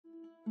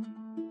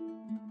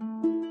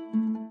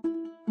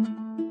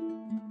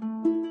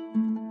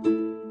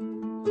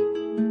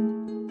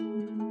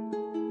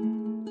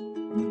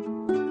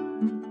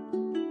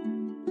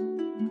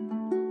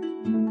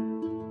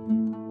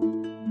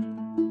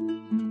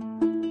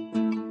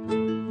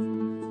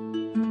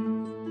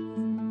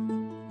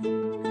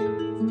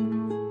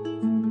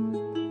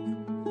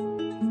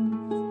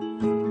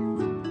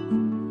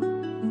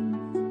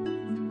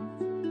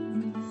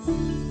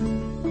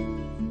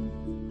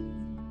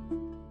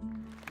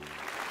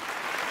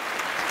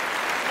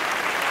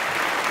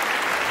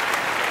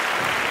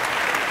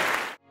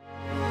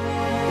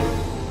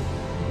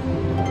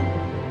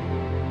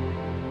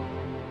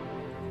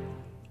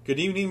Good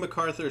evening,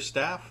 MacArthur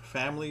staff,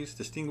 families,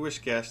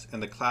 distinguished guests,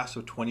 and the class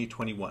of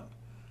 2021.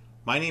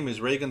 My name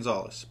is Ray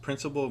Gonzalez,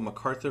 Principal of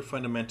MacArthur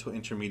Fundamental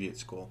Intermediate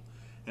School,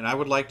 and I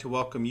would like to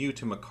welcome you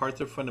to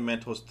MacArthur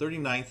Fundamental's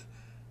 39th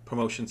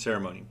promotion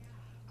ceremony.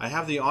 I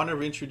have the honor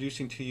of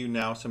introducing to you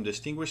now some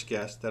distinguished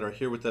guests that are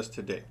here with us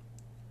today.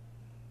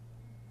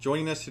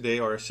 Joining us today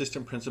are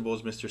Assistant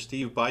Principals Mr.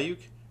 Steve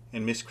Bayuk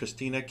and Miss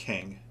Christina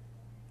Kang.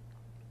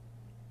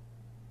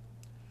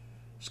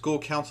 School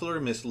Counselor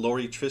Miss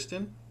Lori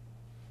Tristan.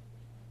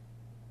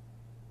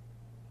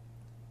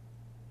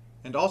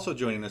 And also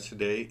joining us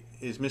today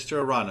is Mr.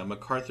 Arana,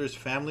 MacArthur's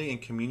Family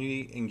and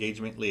Community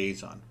Engagement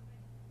Liaison.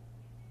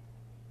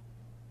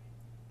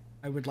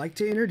 I would like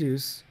to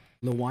introduce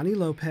Lawani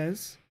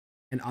Lopez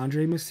and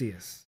Andre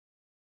Macias,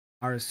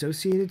 our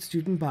Associated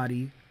Student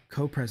Body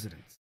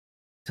Co-Presidents,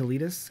 to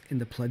lead us in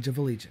the Pledge of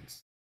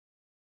Allegiance.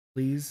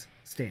 Please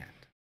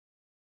stand.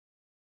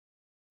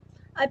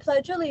 I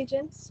pledge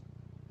allegiance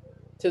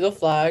to the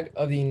flag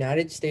of the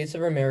United States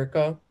of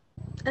America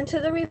and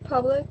to the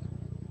republic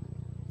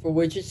for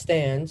which it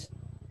stands,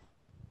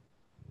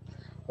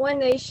 one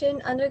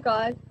nation under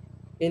God,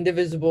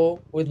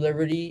 indivisible, with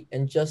liberty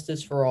and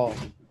justice for all.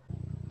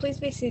 Please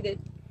be seated.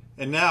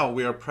 And now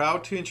we are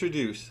proud to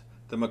introduce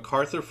the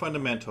MacArthur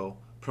Fundamental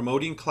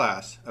Promoting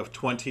Class of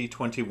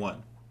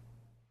 2021.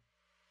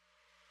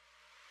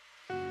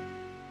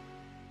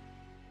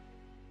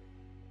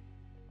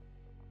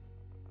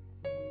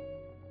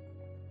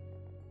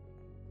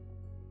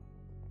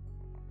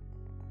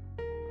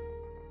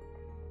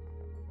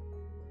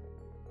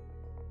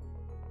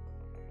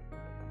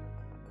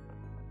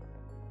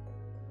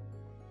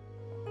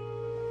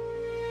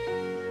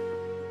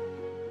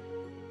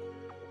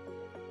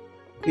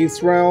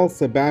 Israel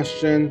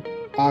Sebastian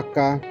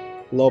Aca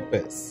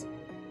Lopez,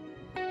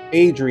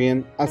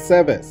 Adrian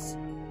Aceves,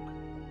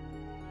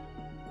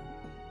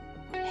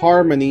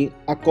 Harmony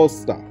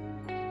Acosta,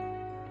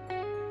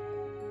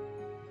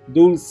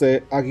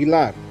 Dulce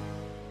Aguilar,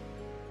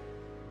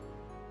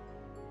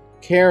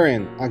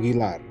 Karen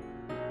Aguilar,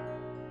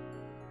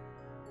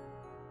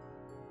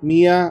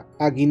 Mia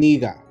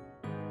Aguiniga,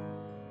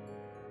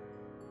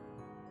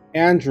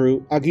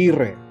 Andrew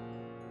Aguirre,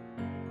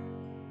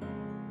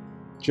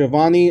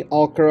 Giovanni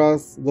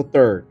Alcaraz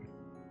III,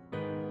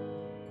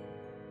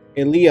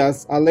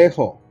 Elias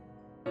Alejo,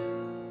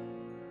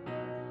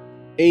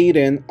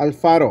 Aiden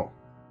Alfaro,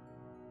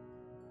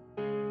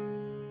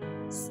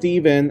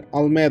 Steven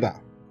Almeda,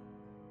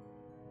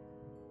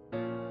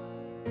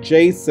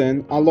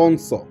 Jason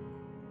Alonso,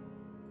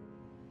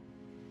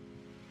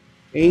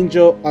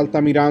 Angel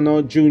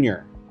Altamirano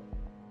Jr.,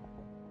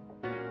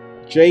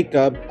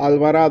 Jacob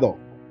Alvarado,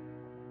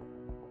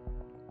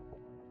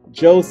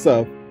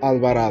 Joseph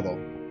Alvarado,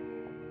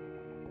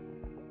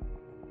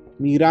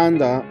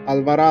 Miranda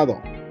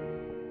Alvarado,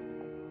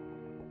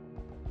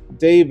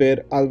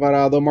 David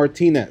Alvarado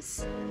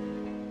Martinez,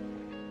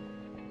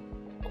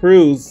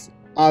 Cruz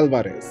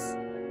Alvarez,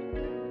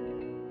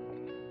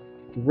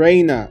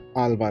 Reina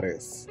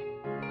Alvarez,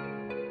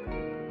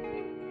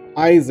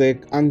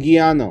 Isaac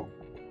Anguiano,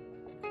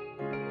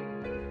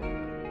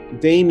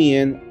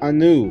 Damien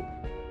Anu,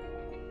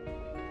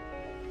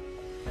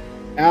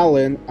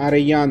 Alan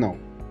Arellano,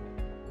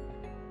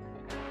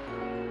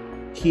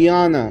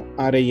 Kiana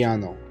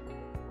Arellano,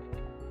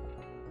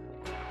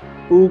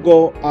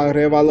 Hugo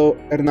Arevalo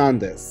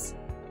Hernandez,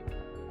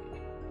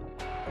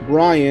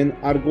 Brian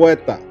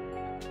Argueta,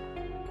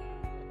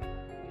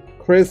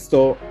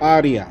 Cristo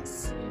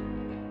Arias,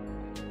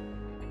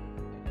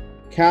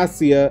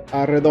 Cassia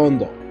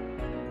Arredondo,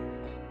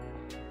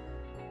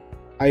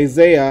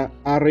 Isaiah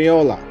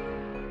Arreola,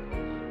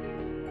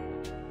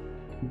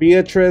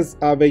 Beatriz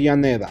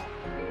Avellaneda,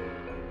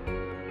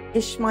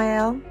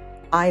 Ishmael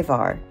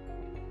Ivar,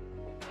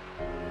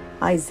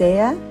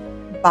 Isaiah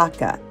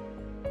Baca,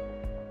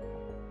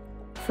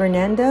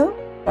 Fernando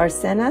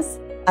Barcenas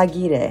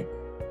Aguirre,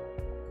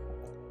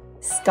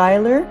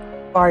 Skylar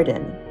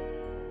Barden,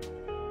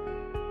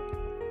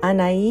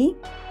 Anaí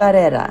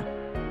Barrera,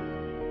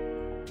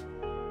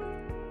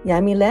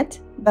 Yamilet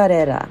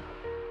Barrera,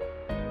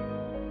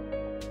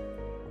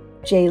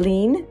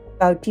 Jaylene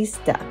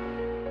Bautista,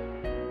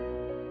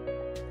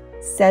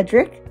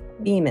 Cedric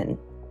Beeman,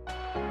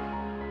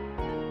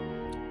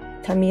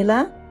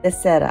 Camila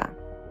Becerra,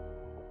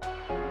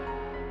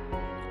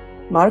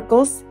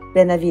 Marcos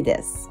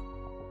Benavides,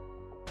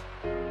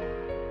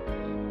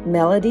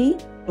 Melody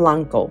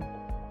Blanco,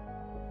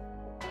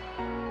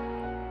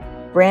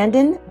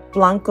 Brandon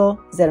Blanco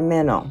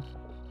Zermeno,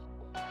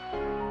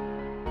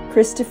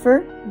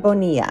 Christopher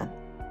Bonilla,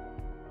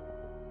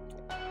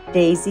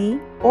 Daisy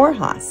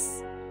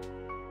Orjas,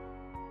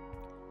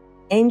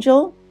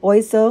 Angel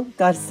Oizo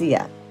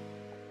Garcia,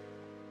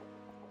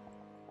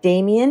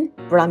 Damian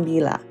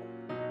Brambila,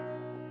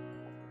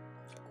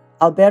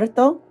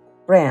 Alberto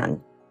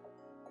Brand,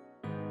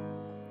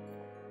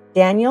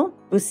 Daniel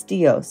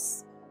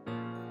Bustillos,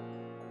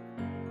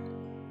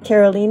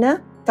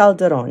 Carolina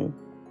Calderon,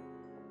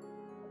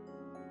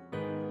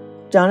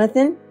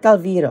 Jonathan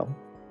Galviro,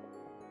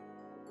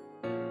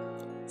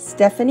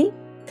 Stephanie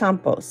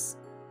Campos.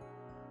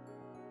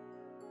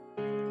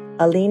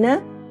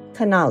 Alina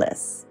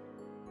Canales.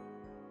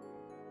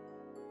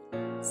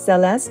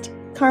 Celeste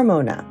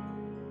Carmona.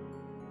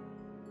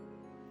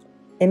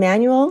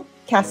 Emmanuel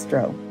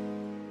Castro.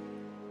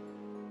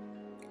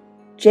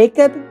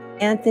 Jacob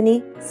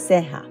Anthony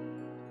Ceja.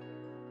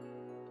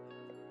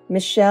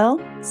 Michelle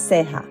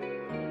Ceja.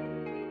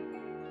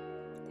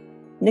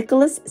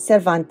 Nicholas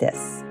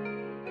Cervantes.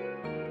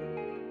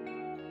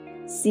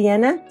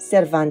 Sienna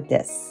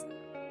Cervantes.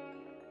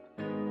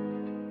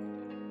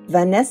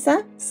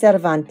 Vanessa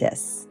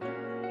Cervantes.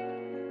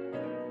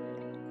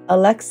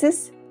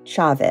 Alexis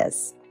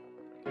Chavez.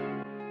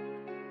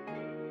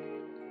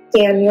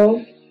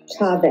 Daniel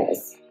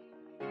Chavez.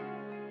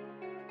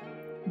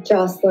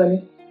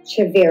 Jocelyn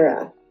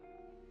Chavira.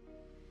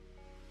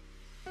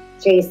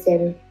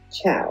 Jason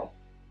Chow.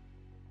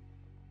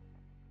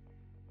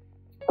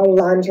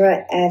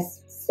 Alondra S.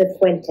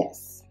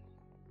 Cifuentes.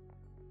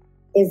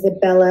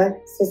 Isabella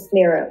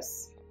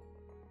Cisneros.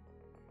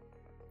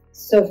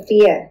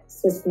 Sofia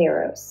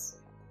Cisneros.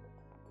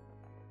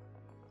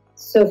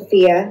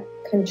 Sofia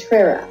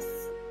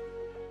Contreras.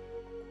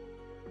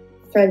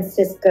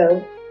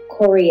 Francisco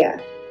Correa.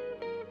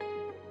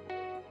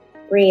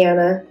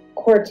 Brianna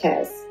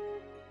Cortez.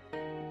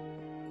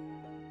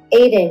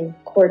 Aiden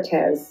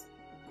Cortez.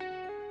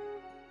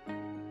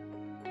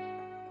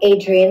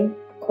 Adrian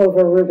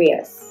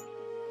Covarrubias.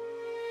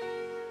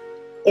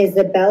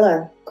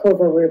 Isabella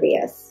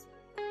Covarrubias.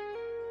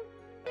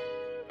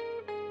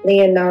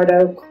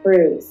 Leonardo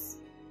Cruz.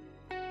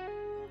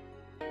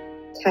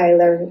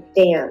 Tyler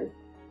Dan.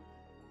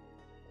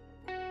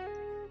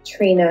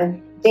 Trina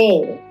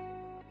Ding.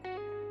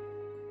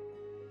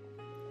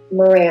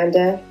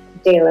 Miranda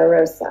De La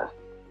Rosa.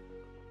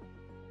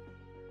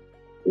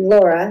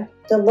 Laura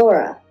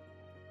DeLaura.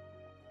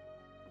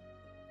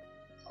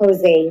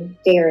 Jose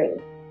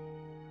Daring.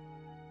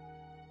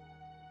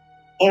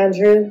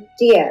 Andrew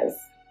Diaz.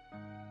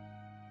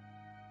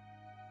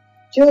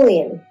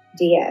 Julian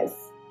Diaz.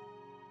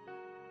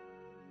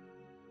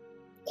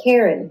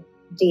 Karen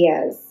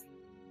Diaz.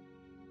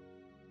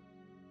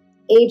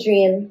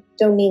 Adrian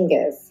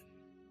Dominguez.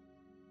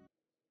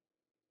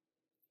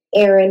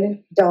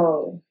 Aaron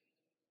Dong.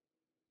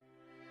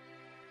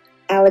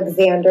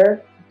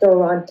 Alexander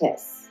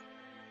Dorantes.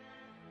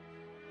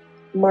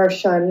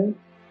 Marshawn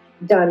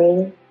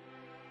Dunning.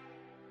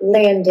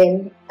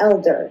 Landon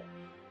Elder.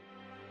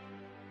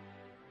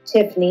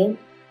 Tiffany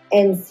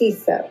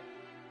Enciso.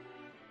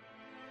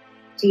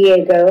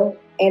 Diego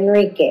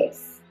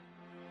Enriquez.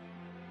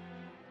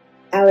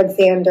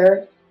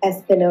 Alexander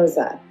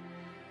Espinoza.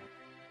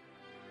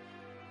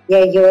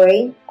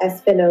 Yayoi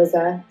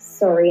Espinoza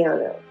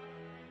Soriano.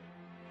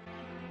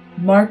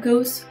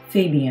 Marcos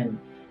Fabian.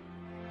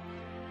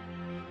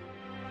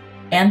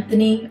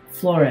 Anthony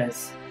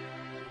Flores.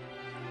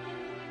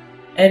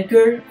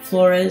 Edgar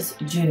Flores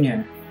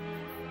Jr.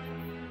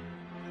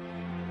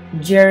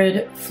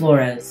 Jared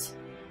Flores.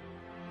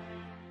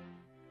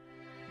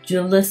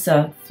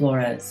 Julissa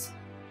Flores.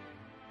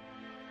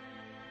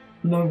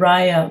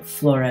 Mariah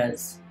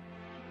Flores.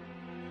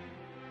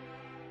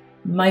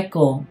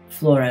 Michael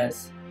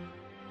Flores.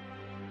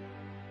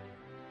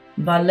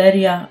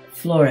 Valeria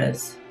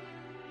Flores.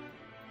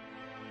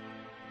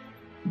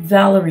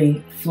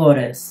 Valerie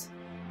Flores.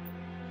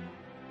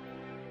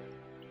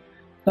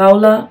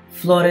 Paula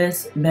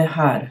Flores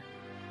Bejar.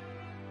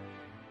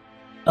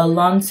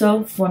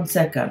 Alonso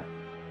Fonseca.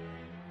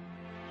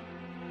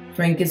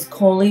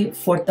 Franciscoli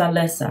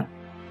Fortaleza.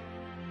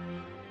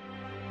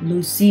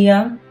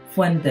 Lucia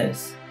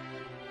Fuentes.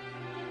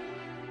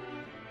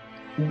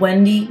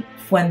 Wendy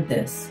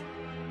Fuentes.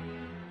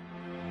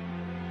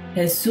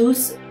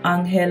 Jesus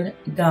Angel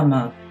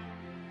Gama.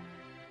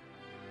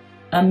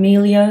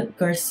 Amelia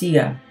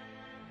Garcia.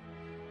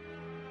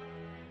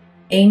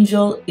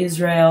 Angel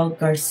Israel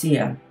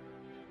Garcia.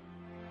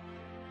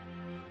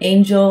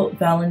 Angel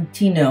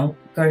Valentino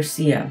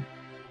Garcia.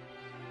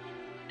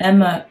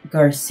 Emma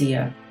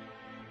Garcia.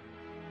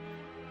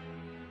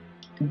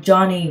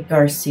 Johnny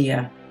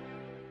Garcia.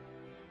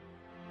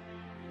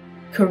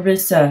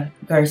 Carissa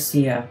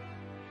Garcia.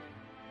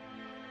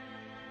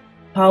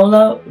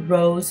 Paula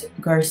Rose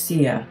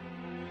Garcia.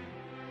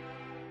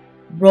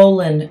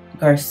 Roland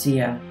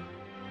Garcia.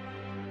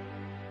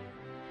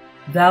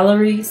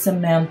 Valerie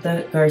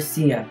Samantha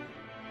Garcia.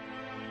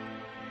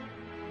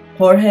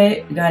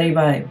 Jorge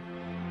Garibay.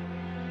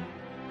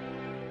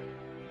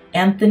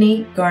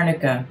 Anthony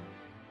Garnica.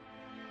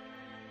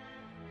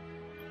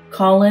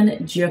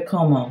 Colin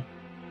Giacomo.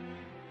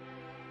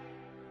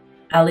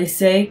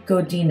 Alice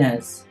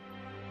Godinez.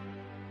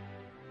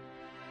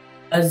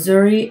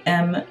 Azuri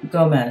M.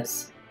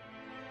 Gomez.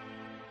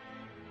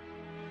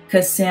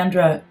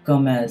 Cassandra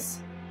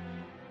Gomez.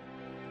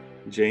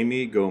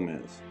 Jamie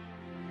Gomez.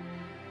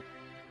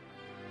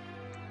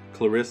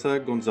 Clarissa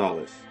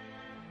Gonzalez.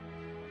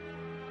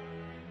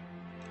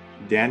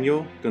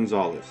 Daniel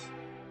Gonzalez.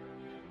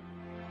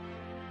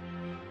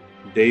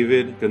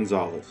 David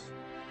Gonzalez.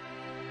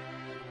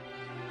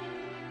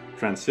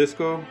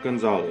 Francisco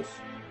Gonzalez.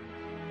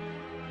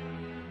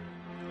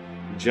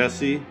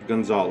 Jesse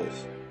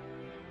Gonzalez,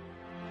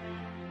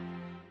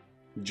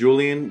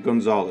 Julian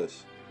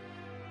Gonzalez,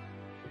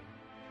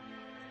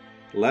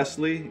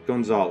 Leslie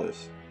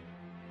Gonzalez,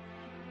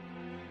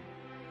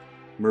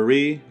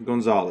 Marie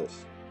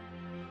Gonzalez,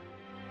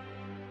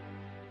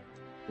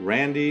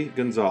 Randy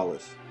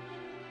Gonzalez,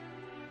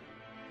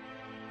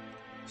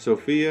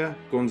 Sofia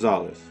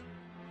Gonzalez,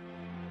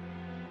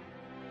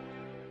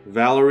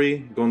 Valerie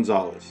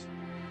Gonzalez,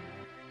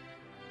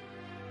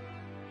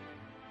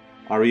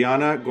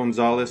 Ariana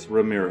Gonzalez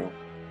Ramiro,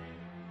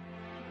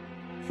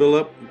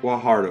 Philip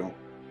Guajardo,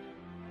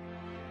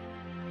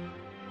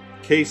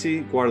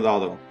 Casey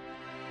Guardado,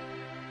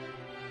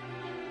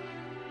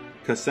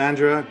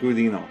 Cassandra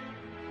Gudino,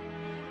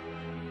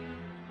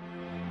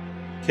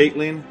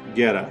 Caitlin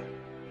Guerra,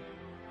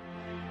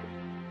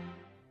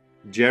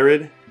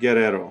 Jared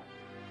Guerrero,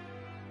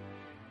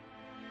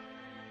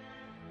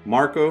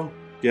 Marco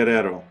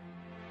Guerrero,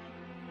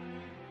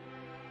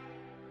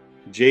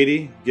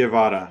 JD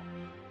Guevara,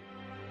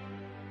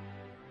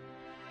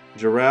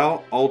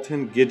 Jarrell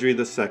Alton Guidry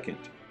II,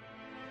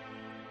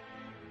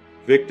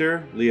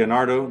 Victor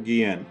Leonardo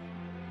Guillen,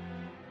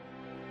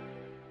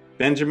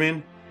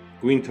 Benjamin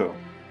Guinto,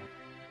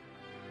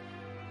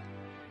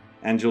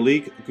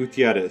 Angelique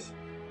Gutierrez,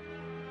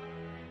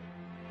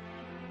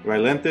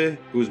 Railente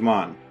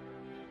Guzman,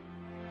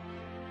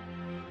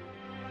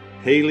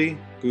 Haley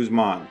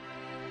Guzman,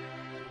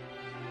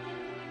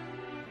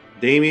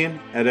 Damian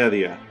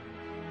Heredia,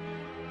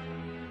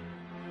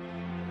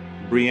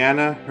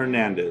 Brianna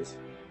Hernandez,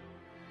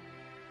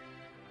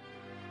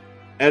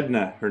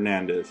 Edna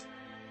Hernandez,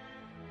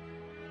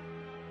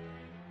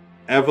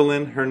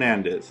 Evelyn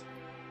Hernandez,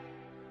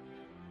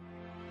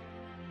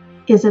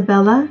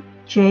 Isabella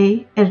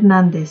J.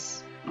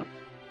 Hernandez,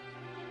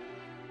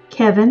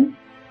 Kevin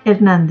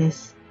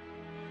Hernandez,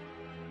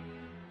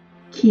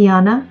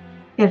 Kiana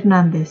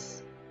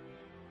Hernandez,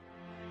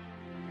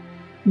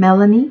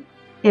 Melanie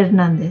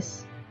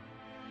Hernandez,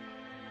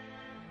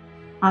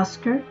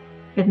 Oscar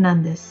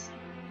Hernandez,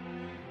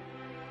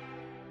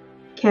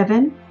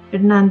 Kevin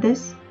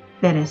Hernandez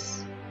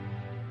Pérez,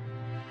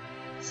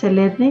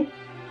 Selene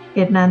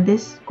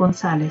Hernandez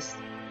González,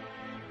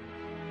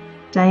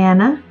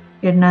 Diana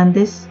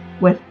Hernandez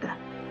Huerta,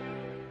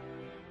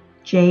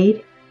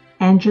 Jade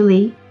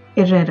Angeli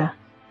Herrera,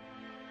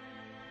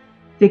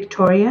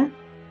 Victoria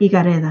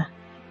Higareda,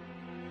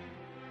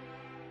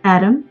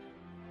 Adam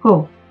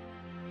Ho,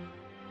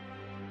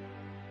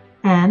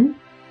 Anne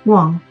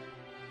Wong,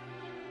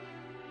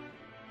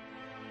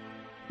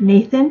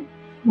 Nathan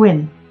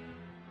Nguyen,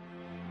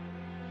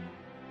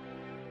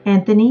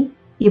 Anthony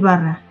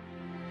Ibarra,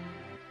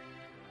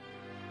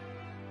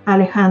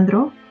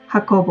 Alejandro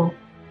Jacobo,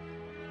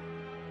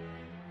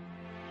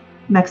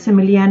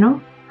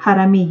 Maximiliano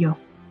Jaramillo,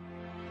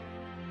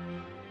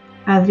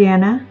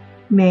 Adriana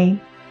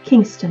May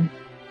Kingston,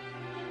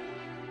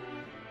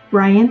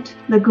 Bryant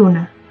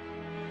Laguna,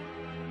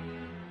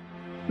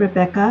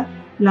 Rebecca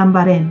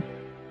Lambaren,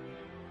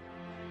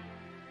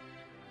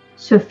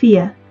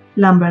 Sofia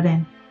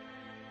Lambaren,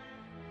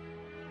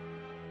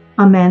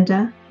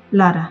 Amanda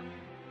Lara,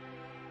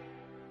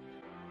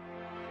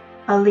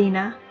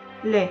 Alina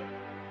Le,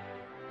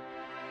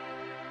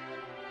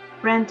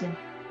 Brandon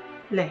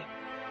Le,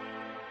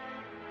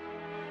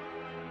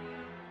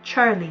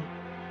 Charlie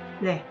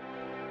Le,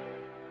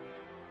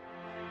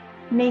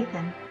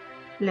 Nathan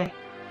Le,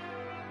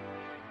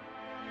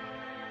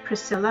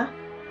 Priscilla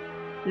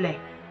Le,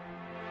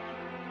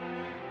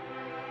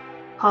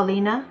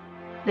 Paulina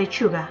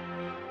Lechuga,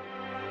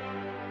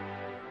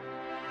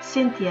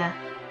 Cynthia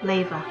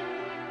Leyva,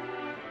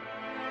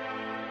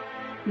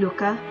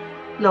 Luca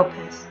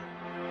Lopez,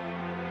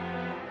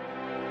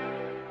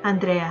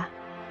 Andrea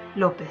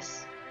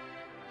Lopez,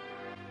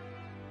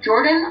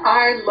 Jordan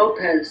I.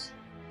 Lopez,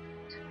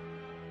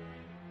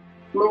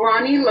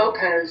 Luani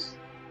Lopez,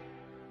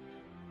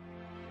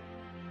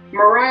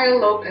 Mariah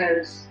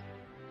Lopez,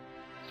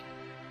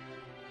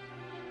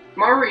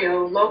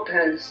 Mario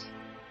Lopez,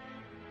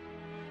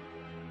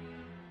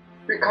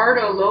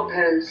 Ricardo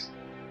Lopez,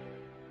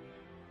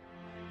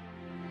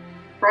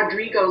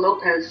 Rodrigo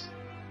Lopez,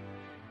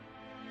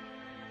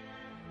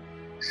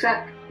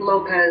 Seth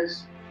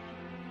Lopez,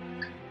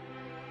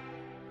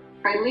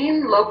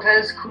 Eileen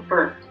Lopez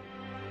Cooper,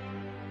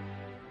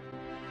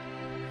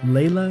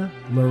 Layla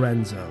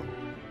Lorenzo,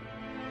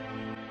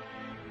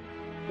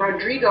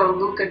 Rodrigo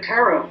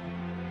Lucatero,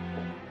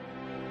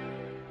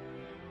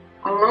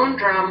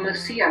 Alondra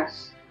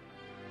Macias,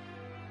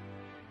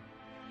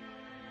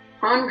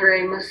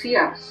 Andre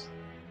Macias,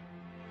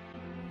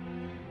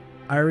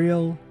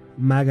 Ariel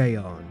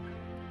Magayon,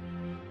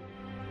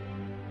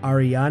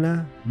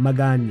 Ariana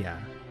Magana,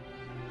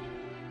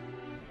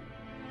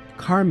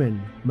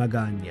 Carmen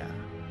Magana,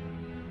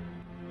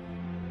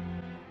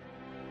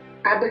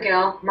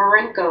 Abigail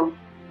Marenko,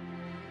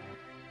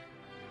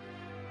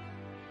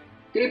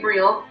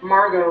 Gabriel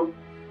Margot,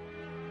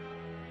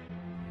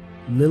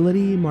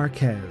 Lility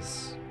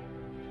Marquez,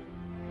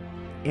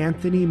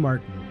 Anthony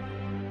Martin,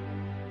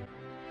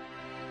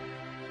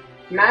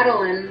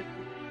 Madeline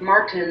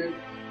Martin,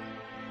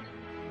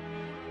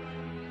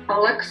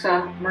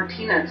 Alexa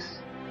Martinez,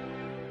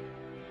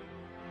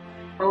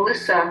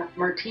 Alyssa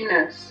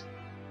Martinez,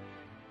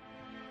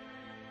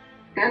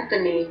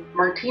 Anthony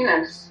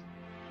Martinez,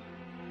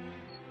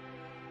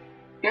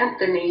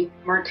 Anthony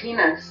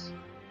Martinez,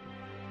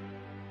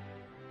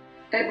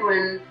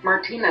 Edwin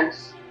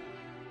Martinez,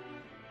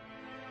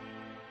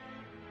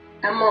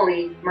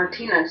 Emily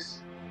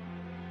Martinez,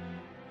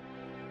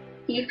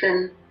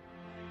 Ethan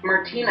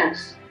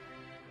Martinez,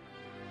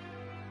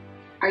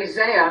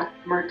 Isaiah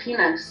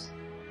Martinez,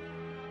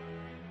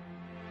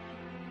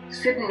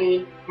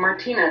 Sydney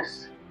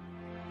Martinez,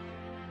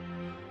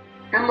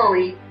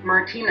 Emily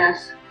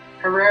Martinez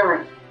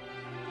Herrera,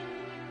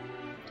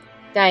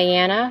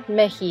 Diana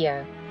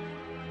Mejia,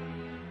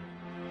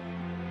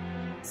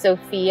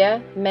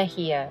 Sofia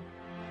Mejia,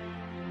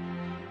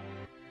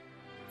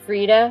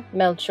 Frida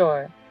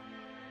Melchor,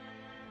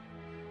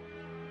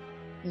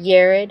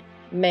 Yared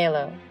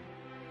Melo,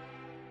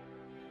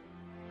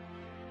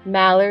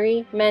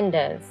 Mallory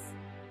Mendez,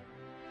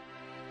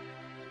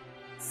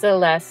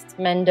 Celeste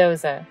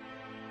Mendoza,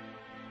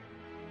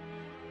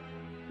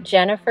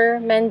 Jennifer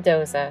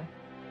Mendoza,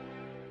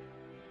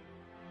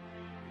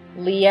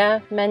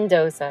 Leah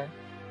Mendoza,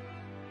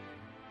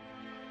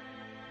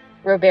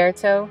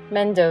 Roberto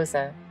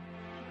Mendoza,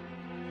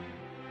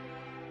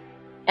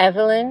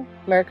 Evelyn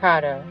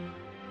Mercado,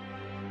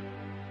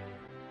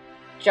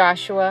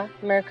 Joshua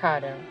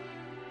Mercado,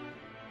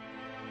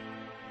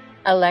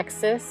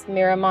 Alexis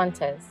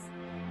Miramontes,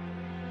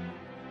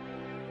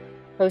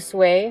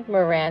 Josue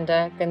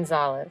Miranda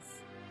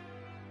Gonzalez,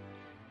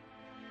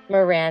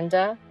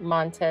 Miranda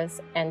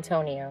Montes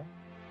Antonio,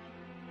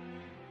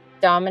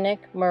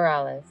 Dominic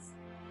Morales,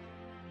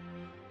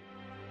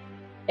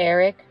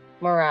 Eric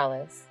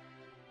Morales,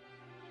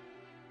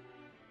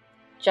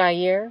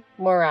 Jair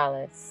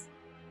Morales,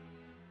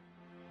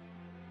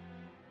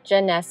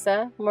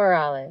 Janessa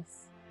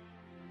Morales,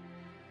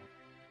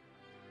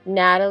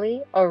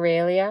 Natalie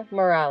Aurelia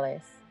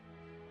Morales,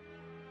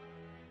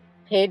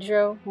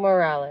 Pedro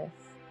Morales,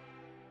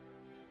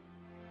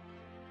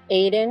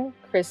 Aiden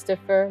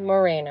Christopher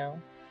Moreno,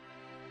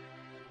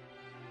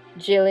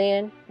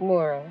 Jillian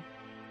Muro,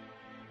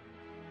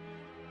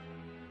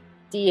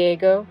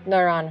 Diego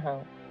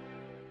Naranjo,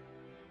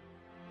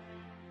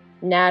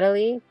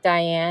 Natalie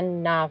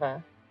Diane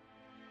Nava,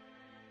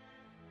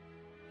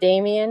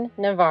 Damian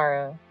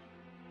Navarro,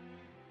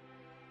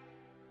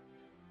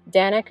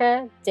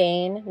 Danica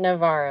Dane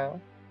Navarro,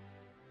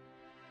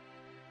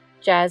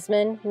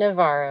 Jasmine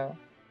Navarro,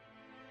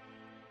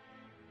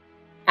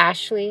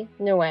 Ashley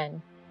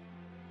Nguyen,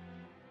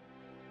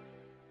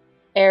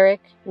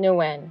 Eric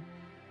Nguyen,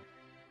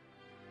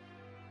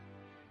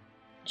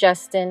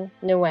 Justin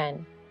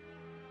Nguyen,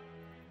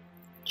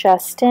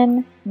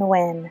 Justin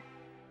Nguyen,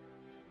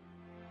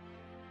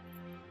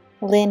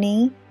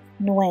 Linny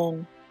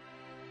Nguyen,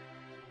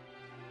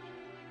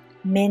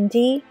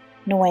 Mindy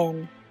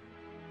Nguyen,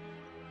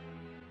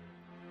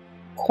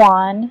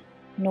 Quan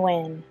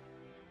Nguyen,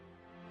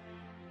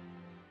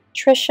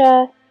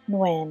 Trisha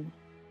Nguyen,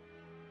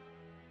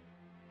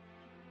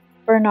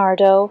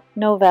 Bernardo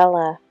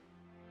Novella,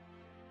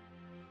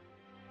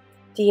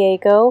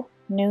 Diego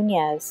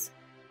Nunez,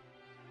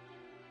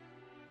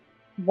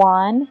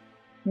 Juan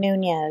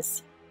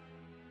Nunez,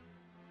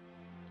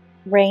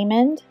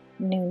 Raymond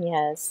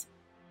Nunez,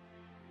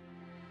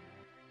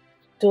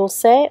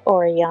 Dulce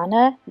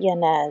Oriana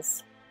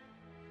Yanez,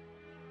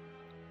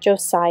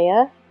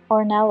 Josiah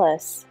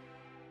Ornelas,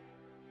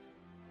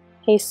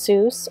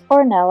 Jesus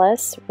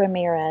Ornelas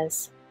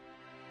Ramirez,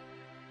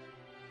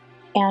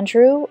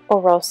 Andrew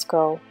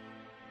Orozco,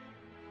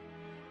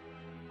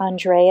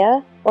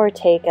 Andrea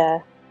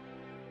Ortega,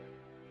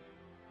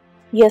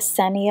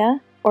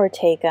 Yesenia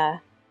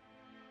Ortega,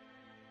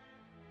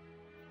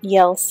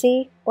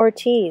 Yelsi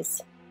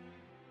Ortiz,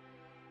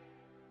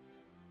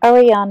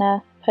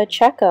 Ariana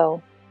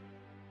Pacheco,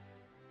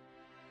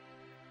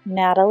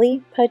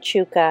 Natalie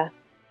Pachuca,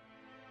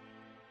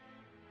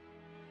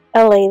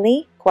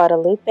 Aleli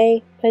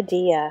Guadalupe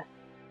Padilla,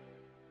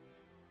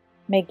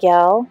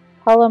 Miguel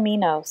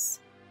Palominos,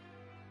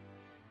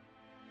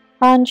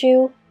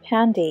 Anju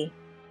Pandi,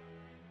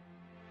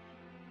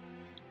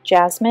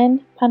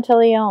 Jasmine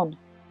Pantaleon,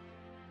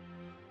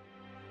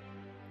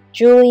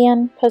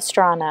 Julian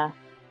Pastrana,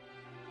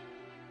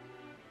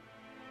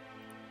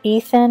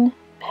 Ethan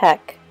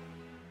Peck,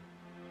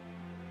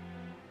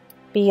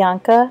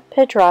 Bianca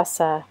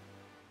Pedraza,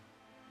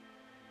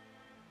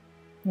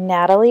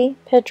 Natalie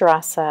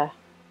Pedraza,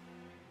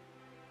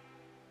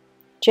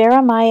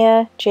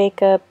 Jeremiah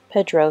Jacob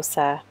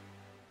Pedrosa,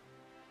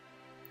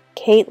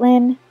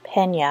 Caitlin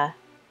Pena,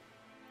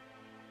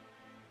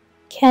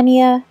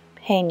 Kenya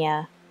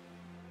Pena,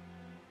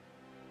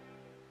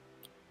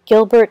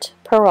 Gilbert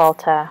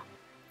Peralta,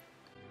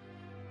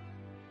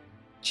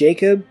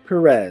 Jacob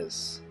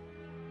Perez,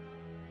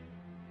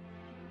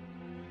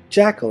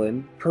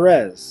 Jacqueline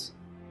Perez,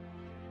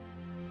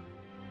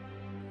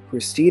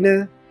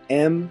 Christina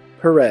M.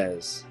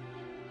 Perez,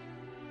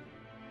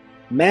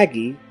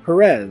 Maggie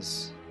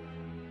Perez,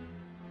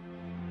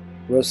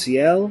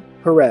 Rosiel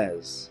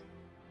Perez,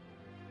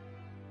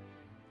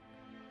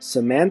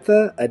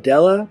 Samantha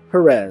Adela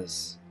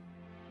Perez,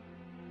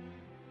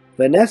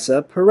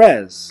 Vanessa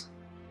Perez,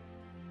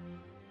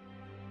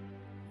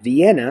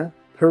 Vienna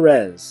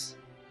Perez,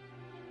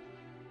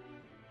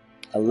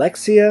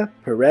 Alexia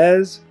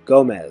Perez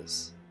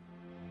Gomez,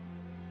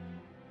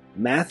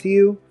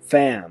 Matthew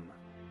Pham,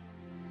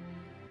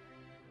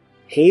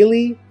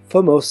 Haley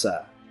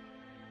Famosa,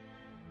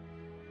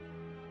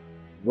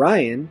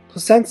 Ryan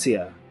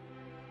Placencia,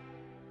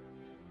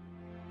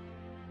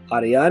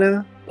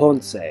 Ariana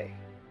Ponce,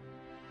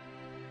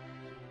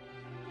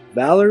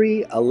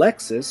 Valerie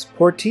Alexis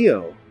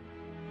Portillo,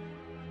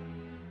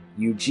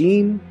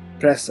 Eugene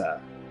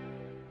Presa,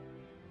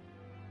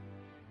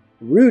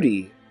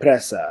 Rudy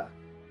Presa,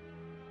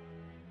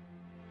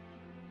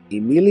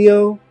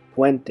 Emilio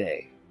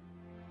Puente,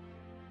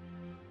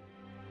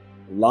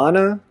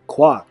 Lana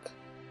Kwok,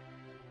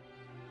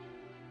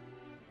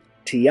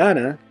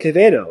 Tiana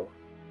Quevedo,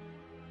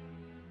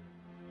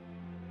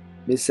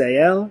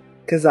 Misael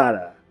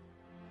Cazada,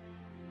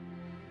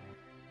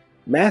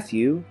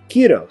 Matthew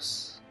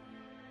Quiros,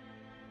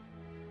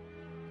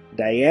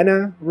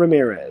 Diana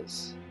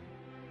Ramirez,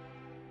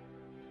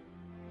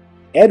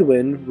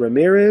 Edwin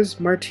Ramirez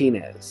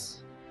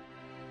Martinez,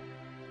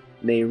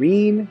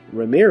 Maureen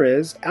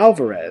Ramirez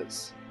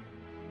Alvarez,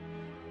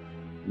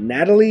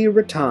 Natalie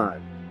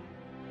Rattan,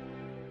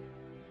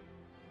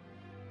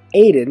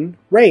 Aiden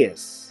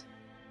Reyes,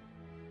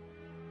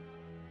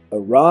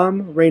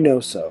 Aram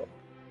Reynoso,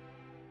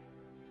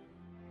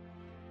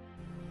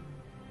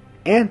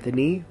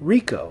 Anthony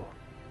Rico,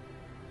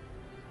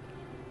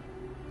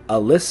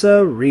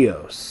 Alyssa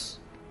Rios,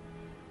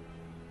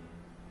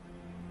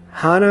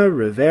 Hannah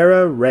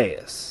Rivera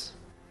Reyes,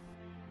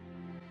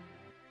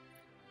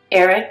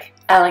 Eric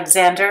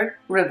Alexander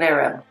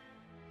Rivero,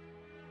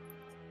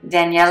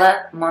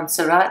 Daniela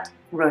Montserrat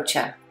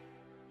Rocha,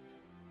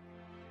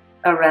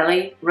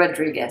 Areli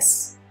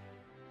Rodriguez,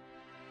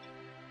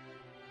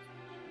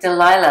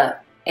 Delilah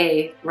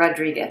A.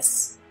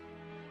 Rodriguez,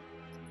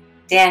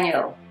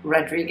 Daniel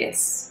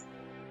Rodriguez,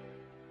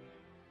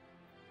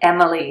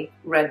 Emily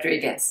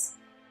Rodriguez,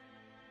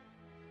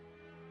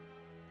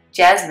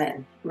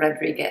 Jasmine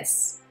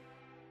Rodriguez,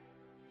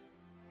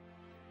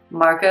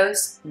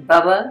 Marcos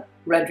Bubba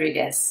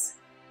Rodriguez,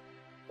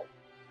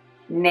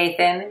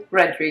 Nathan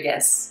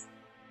Rodriguez,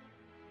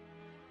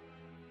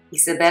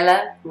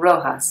 Isabella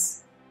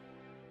Rojas,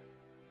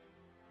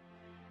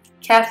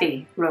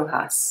 Kathy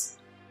Rojas,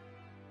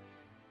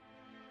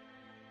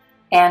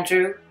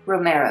 Andrew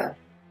Romero,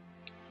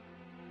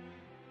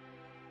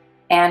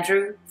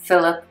 Andrew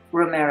Philip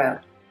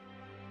Romero,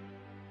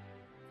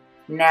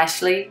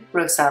 Nashley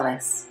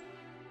Rosales,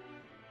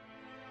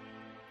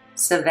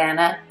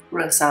 Savannah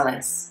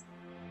Rosales,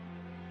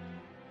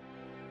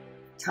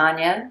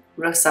 Tanya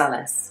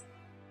Rosales,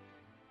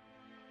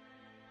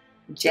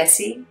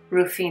 Jesse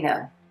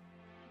Rufino,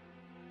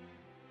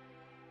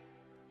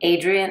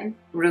 Adrian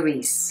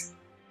Ruiz,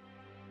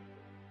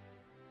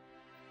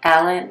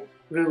 Alan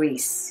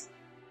Ruiz,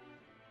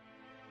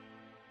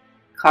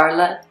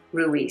 Carla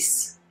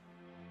Ruiz,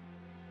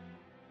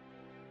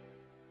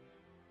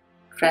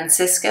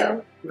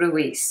 Francisco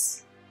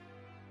Ruiz,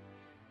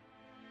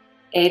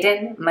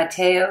 Aiden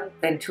Mateo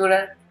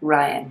Ventura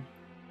Ryan,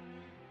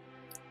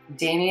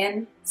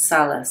 Damian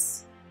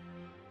Salas,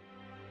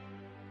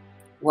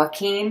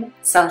 Joaquin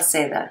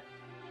Salceda,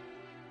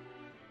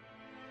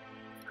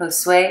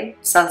 Josue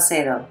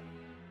Salcedo,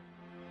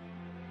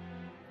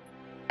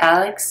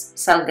 Alex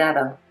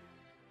Salgado,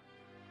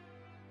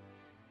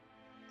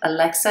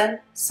 Alexa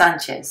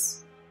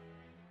Sanchez,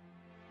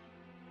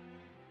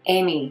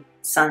 Amy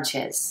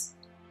Sanchez,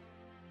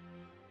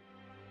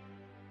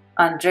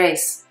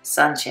 Andres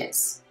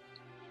Sanchez,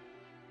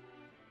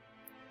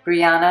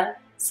 Brianna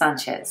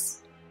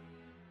Sanchez,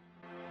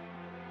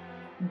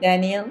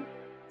 Daniel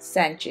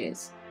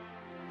Sanchez,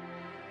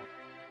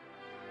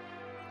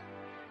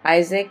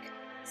 Isaac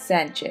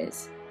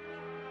Sanchez,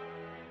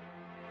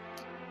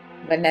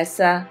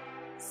 Vanessa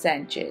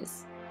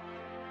Sanchez,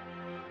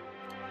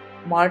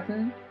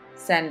 Martin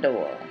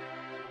Sandoval,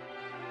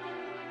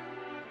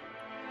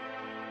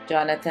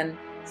 Jonathan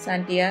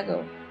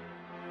Santiago,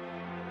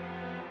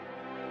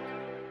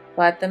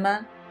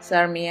 Fatima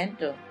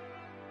Sarmiento,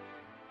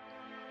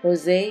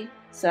 Jose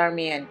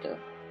Sarmiento,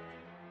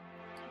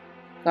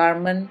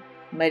 Carmen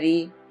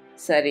Marie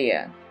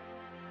Saria,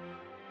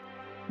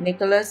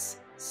 Nicholas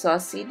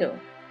Saucedo,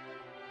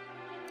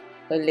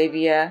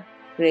 Olivia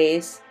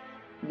Grace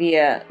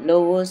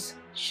Villalobos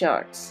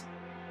Shorts,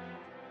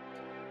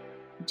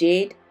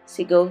 Jade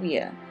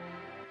Segovia,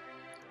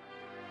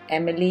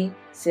 Emily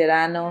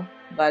Serrano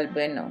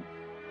Balbueno,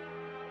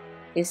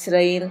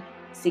 Israel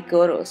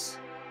Sicoros,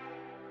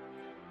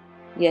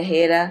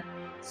 Yahera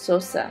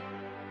Sosa,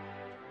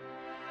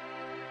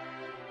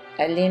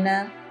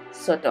 Elena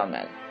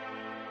Sotomel,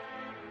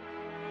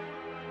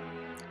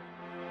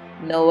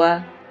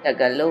 Noah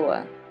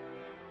Tagaloa,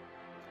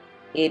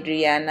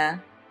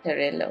 Adriana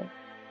Terrello,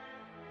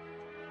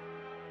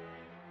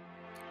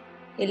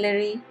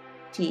 Hilary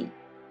T.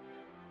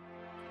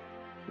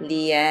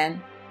 Leanne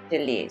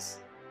Deleuze,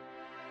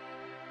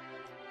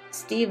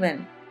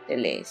 Stephen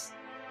Delays,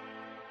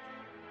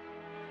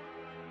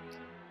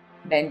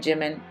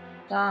 Benjamin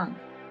Tong,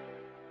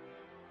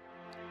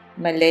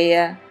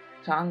 Malaya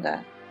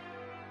Tonga,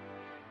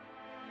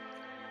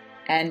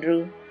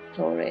 Andrew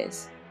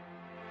Torres,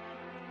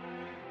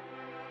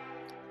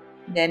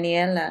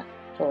 Daniela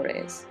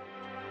Torres,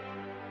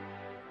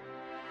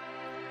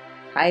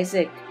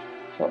 Isaac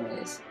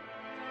Torres,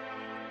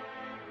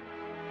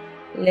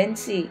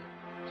 Lindsay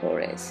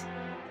Torres,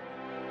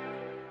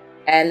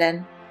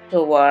 Alan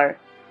Tovar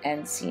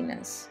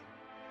Encinas,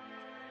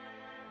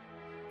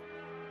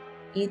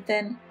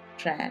 Ethan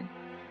Tran,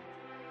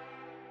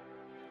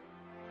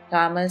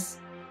 Thomas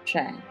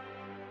Tran,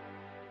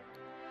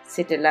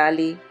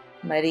 Citlali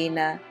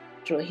Marina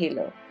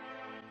Trujillo,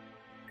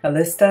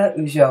 Calista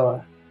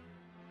Ulloa,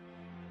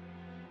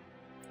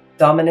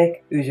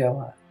 Dominic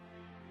Ulloa,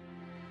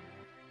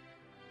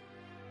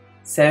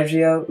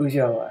 Sergio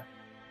Ulloa,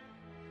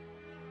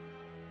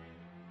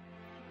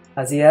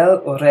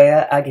 Aziel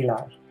Urrea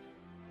Aguilar,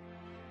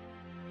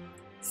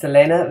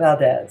 Selena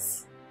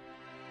Valdez,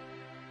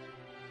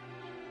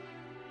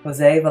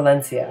 Jose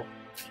Valencia,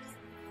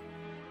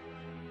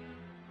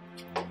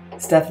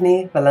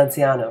 Stephanie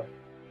Valenciano,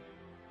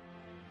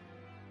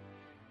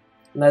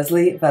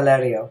 Leslie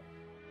Valerio,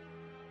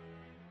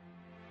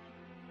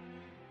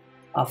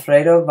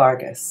 Alfredo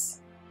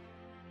Vargas,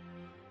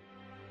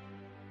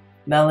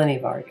 Melanie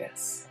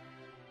Vargas,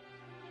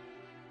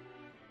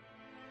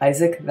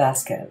 Isaac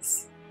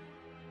Vasquez,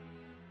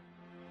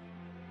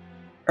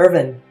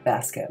 Irvin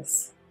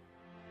Vasquez,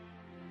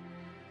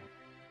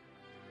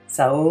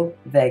 Saul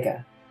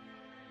Vega,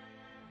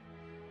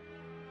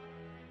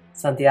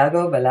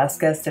 Santiago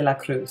Velasquez de la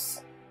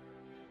Cruz,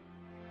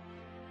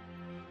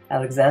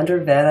 Alexander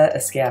Vera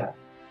Esquerra,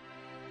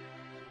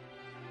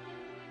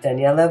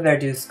 Daniela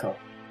Verduzco,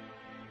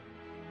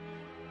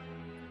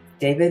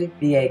 David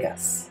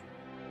Villegas,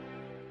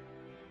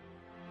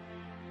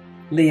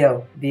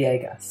 Leo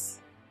Villegas,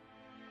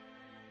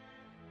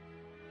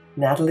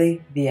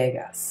 Natalie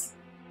Villegas,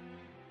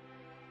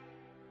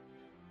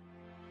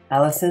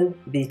 Allison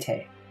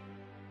Vite,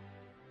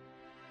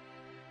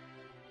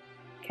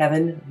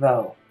 Kevin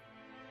Vo,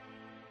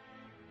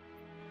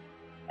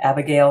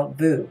 Abigail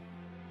Vu,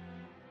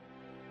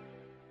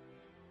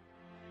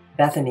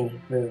 Bethany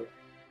Vu,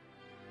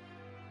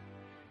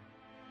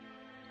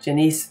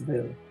 Janice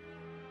Vu,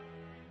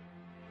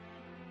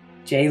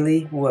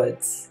 Jaylee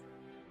Woods,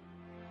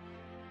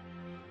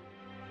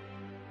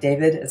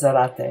 David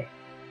Zarate,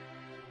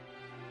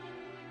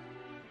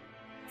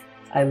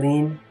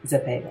 Eileen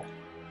Zepeda.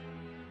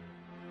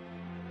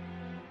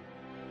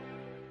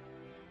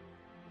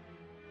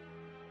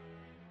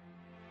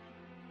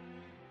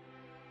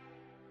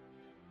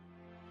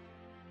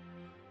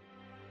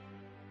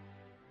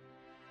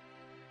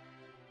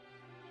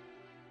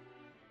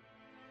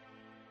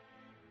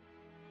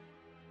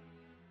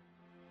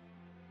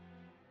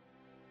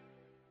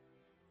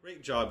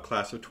 Great job,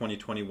 class of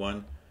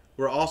 2021.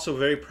 We're also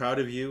very proud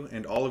of you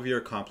and all of your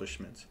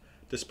accomplishments.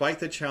 Despite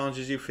the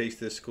challenges you faced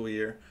this school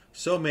year,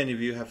 so many of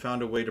you have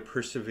found a way to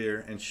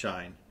persevere and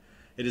shine.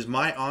 It is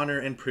my honor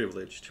and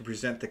privilege to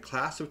present the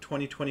class of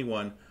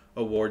 2021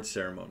 award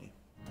ceremony.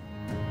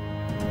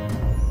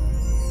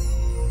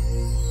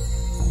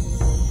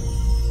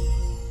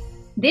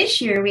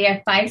 This year, we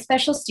have 5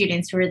 special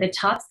students who are the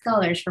top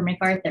scholars for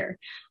MacArthur.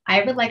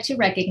 I would like to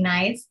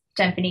recognize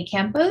Stephanie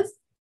Campos,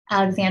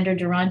 Alexander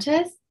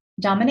Durantes,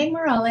 Dominic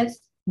Morales,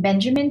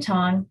 Benjamin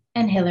Tong,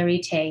 and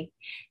Hilary Tay.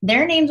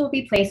 Their names will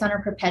be placed on a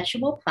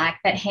perpetual plaque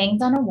that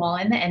hangs on a wall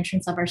in the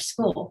entrance of our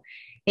school.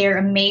 They are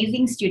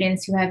amazing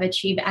students who have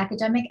achieved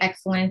academic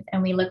excellence,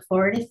 and we look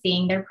forward to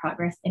seeing their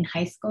progress in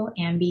high school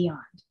and beyond.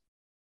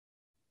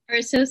 Our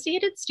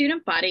associated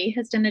student body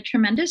has done a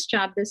tremendous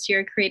job this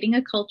year creating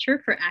a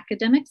culture for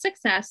academic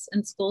success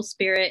and school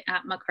spirit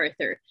at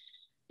MacArthur.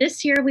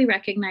 This year, we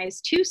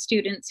recognize 2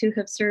 students who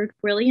have served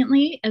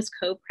brilliantly as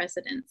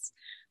co-presidents.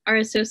 Our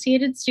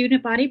associated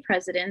student body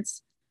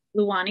presidents,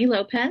 Luani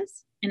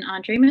Lopez and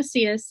Andre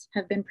Macias,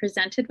 have been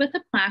presented with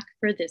a plaque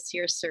for this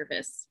year's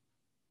service.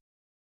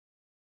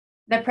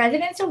 The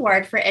President's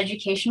Award for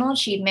Educational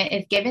Achievement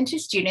is given to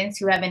students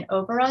who have an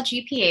overall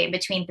GPA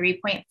between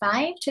 3.5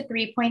 to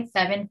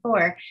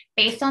 3.74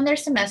 based on their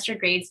semester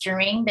grades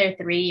during their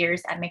 3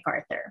 years at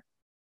MacArthur.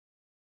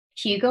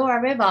 Hugo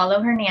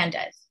Arevalo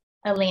Hernandez,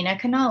 Elena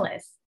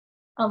Canales,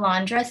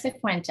 Alondra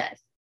Cifuentes,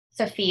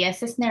 Sofia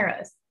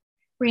Cisneros,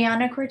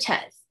 Brianna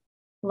Cortez,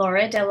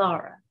 Laura De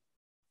Laura,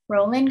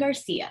 Roland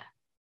Garcia,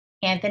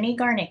 Anthony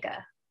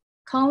Garnica,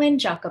 Colin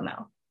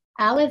Giacomo,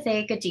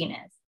 Alize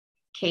Godinez,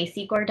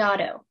 Casey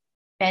Gordado,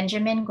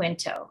 Benjamin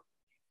Guinto,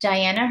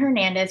 Diana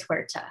Hernandez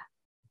Huerta,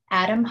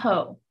 Adam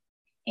Ho,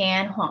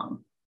 Anne Huang,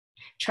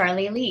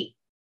 Charlie Lee,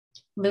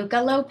 Luca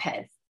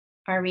Lopez,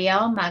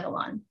 Ariel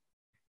Magalon,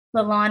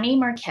 Lalani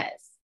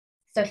Marquez,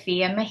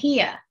 Sofia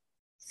Mejia,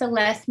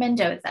 Celeste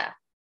Mendoza,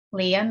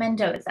 Leah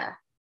Mendoza,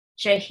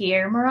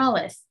 Jahir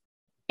Morales,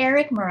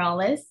 Eric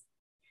Morales,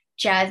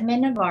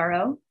 Jasmine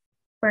Navarro,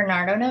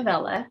 Bernardo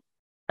Novella,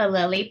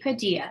 Aleli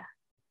Padilla,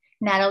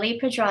 Natalie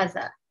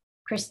Pedraza,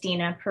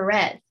 Christina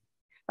Perez,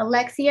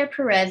 Alexia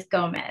Perez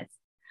Gomez,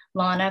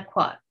 Lana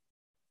Kwok,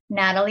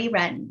 Natalie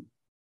Redden,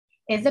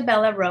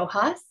 Isabella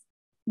Rojas,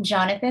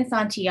 Jonathan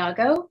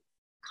Santiago,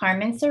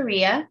 Carmen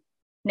Soria,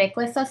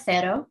 Nicholas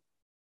Acero,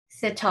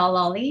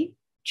 Sitalali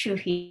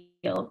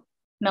Trujillo,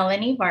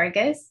 Melanie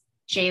Vargas,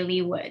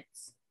 Jaylee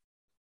Woods.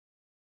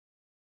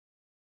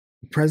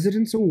 The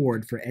President's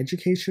Award for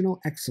Educational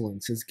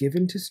Excellence is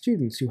given to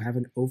students who have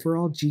an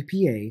overall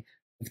GPA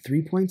of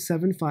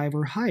 3.75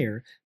 or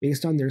higher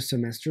based on their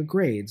semester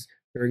grades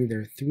during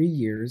their 3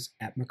 years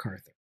at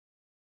MacArthur.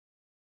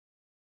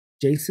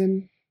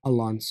 Jason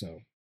Alonso,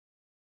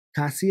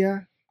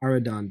 Cassia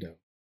Arredondo,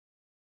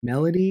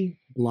 Melody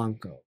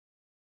Blanco,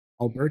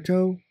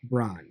 Alberto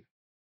Bran,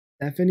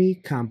 Stephanie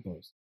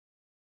Campos,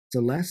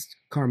 Celeste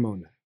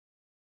Carmona,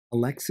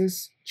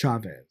 Alexis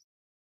Chavez,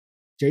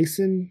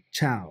 Jason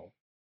Chow,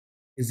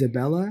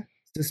 Isabella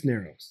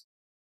Cisneros,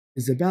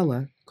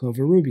 Isabella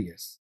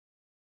Covarrubias,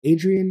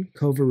 Adrian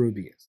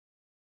Covarrubias,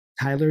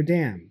 Tyler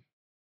Dam,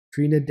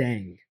 Trina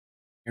Dang,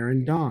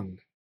 Aaron Dong,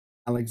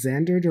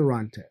 Alexander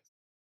Durantes,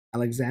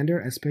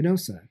 Alexander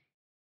Espinosa,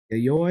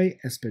 Yayoy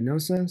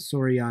Espinosa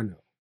Soriano,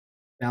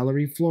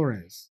 Valerie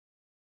Flores,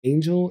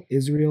 Angel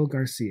Israel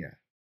Garcia,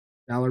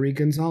 Valerie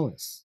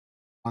Gonzalez,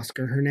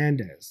 Oscar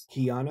Hernandez,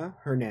 Kiana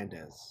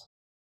Hernandez,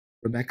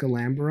 Rebecca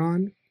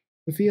Lamberon,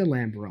 Sophia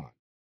Lamberon,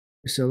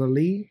 Priscilla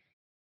Lee,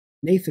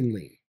 Nathan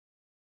Lee,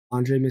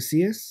 Andre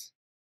Macias,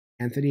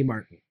 Anthony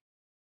Martin,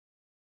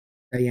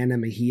 Diana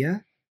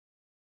Mejia,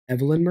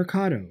 Evelyn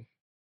Mercado,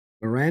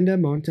 Miranda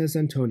Montes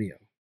Antonio,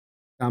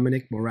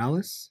 Dominic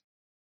Morales,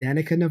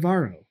 Danica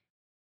Navarro,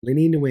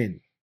 Linny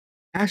Nguyen,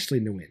 Ashley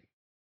Nguyen,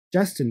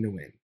 Justin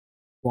Nguyen,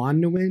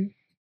 Juan Nguyen,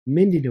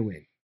 Mindy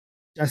Nguyen,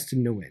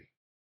 Justin Nguyen,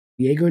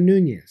 Diego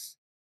Nunez,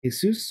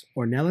 Jesus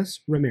Ornelas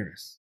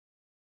Ramirez,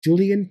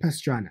 Julian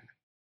Pastrana,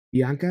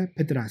 Bianca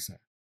Pedraza,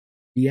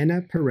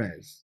 Vienna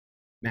Perez,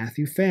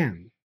 Matthew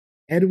Pham,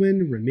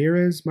 Edwin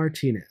Ramirez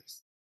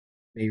Martinez,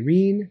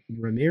 Mayreen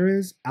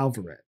Ramirez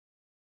Alvarez,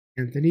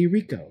 Anthony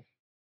Rico,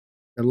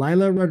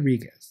 Delilah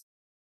Rodriguez,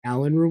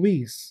 Alan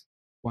Ruiz,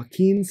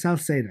 Joaquin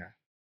Salceda,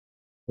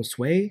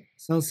 Josue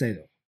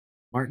Salcedo,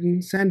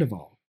 Martin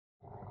Sandoval,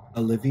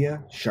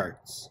 Olivia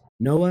Sharts,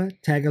 Noah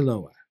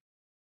Tagaloa,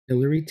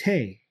 Hilary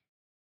Tay,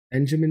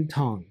 Benjamin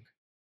Tong,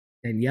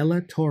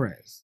 Daniela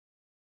Torres,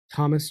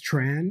 Thomas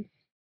Tran,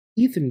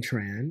 Ethan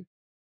Tran,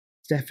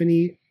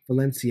 Stephanie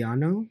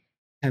Valenciano,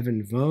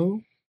 Kevin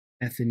Vo,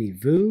 Bethany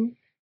Vu,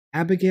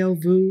 Abigail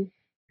Vu,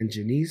 and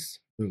Janice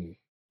Vu.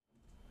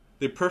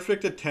 The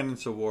Perfect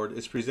Attendance Award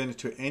is presented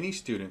to any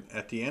student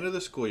at the end of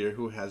the school year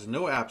who has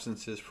no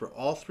absences for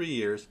all 3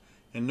 years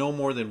and no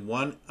more than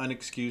one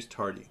unexcused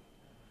tardy.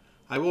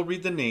 I will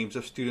read the names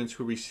of students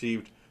who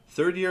received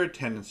third-year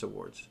attendance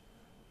awards.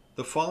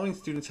 The following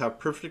students have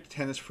perfect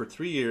attendance for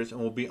 3 years and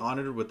will be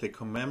honored with a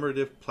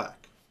commemorative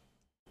plaque: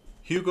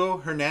 Hugo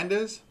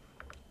Hernandez,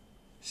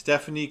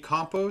 Stephanie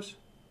Campos,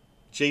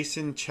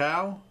 Jason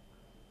Chow,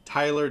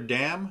 Tyler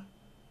Dam,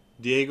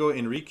 Diego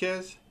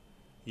Enriquez,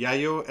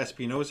 Yayo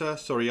Espinoza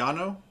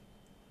Soriano,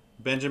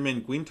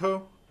 Benjamin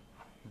Guinto,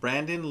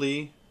 Brandon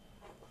Lee,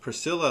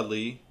 Priscilla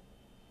Lee,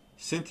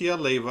 Cynthia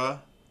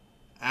Leyva,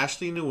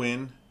 Ashley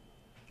Nguyen,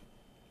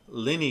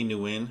 Linny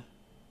Nguyen,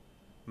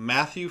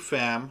 Matthew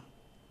Pham,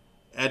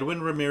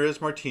 Edwin Ramirez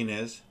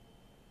Martinez,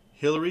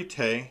 Hilary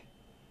Tay,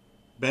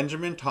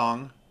 Benjamin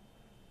Tong,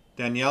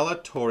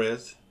 Daniela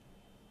Torres,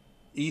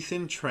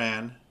 Ethan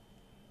Tran,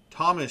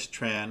 Thomas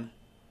Tran,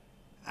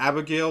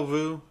 Abigail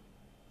Vu,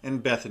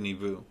 and Bethany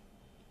Vu.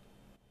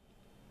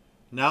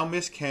 Now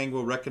Ms. Kang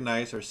will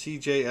recognize our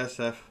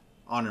CJSF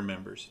honor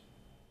members.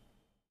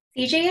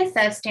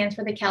 CJSF stands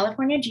for the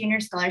California Junior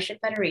Scholarship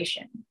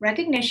Federation.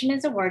 Recognition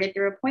is awarded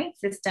through a point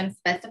system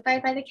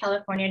specified by the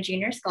California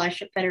Junior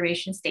Scholarship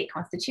Federation state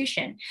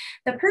constitution.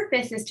 The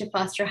purpose is to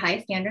foster high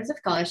standards of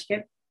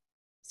scholarship,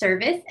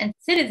 service, and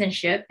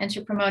citizenship, and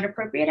to promote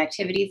appropriate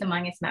activities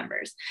among its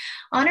members.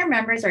 Honor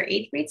members are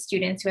 8th grade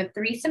students who have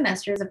 3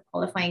 semesters of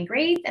qualifying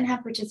grades and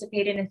have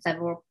participated in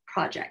several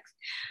projects.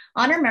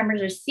 Honor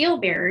members are seal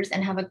bearers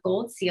and have a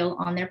gold seal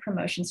on their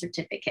promotion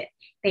certificate.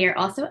 They are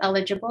also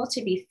eligible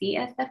to be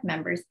CSF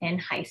members in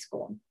high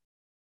school.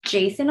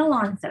 Jason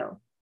Alonso,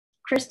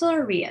 Crystal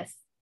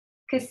Arias,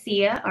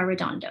 Cassia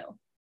Arredondo,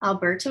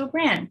 Alberto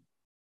Bran,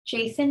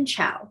 Jason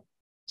Chow,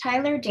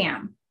 Tyler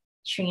Dam,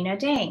 Trina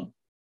Dang,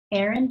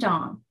 Aaron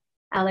Dong,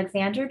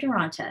 Alexander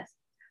Durantes,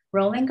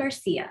 Roland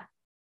Garcia,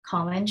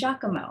 Colin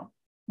Giacomo,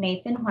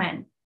 Nathan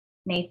Huen,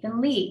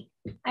 Nathan Lee,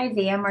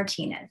 Isaiah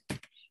Martinez,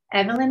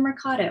 Evelyn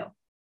Mercado,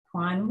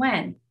 Juan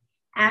Wen,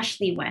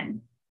 Ashley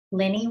Wen,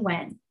 Linny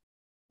Wen,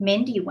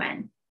 Mindy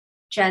Wen,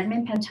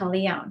 Jasmine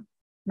Pantaleon,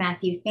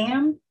 Matthew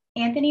Pham,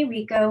 Anthony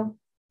Rico,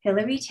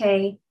 Hilary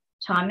Tay,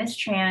 Thomas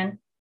Tran,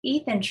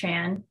 Ethan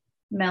Tran,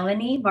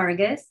 Melanie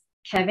Vargas,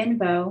 Kevin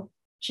Vo,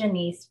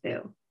 Janice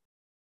Vu.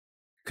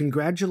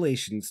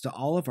 Congratulations to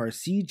all of our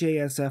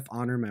CJSF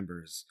honor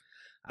members.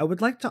 I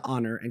would like to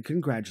honor and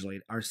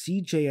congratulate our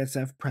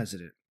CJSF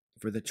President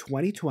for the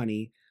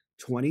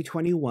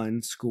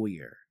 2020-2021 school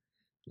year,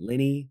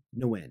 Linny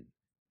Nguyen.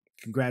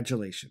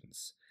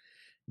 Congratulations.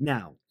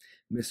 Now,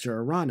 Mr.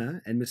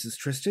 Arana and Mrs.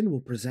 Tristan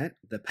will present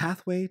the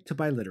pathway to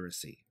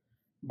biliteracy.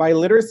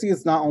 Biliteracy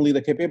is not only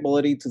the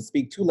capability to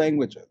speak two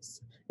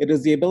languages, it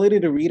is the ability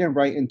to read and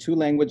write in two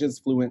languages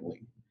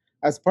fluently.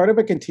 As part of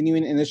a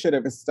continuing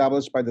initiative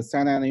established by the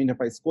Santa Ana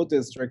Unified School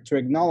District to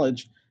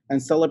acknowledge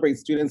and celebrate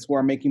students who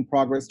are making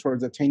progress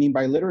towards attaining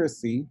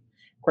biliteracy,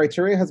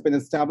 criteria has been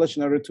established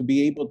in order to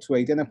be able to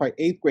identify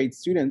 8th grade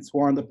students who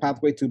are on the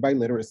pathway to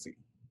biliteracy.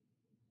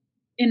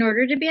 In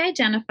order to be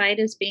identified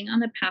as being on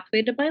the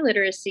pathway to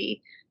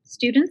biliteracy,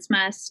 students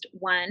must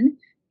 1.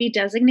 Be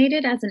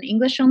designated as an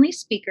English-only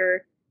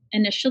speaker,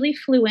 initially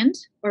fluent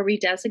or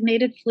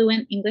redesignated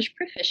fluent English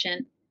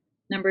proficient.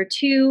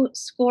 2,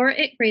 score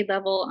at grade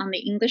level on the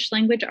English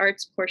language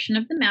arts portion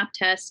of the MAP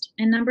test.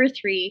 And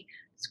 3,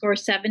 score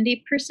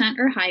 70%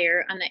 or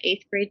higher on the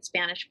 8th grade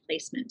Spanish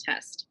placement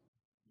test.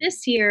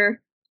 This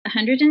year,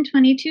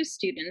 122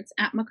 students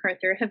at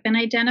MacArthur have been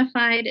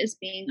identified as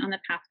being on the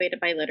pathway to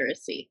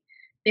biliteracy.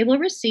 They will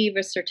receive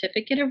a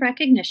certificate of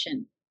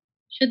recognition.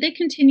 Should they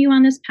continue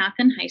on this path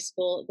in high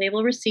school, they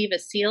will receive a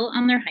seal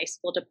on their high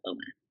school diploma.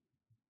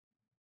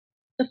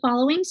 The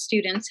following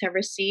students have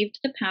received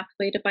the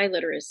pathway to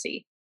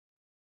biliteracy: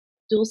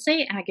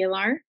 Dulce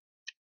Aguilar,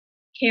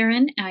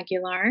 Karen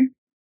Aguilar,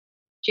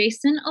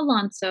 Jason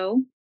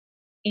Alonso,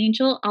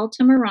 Angel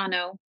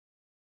Altamirano,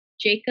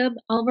 Jacob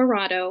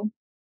Alvarado,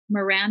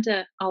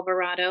 Miranda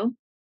Alvarado,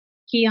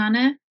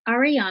 Kiana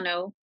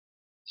Arellano,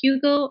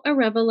 Hugo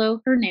Arevalo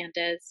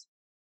Hernandez,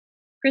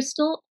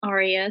 Crystal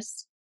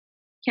Arias,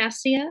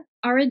 Cassia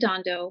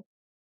Arredondo,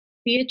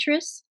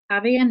 Beatrice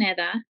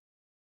Avellaneda,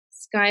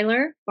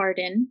 Skylar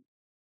Barden,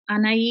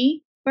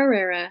 Anaí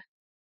Barrera,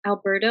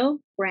 Alberto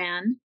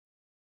Bran,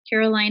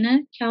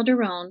 Carolina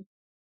Calderon,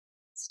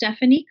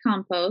 Stephanie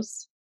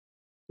Campos,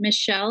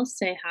 Michelle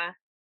Ceja,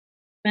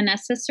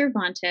 Vanessa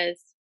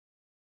Cervantes,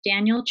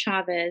 Daniel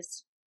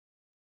Chavez,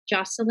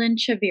 Jocelyn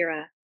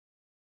Chavira,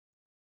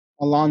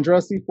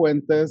 Alondra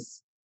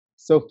Cifuentes,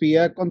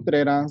 Sofia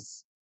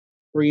Contreras,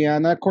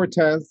 Brianna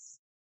Cortez,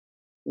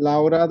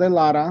 Laura de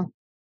Lara,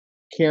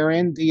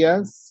 Karen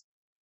Diaz,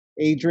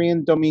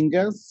 Adrian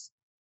Dominguez,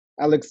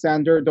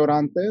 Alexander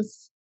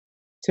Dorantes,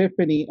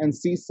 Tiffany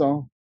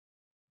Enciso,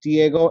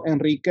 Diego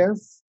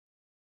Enriquez,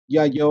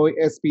 Yayoi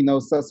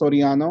Espinosa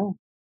Soriano,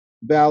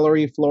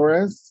 Valerie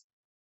Flores,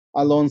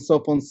 Alonso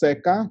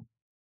Fonseca,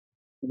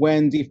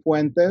 Wendy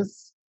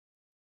Fuentes,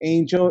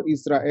 Angel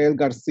Israel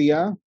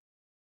Garcia,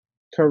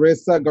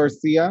 Carissa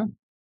Garcia,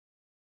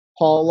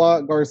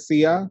 Paula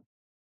Garcia,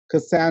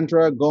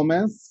 Cassandra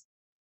Gomez,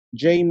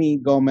 Jamie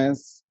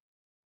Gomez,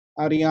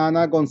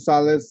 Ariana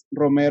Gonzalez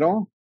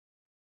Romero,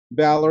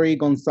 Valerie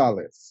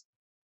Gonzalez.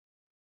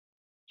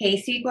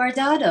 Casey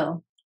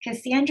Guardado,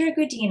 Cassandra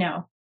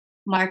Gudino,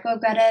 Marco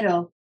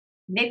Guerrero,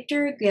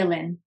 Victor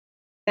Gillen,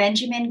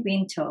 Benjamin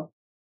Guinto,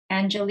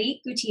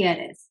 Angelique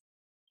Gutierrez,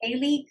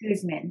 Haley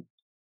Guzman,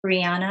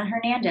 Brianna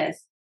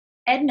Hernandez,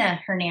 Edna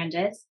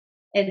Hernandez,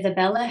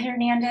 Isabella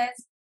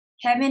Hernandez,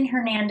 Kevin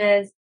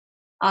Hernandez,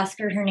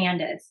 Oscar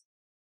Hernandez,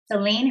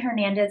 Celine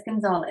Hernandez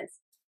Gonzalez,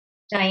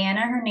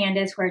 Diana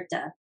Hernandez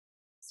Huerta,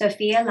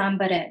 Sofia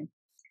Lambarin,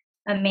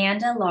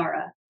 Amanda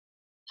Lara,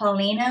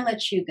 Paulina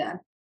Lechuga,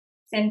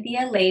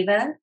 Cynthia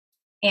Leyva,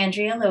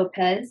 Andrea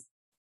Lopez,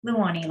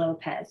 Luani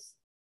Lopez.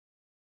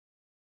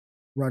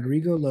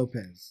 Rodrigo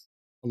Lopez,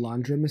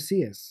 Alondra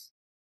Macias,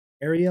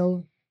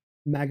 Ariel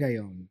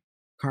Magayon,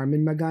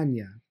 Carmen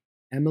Magana,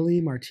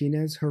 Emily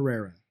Martinez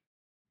Herrera,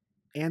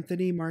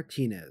 Anthony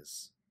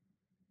Martinez,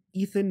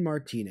 Ethan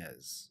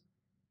Martinez,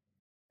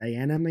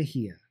 Diana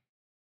Mejia,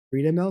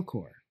 Frida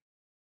Melchor,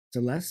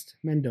 Celeste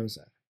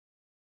Mendoza,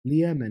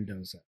 Leah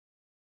Mendoza,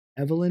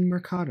 Evelyn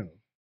Mercado,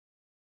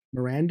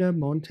 Miranda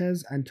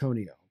Montes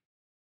Antonio,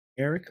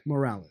 Eric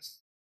Morales,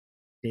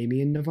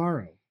 Damian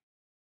Navarro,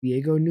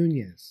 Diego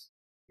Nunez,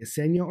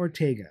 Yesenia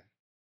Ortega,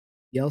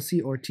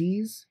 Yelsi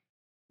Ortiz,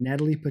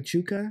 Natalie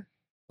Pachuca,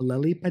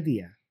 Aleli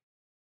Padilla,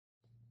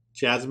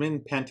 Jasmine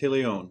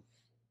Pantaleon,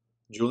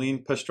 Julian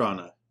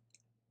Pastrana,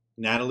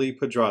 Natalie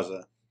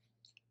Pedraza,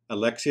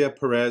 Alexia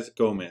Perez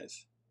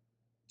Gomez,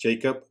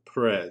 Jacob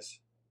Perez,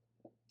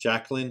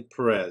 Jacqueline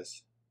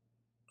Perez,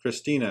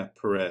 Christina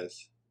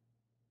Perez,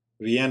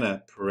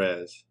 Vienna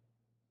Perez,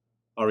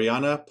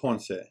 Ariana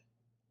Ponce,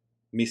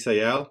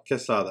 Misael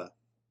Quesada,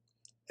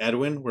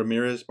 Edwin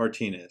Ramirez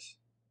Martinez,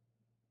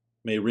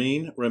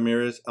 Mayreen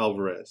Ramirez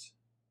Alvarez,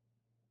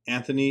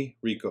 Anthony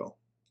Rico,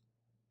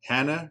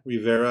 Hannah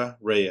Rivera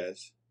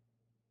Reyes,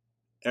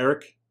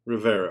 Eric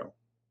Rivero,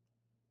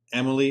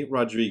 Emily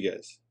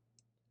Rodriguez,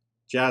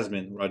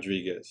 Jasmine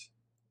Rodriguez,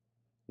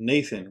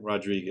 Nathan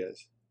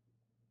Rodriguez,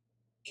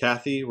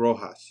 Kathy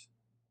Rojas,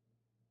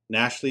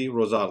 Nashley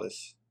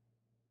Rosales,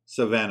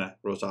 Savannah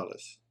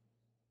Rosales.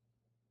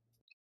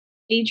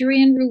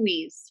 Adrian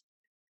Ruiz,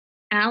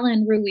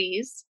 Alan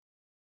Ruiz,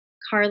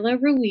 Carla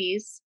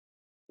Ruiz,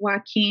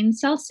 Joaquin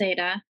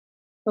Salceda,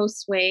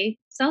 Josue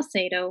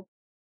Salcedo,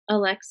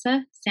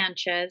 Alexa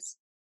Sanchez,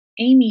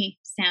 Amy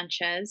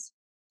Sanchez,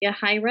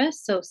 Yahaira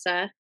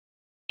Sosa,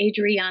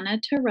 Adriana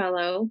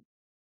Torello,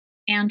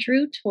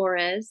 Andrew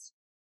Torres,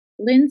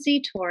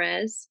 Lindsay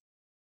Torres,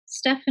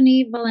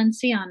 Stephanie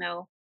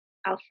Valenciano,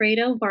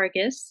 Alfredo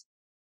Vargas,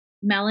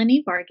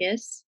 Melanie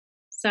Vargas,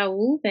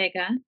 Saul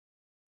Vega,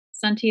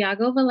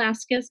 Santiago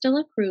Velasquez de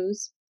la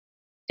Cruz,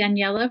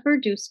 Daniela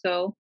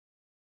Verduzco,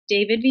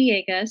 David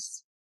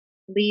Villegas,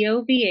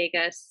 Leo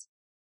Villegas,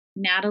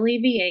 Natalie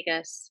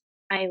Villegas,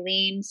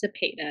 Eileen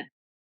Zepeda.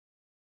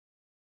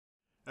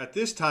 At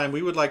this time,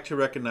 we would like to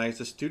recognize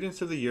the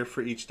Students of the Year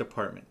for each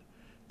department.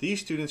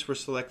 These students were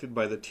selected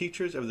by the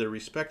teachers of their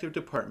respective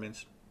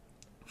departments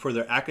for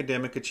their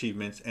academic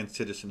achievements and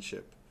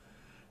citizenship.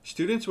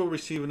 Students will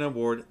receive an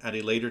award at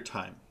a later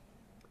time.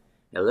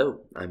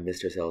 Hello, I'm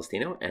Mr.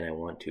 Celestino, and I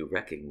want to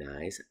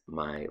recognize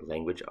my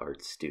language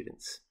arts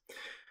students.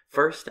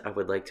 First, I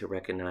would like to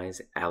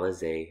recognize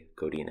Alize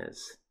Godinez.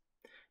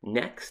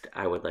 Next,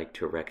 I would like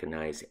to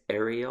recognize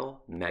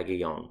Ariel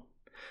Magallon.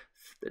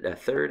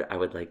 Third, I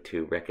would like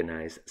to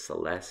recognize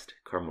Celeste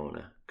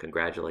Carmona.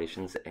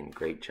 Congratulations and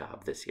great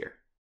job this year.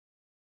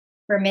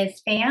 For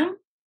Ms. Pham,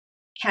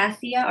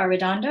 Cassia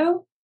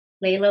Arredondo,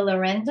 Layla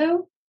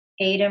Lorenzo,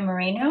 Ada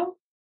Moreno,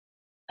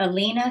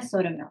 Alina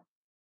Sotomil.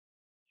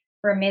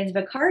 For Ms.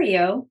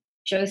 Vicario,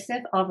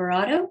 Joseph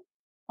Alvarado,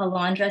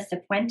 Alondra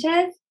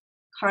Cifuentes,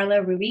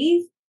 Carla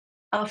Ruiz,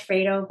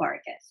 Alfredo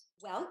Vargas.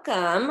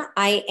 Welcome.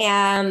 I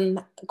am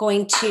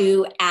going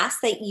to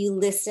ask that you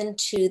listen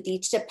to the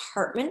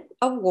department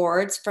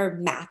awards for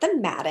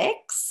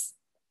mathematics.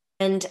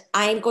 And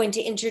I'm going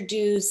to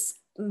introduce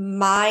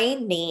my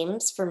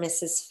names for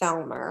Mrs.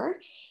 Felmer.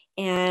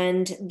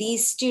 And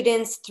these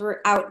students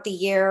throughout the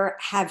year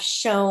have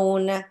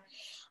shown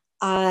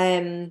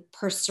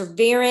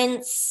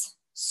perseverance,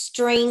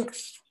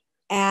 strength,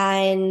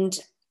 and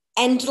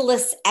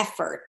endless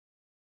effort.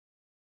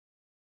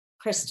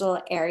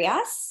 Crystal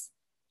Arias,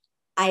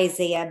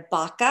 Isaiah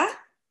Baca,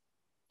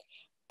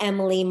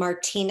 Emily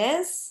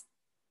Martinez,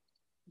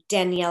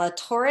 Daniela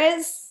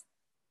Torres,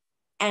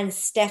 and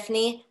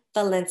Stephanie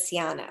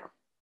Valenciano.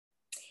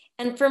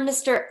 And for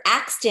Mr.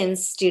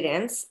 Axton's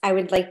students, I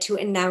would like to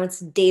announce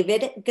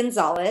David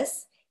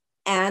Gonzalez,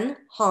 Anne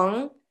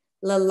Hong,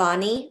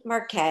 Lalani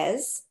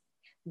Marquez,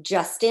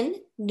 Justin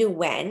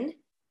Nguyen,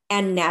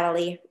 and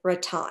Natalie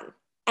Raton.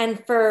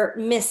 And for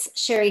Miss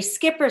Sherry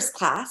Skipper's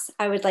class,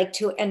 I would like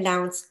to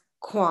announce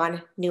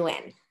Quan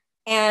Nguyen.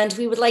 And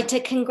we would like to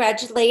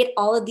congratulate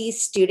all of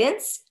these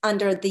students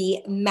under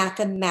the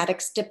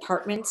Mathematics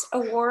Department's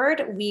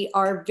Award. We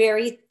are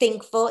very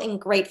thankful and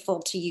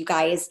grateful to you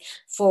guys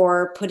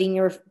for putting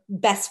your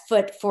best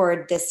foot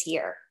forward this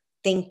year.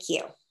 Thank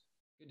you.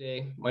 Good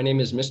day. My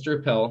name is Mr.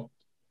 Appel,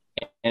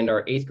 and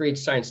our 8th grade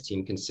science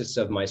team consists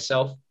of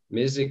myself,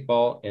 Ms.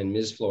 Iqbal, and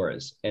Ms.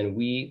 Flores, and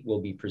we will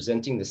be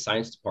presenting the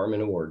Science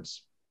Department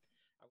Awards.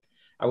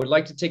 I would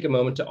like to take a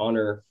moment to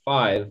honor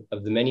 5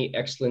 of the many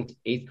excellent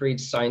 8th grade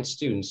science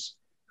students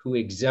who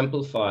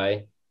exemplify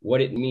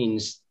what it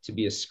means to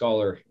be a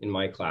scholar in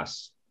my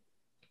class.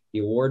 The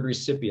award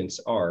recipients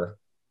are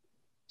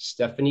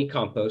Stephanie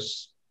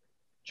Campos,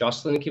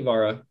 Jocelyn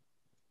Kivara,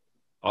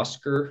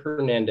 Oscar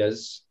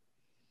Hernandez,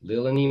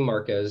 Lilani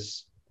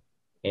Marquez,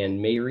 and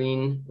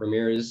Mayreen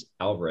Ramirez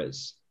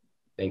Alvarez.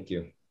 Thank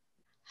you.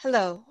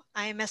 Hello,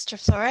 I am Esther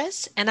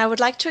Flores, and I would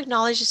like to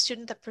acknowledge a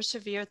student that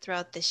persevered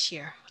throughout this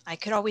year. I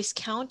could always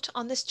count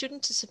on the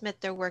student to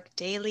submit their work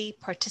daily,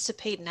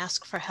 participate, and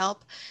ask for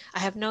help. I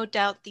have no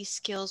doubt these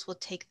skills will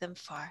take them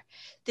far.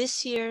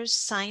 This year's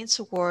Science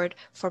Award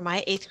for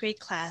my 8th grade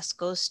class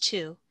goes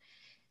to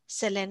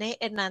Selene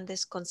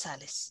Hernandez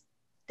Gonzalez.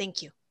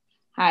 Thank you.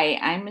 Hi,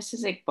 I'm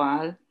Mrs.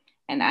 Iqbal,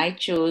 and I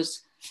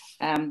chose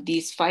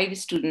these 5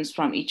 students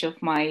from each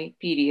of my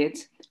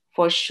periods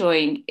for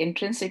showing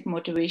intrinsic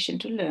motivation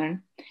to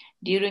learn.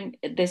 During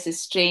this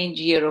strange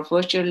year of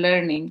virtual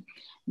learning,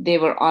 they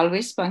were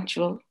always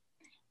punctual.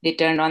 They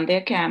turned on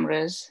their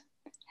cameras,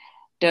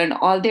 turned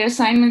all their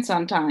assignments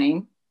on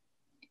time,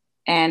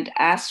 and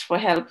asked for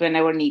help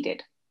whenever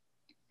needed.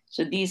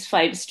 So these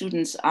 5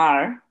 students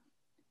are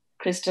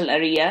Crystal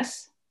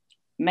Arias,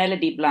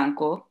 Melody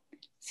Blanco,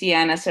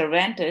 Sienna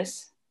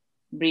Cervantes,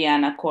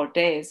 Brianna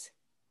Cortez,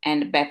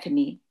 and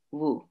Bethany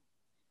Wu.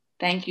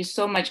 Thank you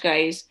so much,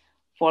 guys,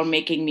 for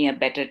making me a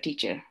better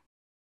teacher.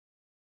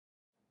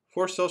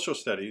 For Social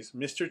Studies,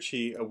 Mr.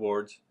 Chi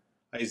awards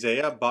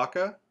Isaiah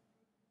Baca,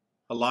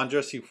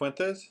 Alondra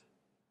Cifuentes,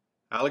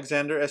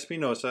 Alexander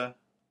Espinosa,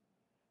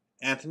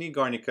 Anthony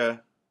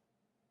Garnica,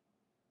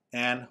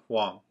 Anne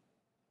Huang.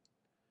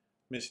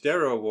 Ms.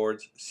 Darrow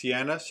awards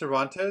Sienna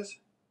Cervantes,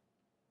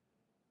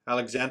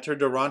 Alexander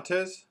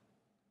Dorantes,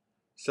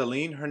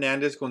 Celine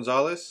Hernandez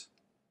Gonzalez,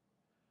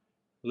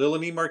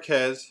 Lilani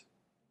Marquez,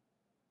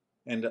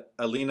 and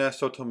Alina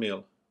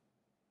Sotomil.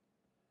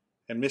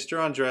 And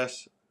Mr.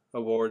 Andres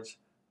awards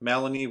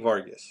Melanie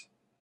Vargas.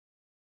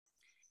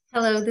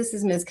 Hello, this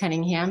is Ms.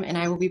 Cunningham, and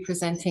I will be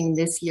presenting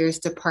this year's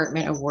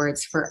Department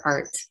Awards for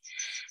Art.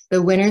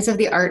 The winners of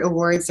the art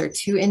awards are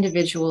two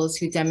individuals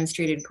who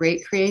demonstrated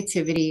great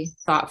creativity,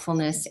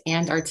 thoughtfulness,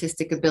 and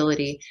artistic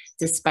ability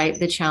despite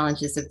the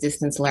challenges of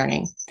distance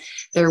learning.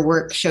 Their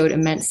work showed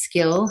immense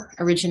skill,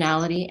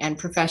 originality, and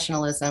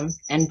professionalism,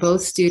 and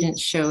both students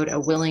showed a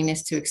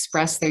willingness to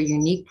express their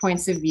unique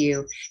points of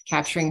view,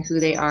 capturing who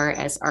they are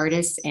as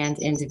artists and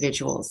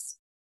individuals.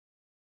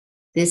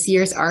 This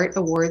year's art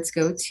awards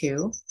go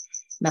to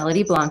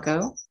Melody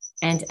Blanco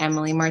and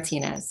Emily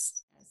Martinez.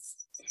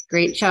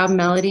 Great job,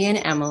 Melody and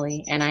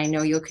Emily, and I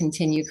know you'll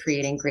continue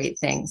creating great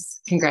things.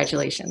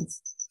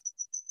 Congratulations.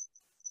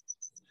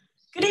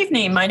 Good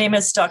evening, my name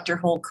is Dr.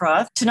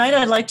 Holdcroft. Tonight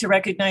I'd like to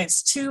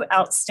recognize two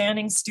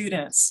outstanding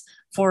students.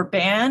 For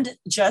band,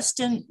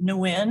 Justin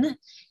Nguyen,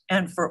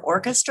 and for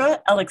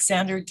orchestra,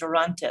 Alexander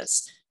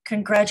Durantes.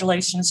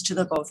 Congratulations to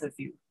the both of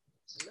you.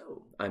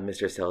 Hello, I'm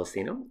Mr.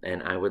 Celestino,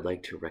 and I would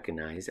like to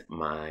recognize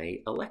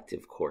my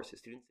elective course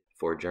students.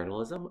 For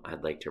journalism,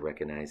 I'd like to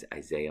recognize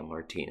Isaiah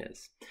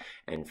Martinez.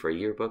 And for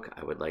yearbook,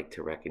 I would like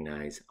to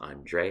recognize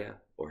Andrea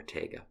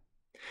Ortega.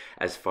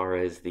 As far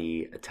as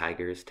the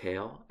Tiger's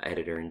Tale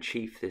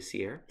editor-in-chief this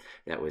year,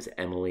 that was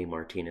Emily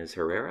Martinez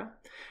Herrera.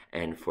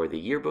 And for the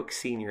yearbook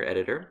senior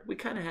editor, we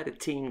kind of had a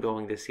team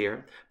going this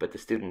year, but the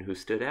student who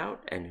stood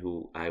out and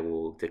who I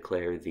will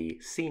declare the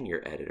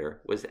senior editor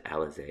was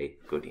Alize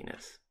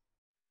Godinez.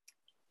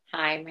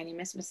 Hi, my name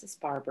is Mrs.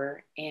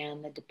 Barber,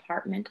 and the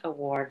Department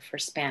Award for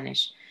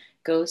Spanish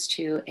goes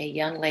to a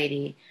young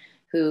lady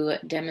who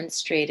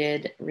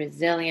demonstrated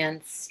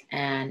resilience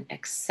and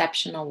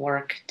exceptional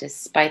work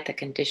despite the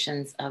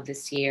conditions of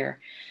this year,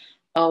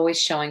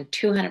 always showing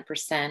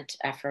 200%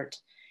 effort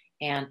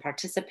and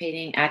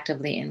participating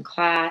actively in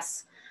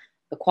class.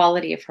 The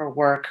quality of her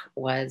work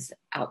was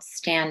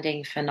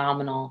outstanding,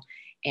 phenomenal,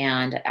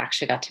 and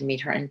actually got to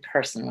meet her in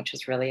person, which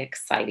was really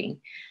exciting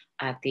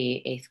at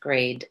the 8th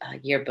grade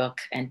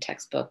yearbook and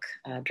textbook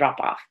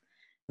drop-off.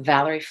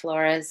 Valerie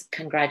Flores,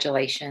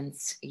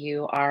 congratulations.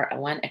 You are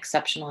one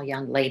exceptional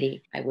young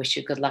lady. I wish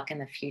you good luck in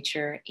the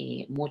future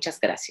y muchas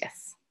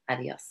gracias.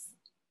 Adios.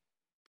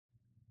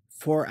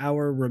 For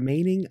our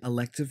remaining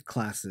elective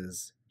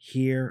classes,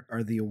 here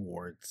are the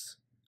awards.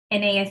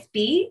 In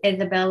ASB,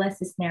 Isabella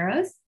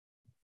Cisneros.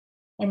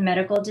 In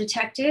Medical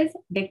Detective,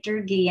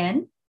 Victor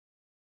Guillen.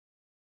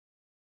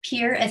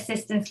 Peer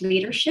Assistance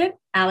Leadership,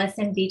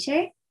 Allison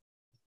Vite.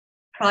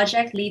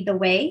 Project Lead the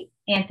Way,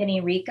 Anthony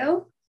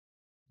Rico.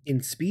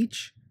 In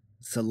speech,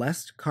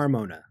 Celeste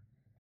Carmona.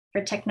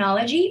 For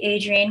technology,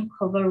 Adrienne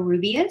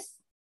Covarrubias.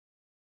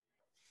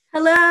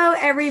 Hello,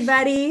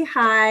 everybody.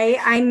 Hi,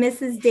 I'm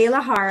Mrs. De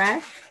La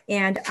Jara,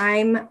 and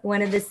I'm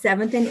one of the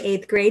 7th and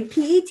 8th grade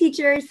PE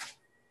teachers.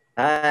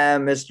 Hi,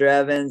 I'm Mr.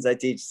 Evans. I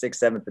teach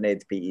 6th, 7th, and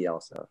 8th PE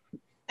also.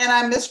 And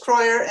I'm Miss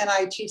Croyer, and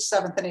I teach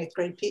 7th and 8th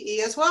grade PE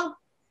as well.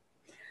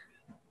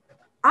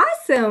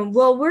 Awesome.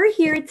 Well, we're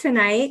here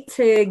tonight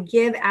to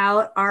give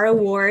out our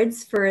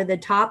awards for the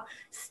top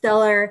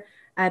stellar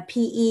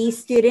PE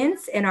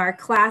students in our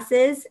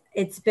classes.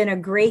 It's been a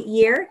great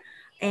year,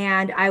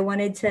 and I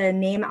wanted to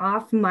name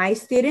off my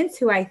students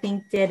who I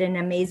think did an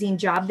amazing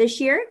job this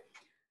year.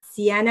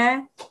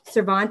 Sienna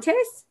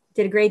Cervantes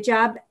did a great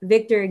job.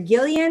 Victor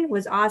Guillen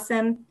was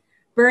awesome.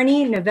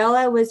 Bernie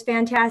Novella was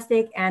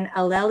fantastic, and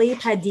Aleli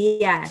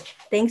Padilla.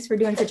 Thanks for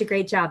doing such a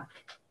great job.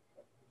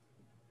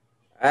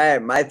 All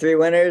right, my 3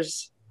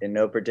 winners in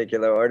no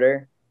particular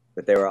order,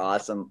 but they were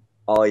awesome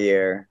all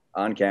year,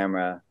 on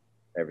camera,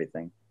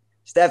 everything.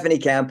 Stephanie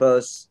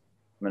Campos,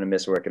 I'm going to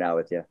miss working out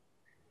with you.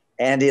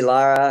 Andy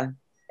Lara,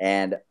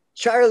 and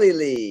Charlie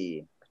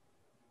Lee.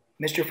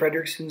 Mr.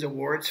 Frederickson's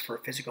awards for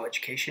physical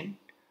education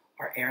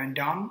are Aaron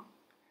Dong,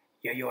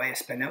 Yo-Yo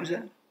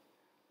Espinoza,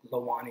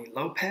 Lawani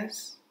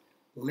Lopez,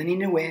 Lenny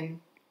Nguyen,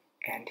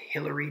 and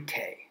Hillary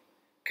Tay.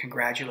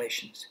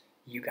 Congratulations,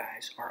 you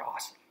guys are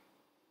awesome.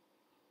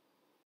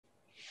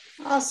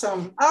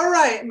 Awesome. All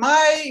right,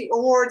 my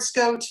awards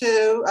go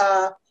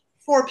to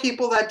 4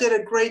 people that did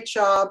a great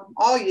job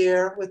all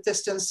year with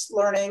distance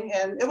learning,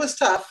 and it was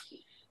tough.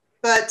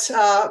 But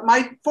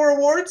my 4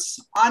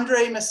 awards: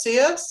 Andre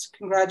Macias,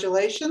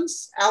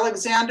 congratulations.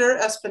 Alexander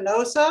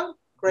Espinoza,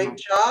 great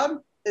job.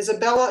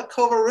 Isabella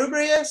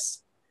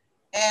Covarrubias,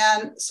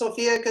 and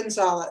Sofia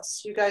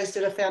Gonzalez. You guys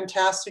did a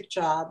fantastic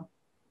job.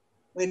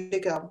 Way to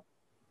go.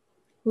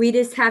 We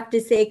just have to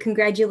say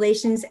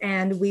congratulations,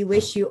 and we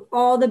wish you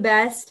all the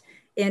best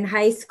in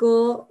high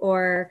school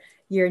or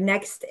your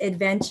next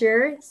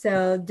adventure.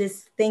 So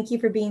just thank you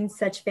for being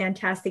such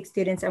fantastic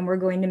students, and we're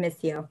going to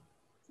miss you.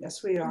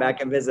 Yes, we are. Come back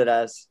and visit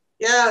us.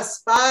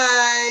 Yes,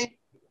 bye.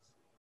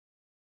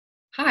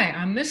 Hi,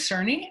 I'm Miss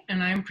Cerny,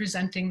 and I'm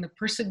presenting the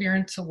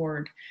Perseverance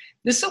Award.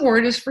 This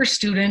award is for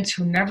students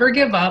who never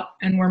give up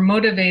and were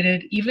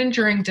motivated even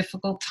during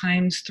difficult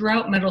times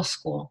throughout middle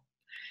school.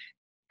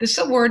 This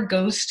award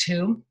goes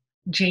to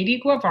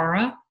J.D.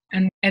 Guevara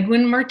and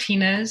Edwin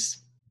Martinez.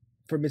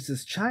 For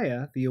Mrs.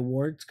 Chaya, the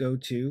awards go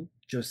to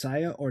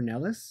Josiah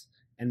Ornelas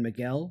and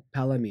Miguel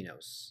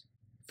Palaminos.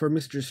 For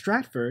Mr.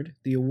 Stratford,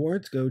 the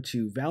awards go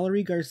to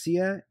Valerie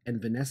Garcia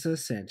and Vanessa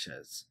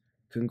Sanchez.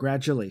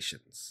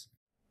 Congratulations.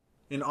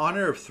 In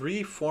honor of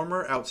 3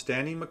 former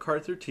outstanding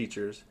MacArthur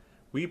teachers,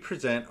 we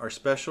present our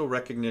special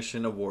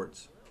recognition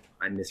awards.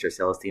 I'm Mr.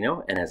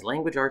 Celestino, and as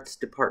Language Arts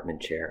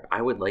Department Chair,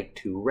 I would like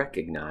to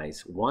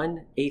recognize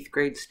one 8th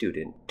grade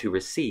student to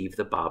receive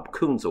the Bob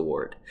Coons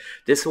Award.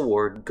 This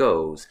award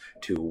goes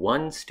to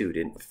one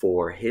student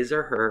for his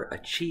or her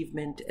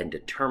achievement and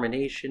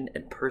determination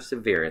and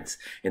perseverance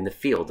in the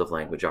field of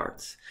language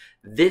arts.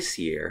 This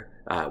year,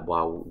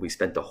 while we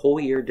spent the whole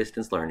year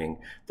distance learning,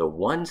 the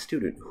one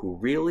student who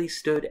really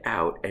stood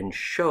out and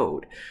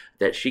showed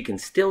that she can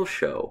still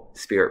show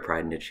spirit,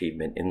 pride, and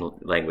achievement in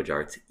language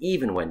arts,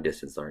 even when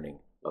distance learning,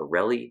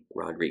 Aurelie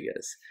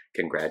Rodriguez.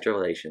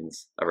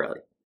 Congratulations,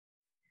 Aurelie.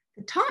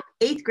 The top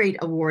 8th grade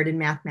award in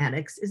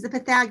mathematics is the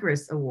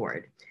Pythagoras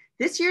Award.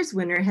 This year's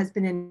winner has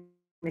been in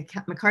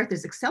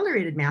MacArthur's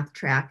accelerated math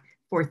track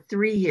for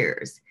 3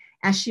 years.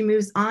 As she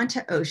moves on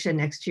to OSHA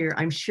next year,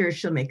 I'm sure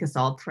she'll make us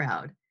all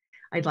proud.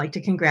 I'd like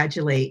to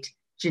congratulate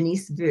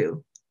Janice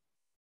Vu.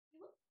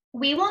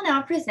 We will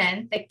now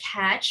present the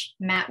Catch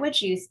Matt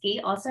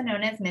Wojcicki, also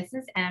known as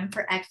Mrs. M,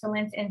 for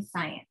excellence in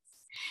science.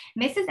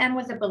 Mrs. M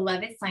was a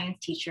beloved science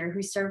teacher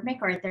who served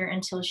MacArthur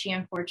until she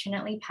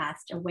unfortunately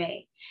passed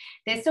away.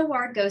 This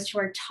award goes to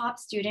our top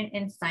student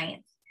in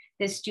science.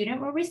 This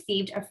student will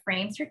receive a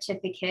framed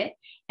certificate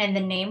and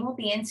the name will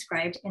be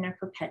inscribed in a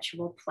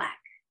perpetual plaque.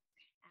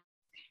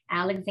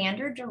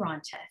 Alexander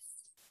Durantes.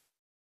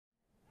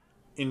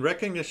 In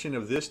recognition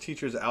of this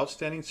teacher's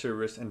outstanding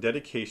service and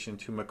dedication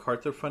to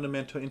MacArthur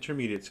Fundamental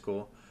Intermediate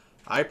School,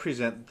 I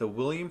present the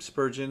William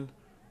Spurgeon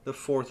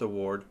IV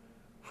Award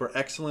for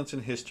Excellence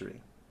in History.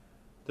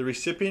 The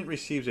recipient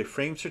receives a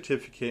framed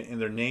certificate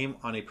and their name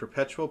on a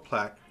perpetual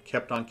plaque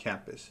kept on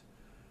campus.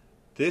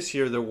 This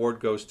year the award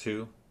goes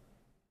to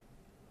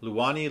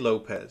Luani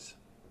Lopez.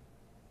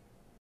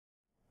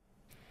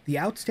 The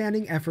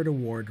Outstanding Effort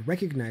Award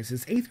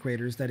recognizes 8th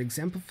graders that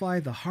exemplify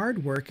the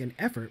hard work and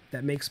effort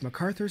that makes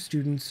MacArthur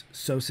students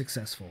so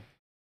successful.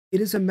 It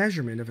is a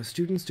measurement of a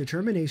student's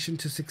determination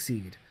to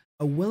succeed,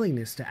 a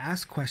willingness to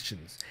ask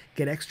questions,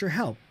 get extra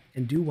help,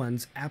 and do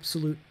one's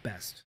absolute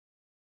best.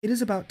 It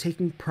is about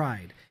taking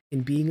pride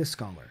in being a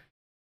scholar.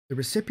 The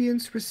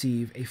recipients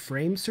receive a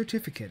framed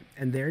certificate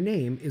and their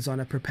name is on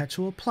a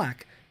perpetual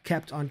plaque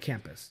kept on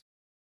campus.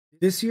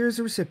 This year's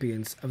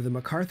recipients of the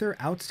MacArthur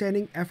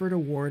Outstanding Effort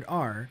Award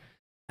are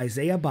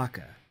Isaiah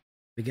Baca,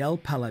 Miguel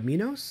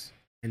Palaminos,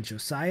 and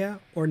Josiah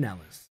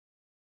Ornelas.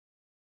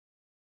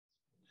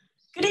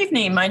 Good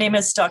evening. My name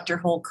is Dr.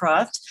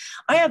 Holcroft.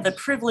 I have the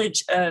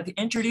privilege of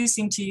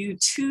introducing to you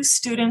 2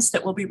 students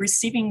that will be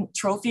receiving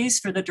trophies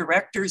for the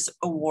Director's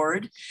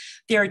Award.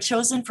 They are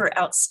chosen for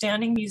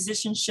outstanding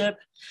musicianship,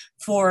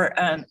 for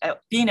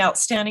being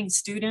outstanding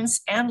students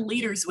and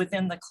leaders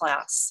within the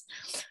class.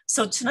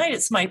 So tonight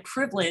it's my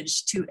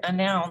privilege to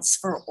announce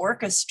for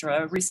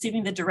orchestra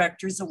receiving the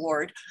Director's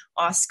Award,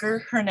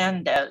 Oscar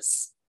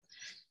Hernandez.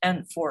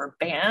 And for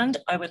band,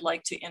 I would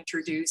like to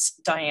introduce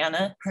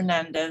Diana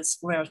Hernandez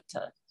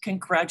Huerta.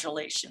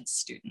 Congratulations,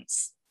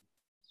 students.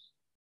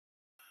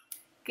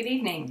 Good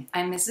evening.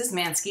 I'm Mrs.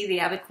 Mansky, the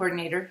AVID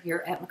coordinator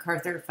here at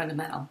MacArthur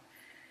Fundamental.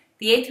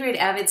 The 8th grade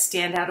AVID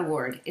Standout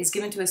Award is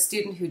given to a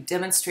student who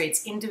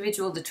demonstrates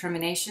individual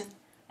determination,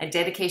 a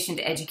dedication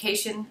to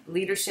education,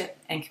 leadership,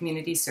 and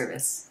community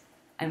service.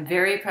 I'm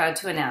very proud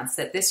to announce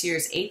that this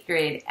year's 8th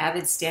grade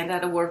AVID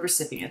Standout Award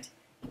recipient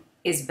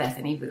is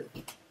Bethany Vu.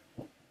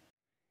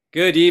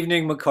 Good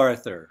evening,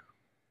 MacArthur.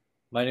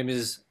 My name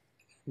is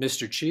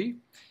Mr. Chi,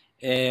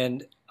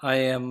 and I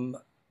am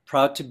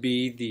proud to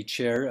be the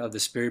chair of the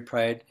Spirit,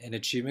 Pride, and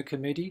Achievement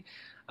Committee.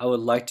 I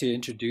would like to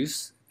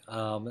introduce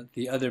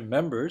the other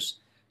members,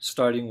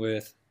 starting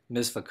with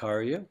Ms.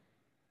 Vicaria,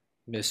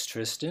 Ms.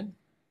 Tristan,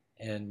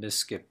 and Ms.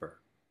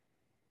 Skipper.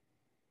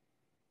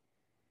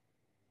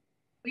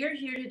 We are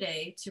here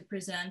today to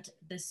present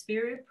the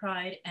Spirit,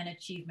 Pride, and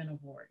Achievement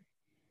Award.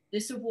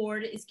 This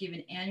award is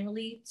given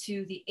annually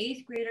to the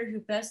 8th grader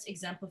who best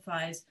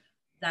exemplifies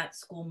that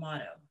school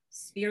motto,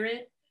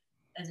 spirit,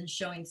 as in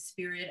showing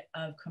spirit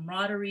of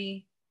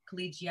camaraderie,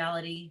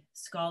 collegiality,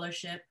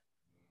 scholarship,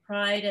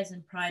 pride as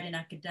in pride in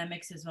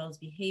academics as well as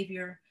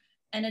behavior,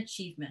 and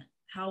achievement,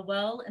 how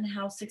well and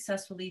how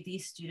successfully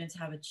these students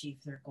have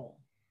achieved their goal.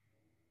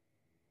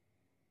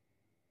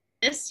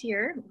 This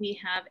year, we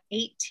have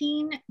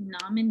 18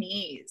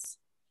 nominees,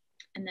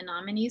 and the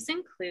nominees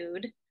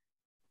include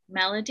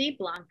Melody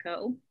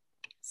Blanco,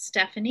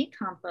 Stephanie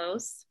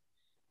Campos,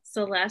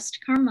 Celeste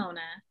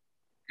Carmona,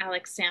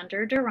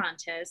 Alexander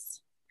Durantes,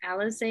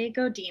 Alize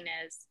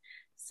Godinez,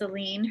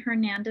 Celine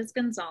Hernandez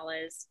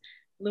Gonzalez,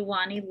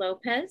 Luani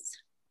Lopez,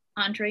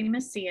 Andre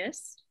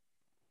Macias,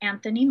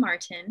 Anthony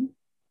Martin,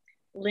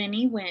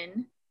 Linny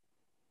Wynn,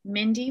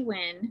 Mindy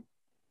Wynn,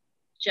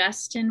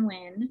 Justin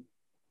Wynn,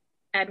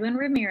 Edwin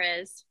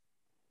Ramirez,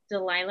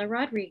 Delilah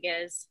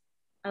Rodriguez,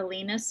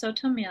 Alina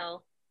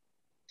Sotomil,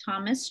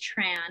 Thomas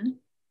Tran,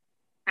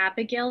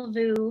 Abigail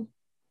Vu,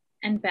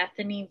 and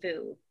Bethany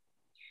Vu.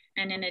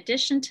 And in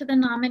addition to the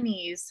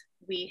nominees,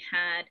 we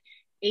had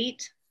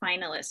 8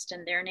 finalists,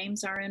 and their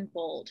names are in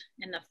bold.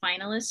 And the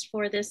finalists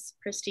for this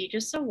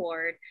prestigious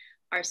award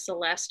are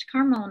Celeste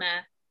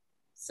Carmona,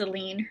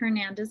 Celine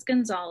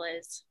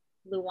Hernandez-Gonzalez,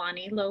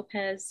 Luani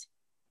Lopez,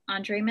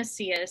 Andre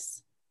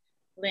Macias,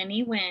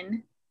 Lenny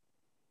Wynn,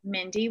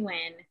 Mindy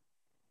Wynn,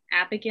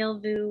 Abigail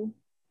Vu,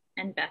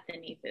 and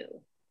Bethany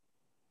Vu.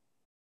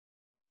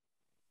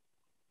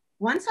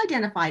 Once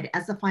identified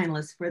as a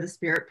finalist for the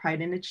Spirit,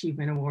 Pride, and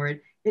Achievement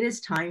Award, it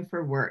is time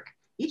for work.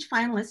 Each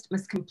finalist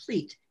must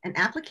complete an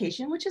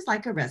application, which is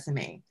like a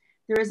resume.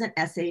 There is an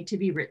essay to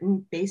be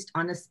written based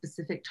on a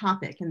specific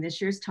topic, and this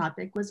year's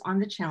topic was on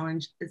the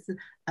challenge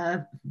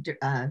of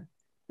the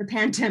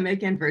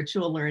pandemic and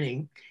virtual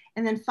learning.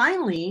 And then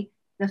finally,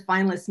 the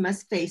finalists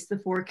must face the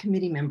 4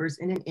 committee members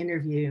in an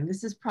interview.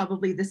 This is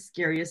probably the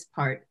scariest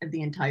part of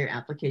the entire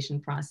application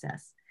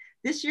process.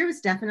 This year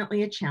was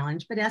definitely a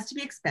challenge, but as to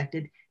be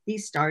expected,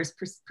 these stars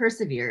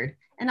persevered.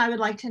 And I would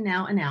like to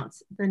now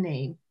announce the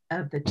name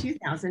of the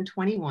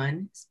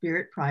 2021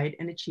 Spirit, Pride,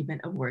 and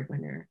Achievement Award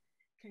winner.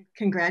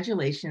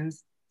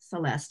 Congratulations,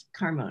 Celeste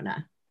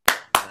Carmona.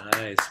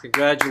 Nice.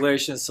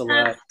 Congratulations,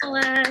 Celeste.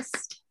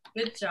 Celeste.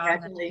 Good job.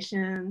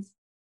 Congratulations.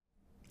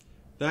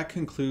 That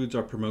concludes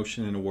our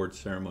promotion and award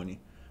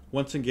ceremony.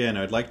 Once again,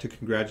 I'd like to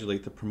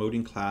congratulate the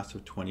promoting class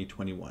of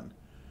 2021.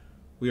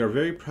 We are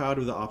very proud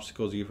of the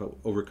obstacles you've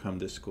overcome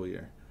this school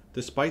year.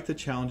 Despite the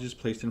challenges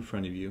placed in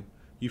front of you,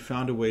 you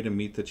found a way to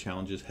meet the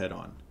challenges head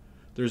on.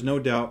 There's no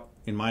doubt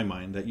in my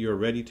mind that you are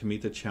ready to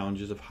meet the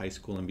challenges of high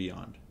school and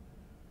beyond.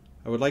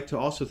 I would like to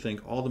also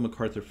thank all the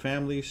MacArthur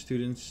families,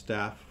 students,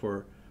 staff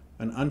for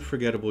an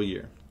unforgettable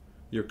year.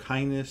 Your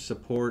kindness,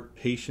 support,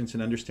 patience,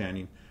 and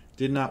understanding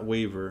did not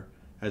waver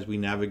as we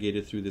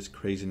navigated through this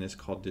craziness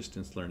called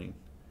distance learning.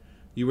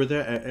 You were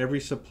there at every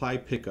supply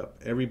pickup,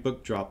 every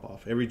book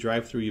drop-off, every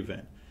drive-through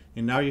event,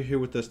 and now you're here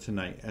with us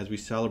tonight as we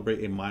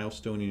celebrate a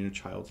milestone in your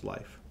child's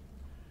life.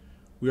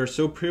 We are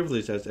so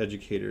privileged as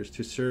educators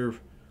to serve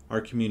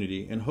our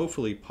community and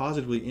hopefully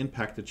positively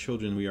impact the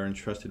children we are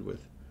entrusted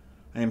with.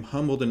 I am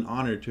humbled and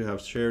honored to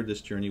have shared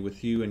this journey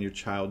with you and your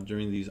child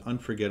during these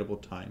unforgettable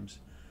times.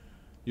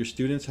 Your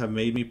students have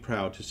made me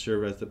proud to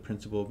serve as the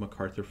principal of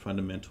MacArthur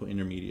Fundamental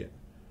Intermediate.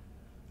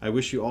 I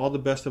wish you all the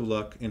best of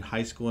luck in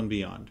high school and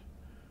beyond.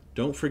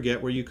 Don't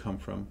forget where you come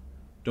from.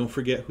 Don't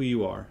forget who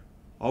you are.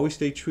 Always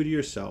stay true to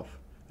yourself.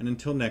 And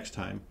until next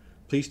time,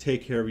 please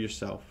take care of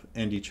yourself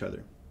and each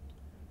other.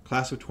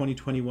 Class of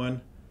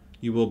 2021,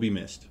 you will be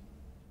missed.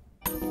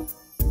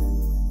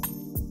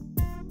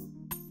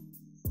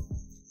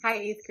 Hi,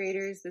 8th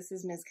graders. This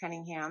is Ms.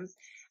 Cunningham.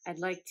 I'd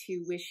like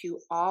to wish you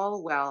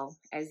all well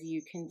as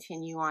you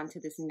continue on to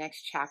this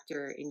next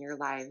chapter in your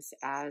lives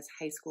as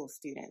high school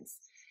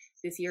students.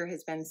 This year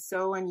has been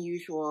so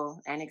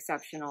unusual and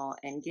exceptional,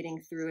 and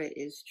getting through it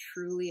is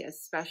truly a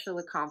special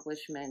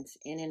accomplishment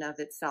in and of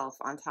itself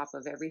on top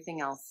of everything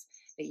else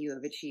that you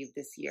have achieved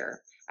this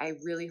year. I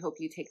really hope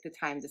you take the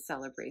time to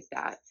celebrate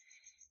that.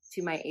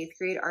 To my 8th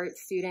grade art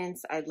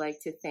students, I'd like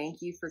to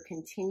thank you for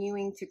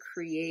continuing to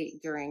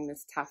create during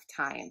this tough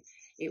time.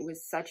 It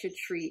was such a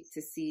treat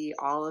to see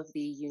all of the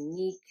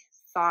unique,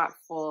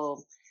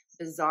 thoughtful,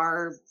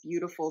 bizarre,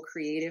 beautiful,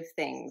 creative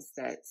things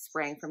that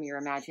sprang from your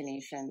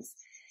imaginations.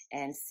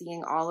 And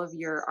seeing all of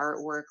your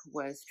artwork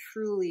was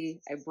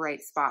truly a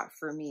bright spot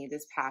for me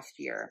this past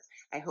year.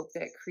 I hope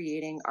that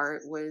creating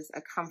art was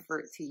a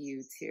comfort to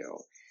you too.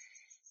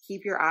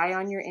 Keep your eye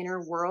on your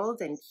inner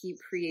world and keep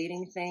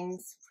creating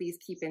things. Please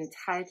keep in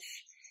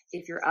touch.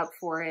 If you're up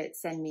for it,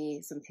 send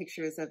me some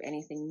pictures of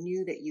anything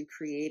new that you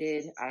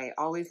created. I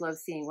always love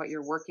seeing what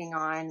you're working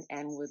on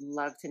and would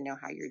love to know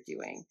how you're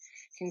doing.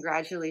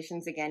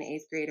 Congratulations again,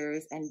 8th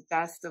graders, and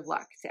best of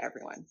luck to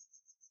everyone.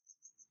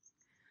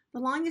 The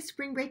longest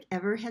spring break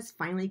ever has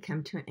finally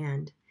come to an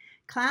end.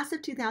 Class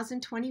of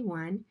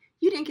 2021,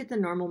 you didn't get the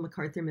normal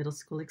MacArthur Middle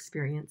School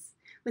experience,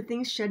 with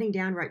things shutting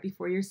down right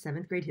before your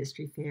 7th grade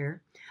history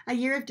fair, a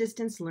year of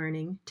distance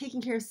learning,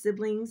 taking care of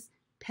siblings,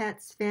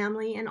 pets,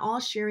 family, and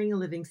all sharing a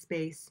living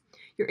space.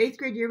 Your 8th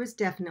grade year was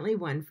definitely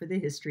one for the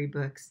history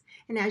books.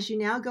 And as you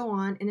now go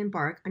on and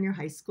embark on your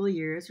high school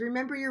years,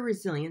 remember your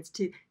resilience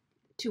to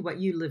what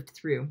you lived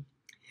through.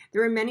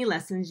 There were many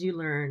lessons you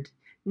learned.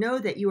 Know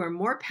that you are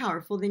more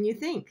powerful than you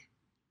think.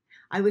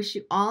 I wish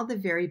you all the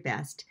very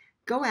best.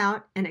 Go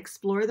out and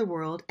explore the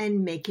world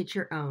and make it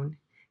your own.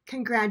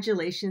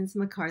 Congratulations,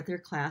 MacArthur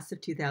class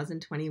of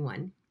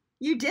 2021.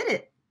 You did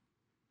it.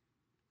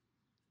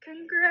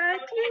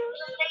 Congratulations.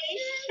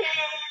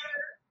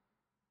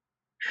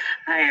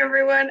 Hi,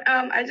 everyone.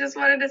 I just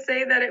wanted to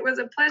say that it was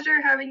a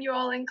pleasure having you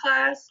all in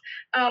class.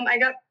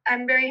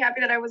 I'm very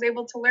happy that I was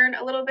able to learn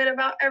a little bit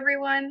about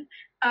everyone.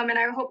 And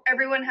I hope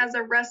everyone has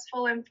a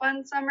restful and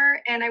fun summer.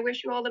 And I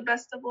wish you all the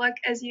best of luck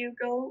as you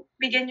go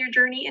begin your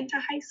journey into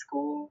high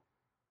school.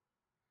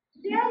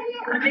 Yeah,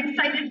 I'm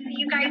excited for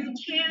you guys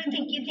too.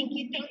 Thank you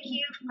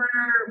for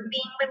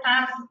being with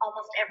us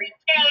almost every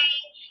day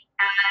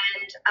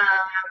and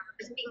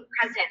just being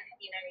present.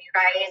 You know, you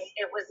guys,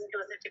 it was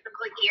a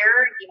difficult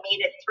year. You made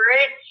it through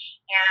it,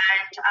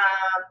 and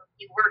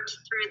you worked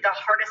through the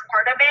hardest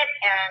part of it,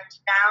 and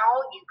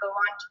now you go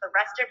on to the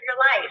rest of your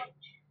life.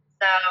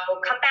 So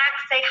come back,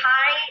 say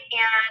hi,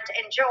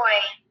 and enjoy.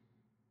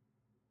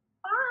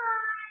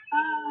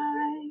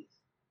 Bye.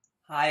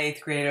 Hi,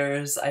 8th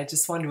graders. I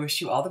just wanted to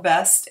wish you all the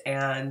best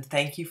and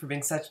thank you for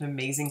being such an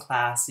amazing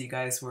class. You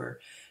guys were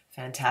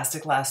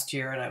fantastic last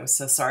year, and I was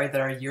so sorry that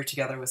our year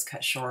together was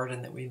cut short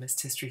and that we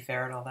missed History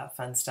Fair and all that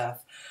fun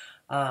stuff.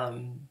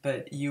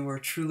 But you were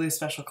truly a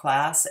special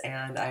class,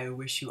 and I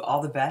wish you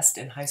all the best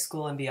in high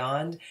school and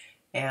beyond,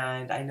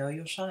 and I know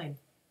you'll shine.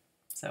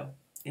 So,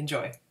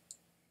 enjoy.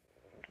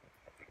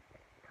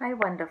 Hi,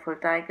 wonderful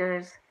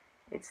Tigers.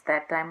 It's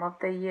that time of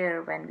the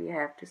year when we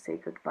have to say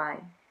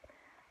goodbye.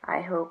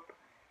 I hope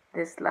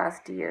this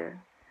last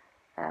year,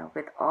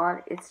 with all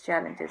its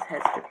challenges,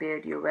 has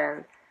prepared you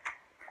well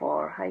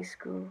for high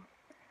school.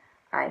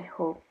 I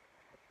hope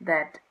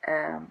that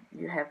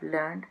you have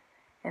learned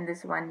in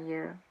this 1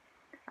 year.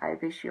 I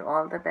wish you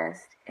all the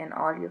best in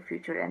all your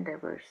future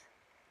endeavors.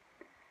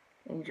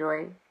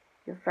 Enjoy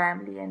your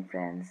family and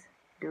friends,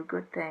 do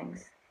good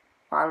things,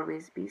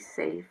 always be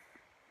safe,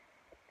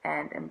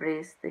 and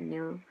embrace the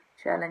new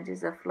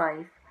challenges of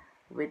life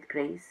with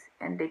grace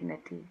and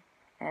dignity.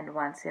 And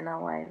once in a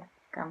while,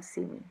 come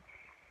see me.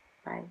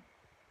 Bye.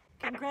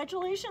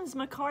 Congratulations,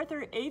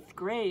 MacArthur 8th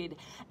grade,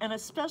 and a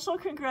special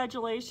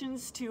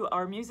congratulations to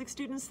our music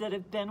students that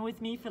have been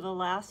with me for the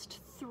last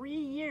 3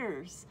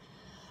 years.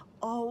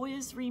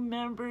 Always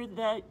remember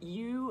that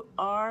you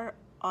are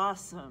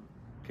awesome.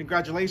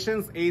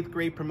 Congratulations, 8th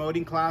grade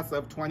promoting class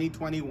of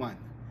 2021.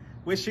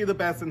 Wish you the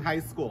best in high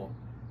school.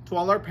 To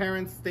all our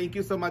parents, thank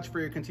you so much for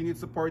your continued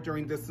support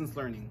during distance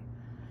learning.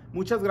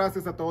 Muchas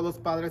gracias a todos los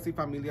padres y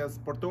familias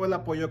por todo el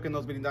apoyo que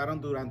nos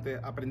brindaron durante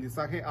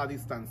aprendizaje a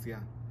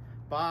distancia.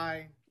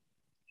 Bye.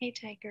 Hey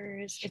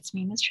Tigers, it's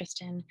me, Ms.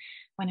 Tristan,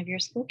 one of your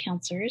school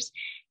counselors,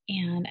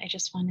 and I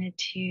just wanted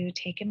to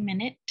take a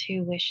minute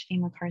to wish the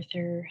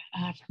MacArthur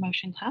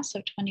promotion class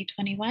of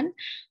 2021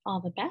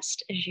 all the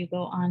best as you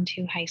go on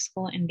to high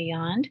school and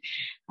beyond.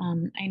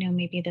 I know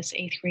maybe this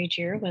 8th grade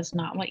year was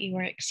not what you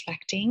were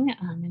expecting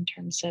in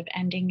terms of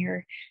ending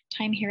your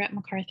time here at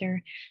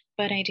MacArthur,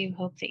 but I do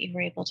hope that you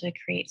were able to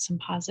create some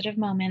positive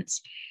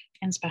moments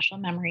and special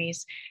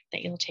memories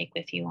that you'll take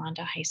with you on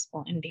to high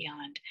school and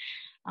beyond.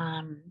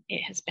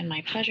 It has been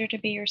my pleasure to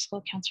be your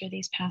school counselor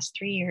these past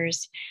 3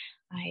 years.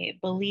 I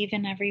believe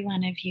in every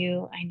one of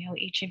you. I know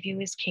each of you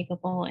is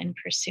capable in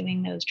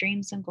pursuing those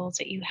dreams and goals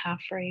that you have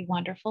for a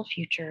wonderful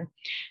future.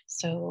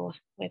 So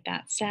with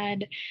that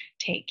said,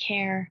 take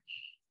care.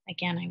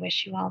 Again, I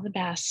wish you all the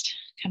best.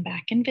 Come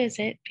back and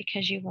visit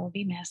because you will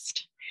be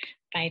missed.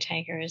 Bye,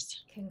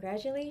 Tigers.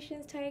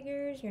 Congratulations,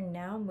 Tigers. You're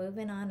now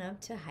moving on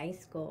up to high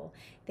school.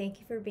 Thank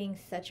you for being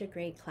such a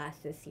great class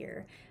this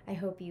year. I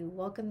hope you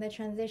welcome the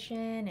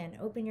transition and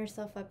open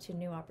yourself up to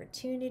new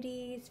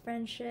opportunities,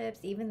 friendships,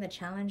 even the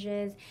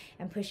challenges,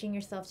 and pushing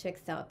yourself to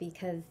excel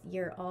because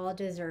you're all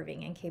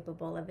deserving and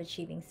capable of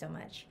achieving so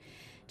much.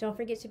 Don't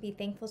forget to be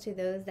thankful to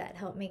those that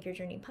help make your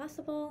journey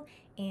possible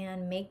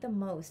and make the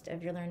most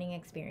of your learning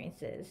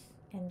experiences.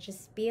 And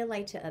just be a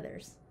light to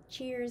others.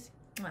 Cheers.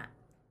 Mwah.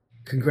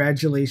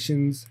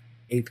 Congratulations,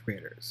 8th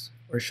graders,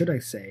 or should I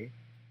say,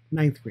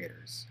 9th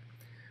graders.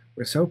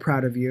 We're so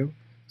proud of you,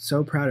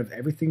 so proud of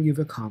everything you've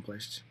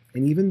accomplished,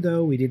 and even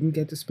though we didn't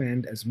get to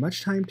spend as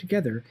much time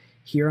together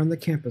here on the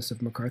campus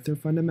of MacArthur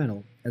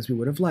Fundamental as we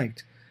would have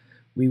liked,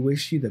 we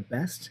wish you the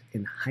best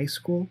in high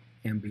school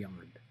and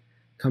beyond.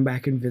 Come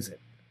back and visit.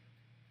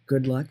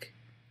 Good luck,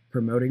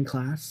 promoting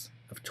class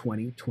of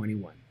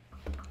 2021.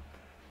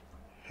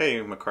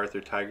 Hey, MacArthur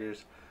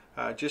Tigers.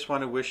 I just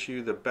want to wish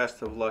you the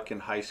best of luck in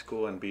high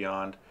school and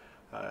beyond.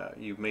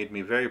 You've made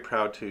me very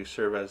proud to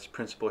serve as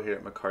principal here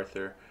at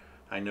MacArthur.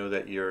 I know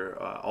that you're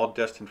all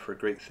destined for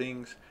great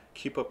things.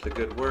 Keep up the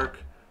good work,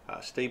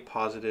 stay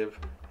positive,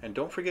 and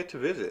don't forget to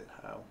visit.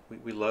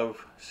 We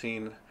love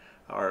seeing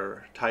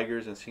our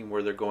Tigers and seeing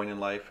where they're going in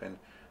life and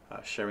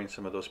sharing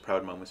some of those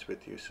proud moments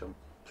with you. So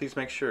please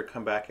make sure to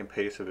come back and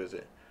pay us a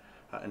visit.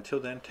 Until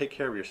then, take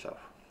care of yourself.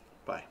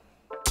 Bye.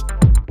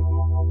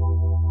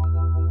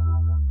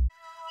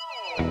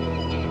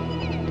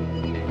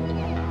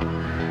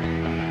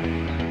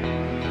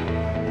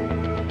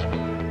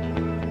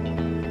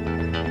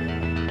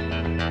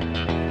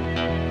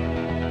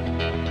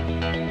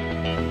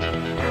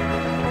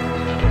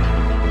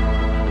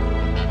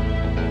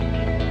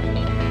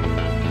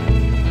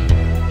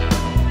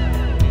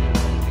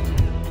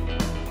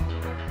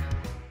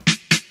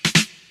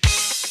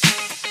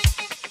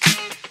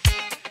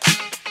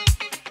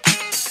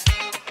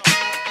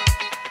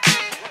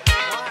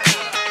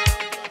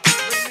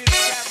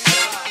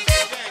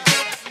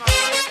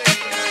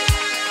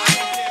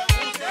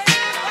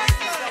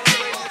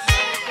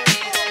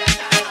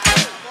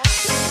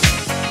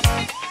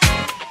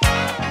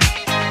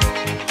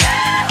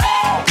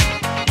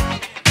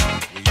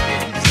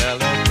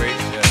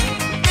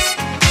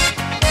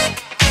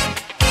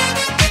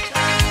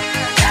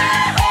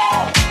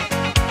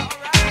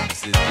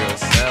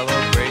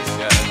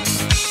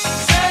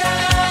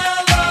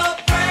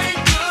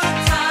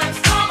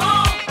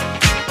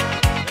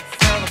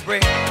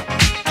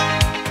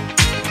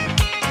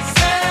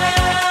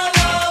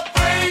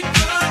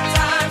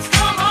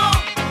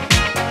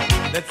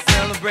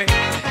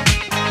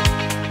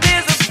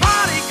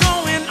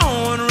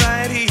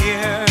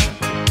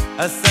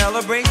 a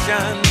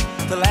celebration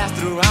to last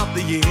throughout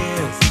the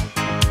years.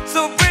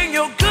 So bring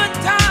your good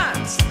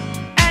times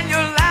and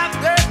your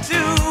laughter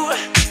too.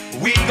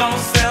 We gon'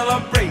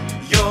 celebrate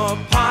your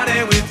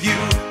party with you.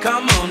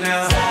 Come on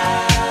now.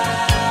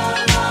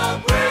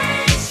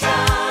 Celebration.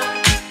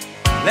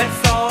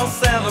 Let's all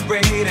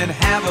celebrate and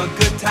have a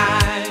good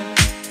time.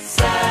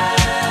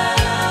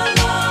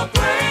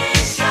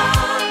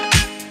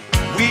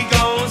 We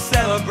gon'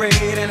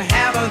 celebrate and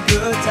have a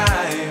good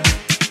time.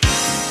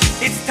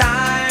 It's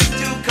time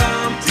to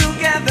come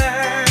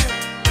together.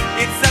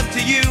 It's up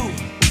to you.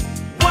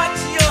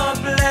 What's your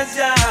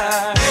pleasure?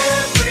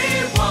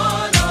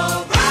 Everyone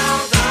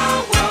around the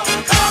world,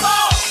 come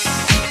on!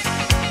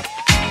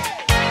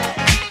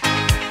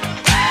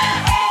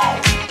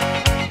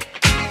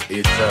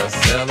 It's a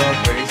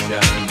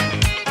celebration.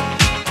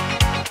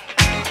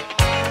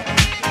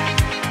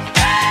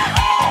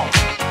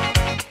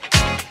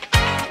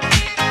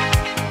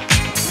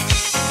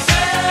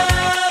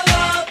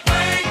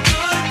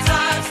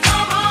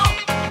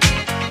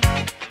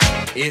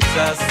 It's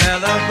a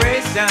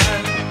celebration.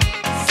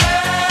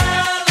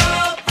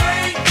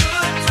 Celebrate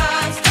good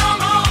times,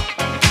 come on.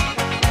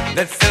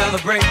 Let's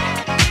celebrate.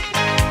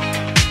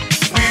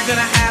 We're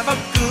gonna have a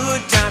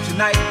good time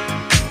tonight.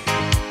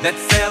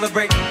 Let's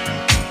celebrate.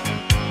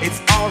 It's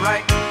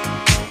alright.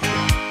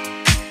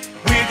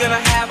 We're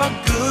gonna have a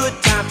good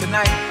time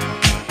tonight.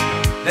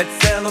 Let's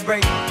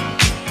celebrate.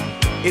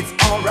 It's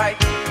alright,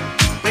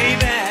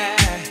 baby.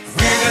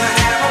 We're gonna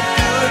have a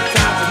good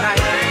time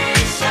tonight.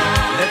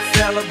 Let's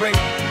celebrate.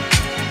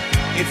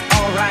 It's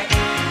alright.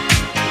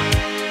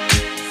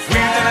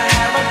 We're gonna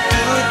have a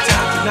good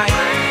time tonight.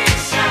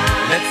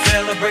 Let's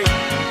celebrate.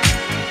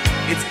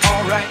 It's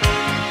alright.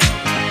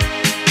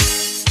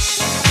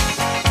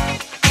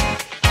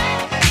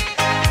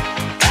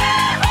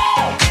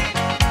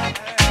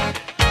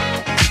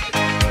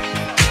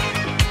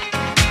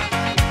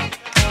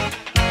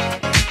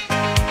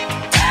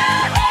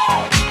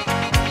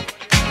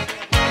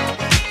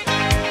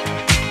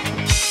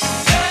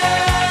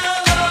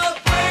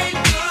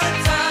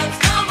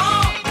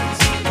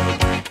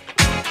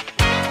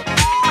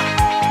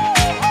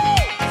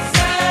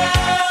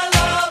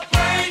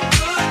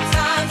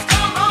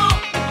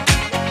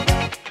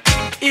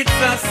 It's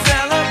a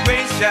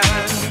celebration.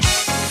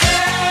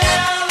 Celebrate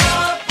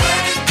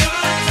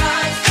good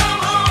times,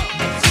 come on.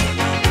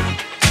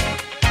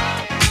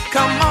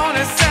 Come on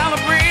and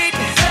celebrate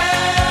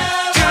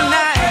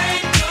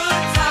tonight.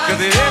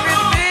 'Cause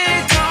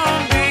everything's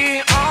gonna be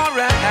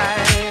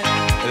alright.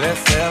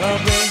 Let's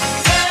celebrate.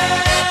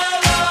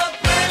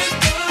 Celebrate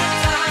good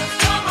times,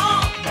 come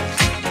on.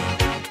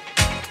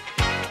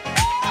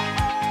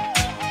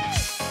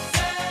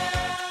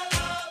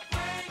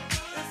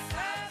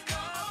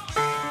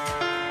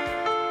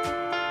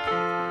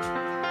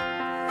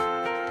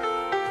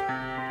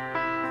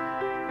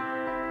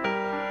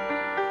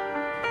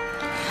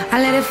 I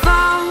let it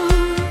fall,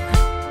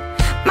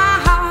 my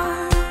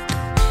heart,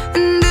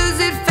 and as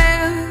it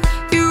fell,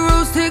 you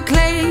rose to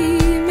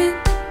claim it.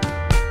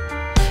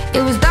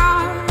 It was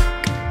dark,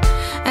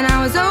 and I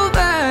was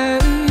over,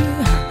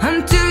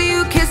 until you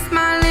kissed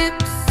my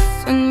lips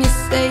and you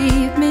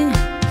saved me.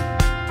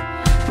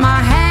 My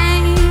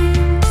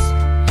hands,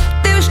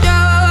 they were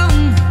strong,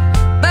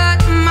 but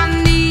my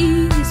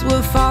knees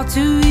were far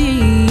too weak.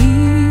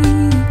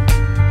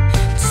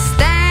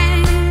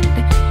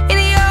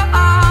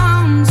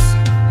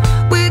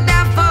 With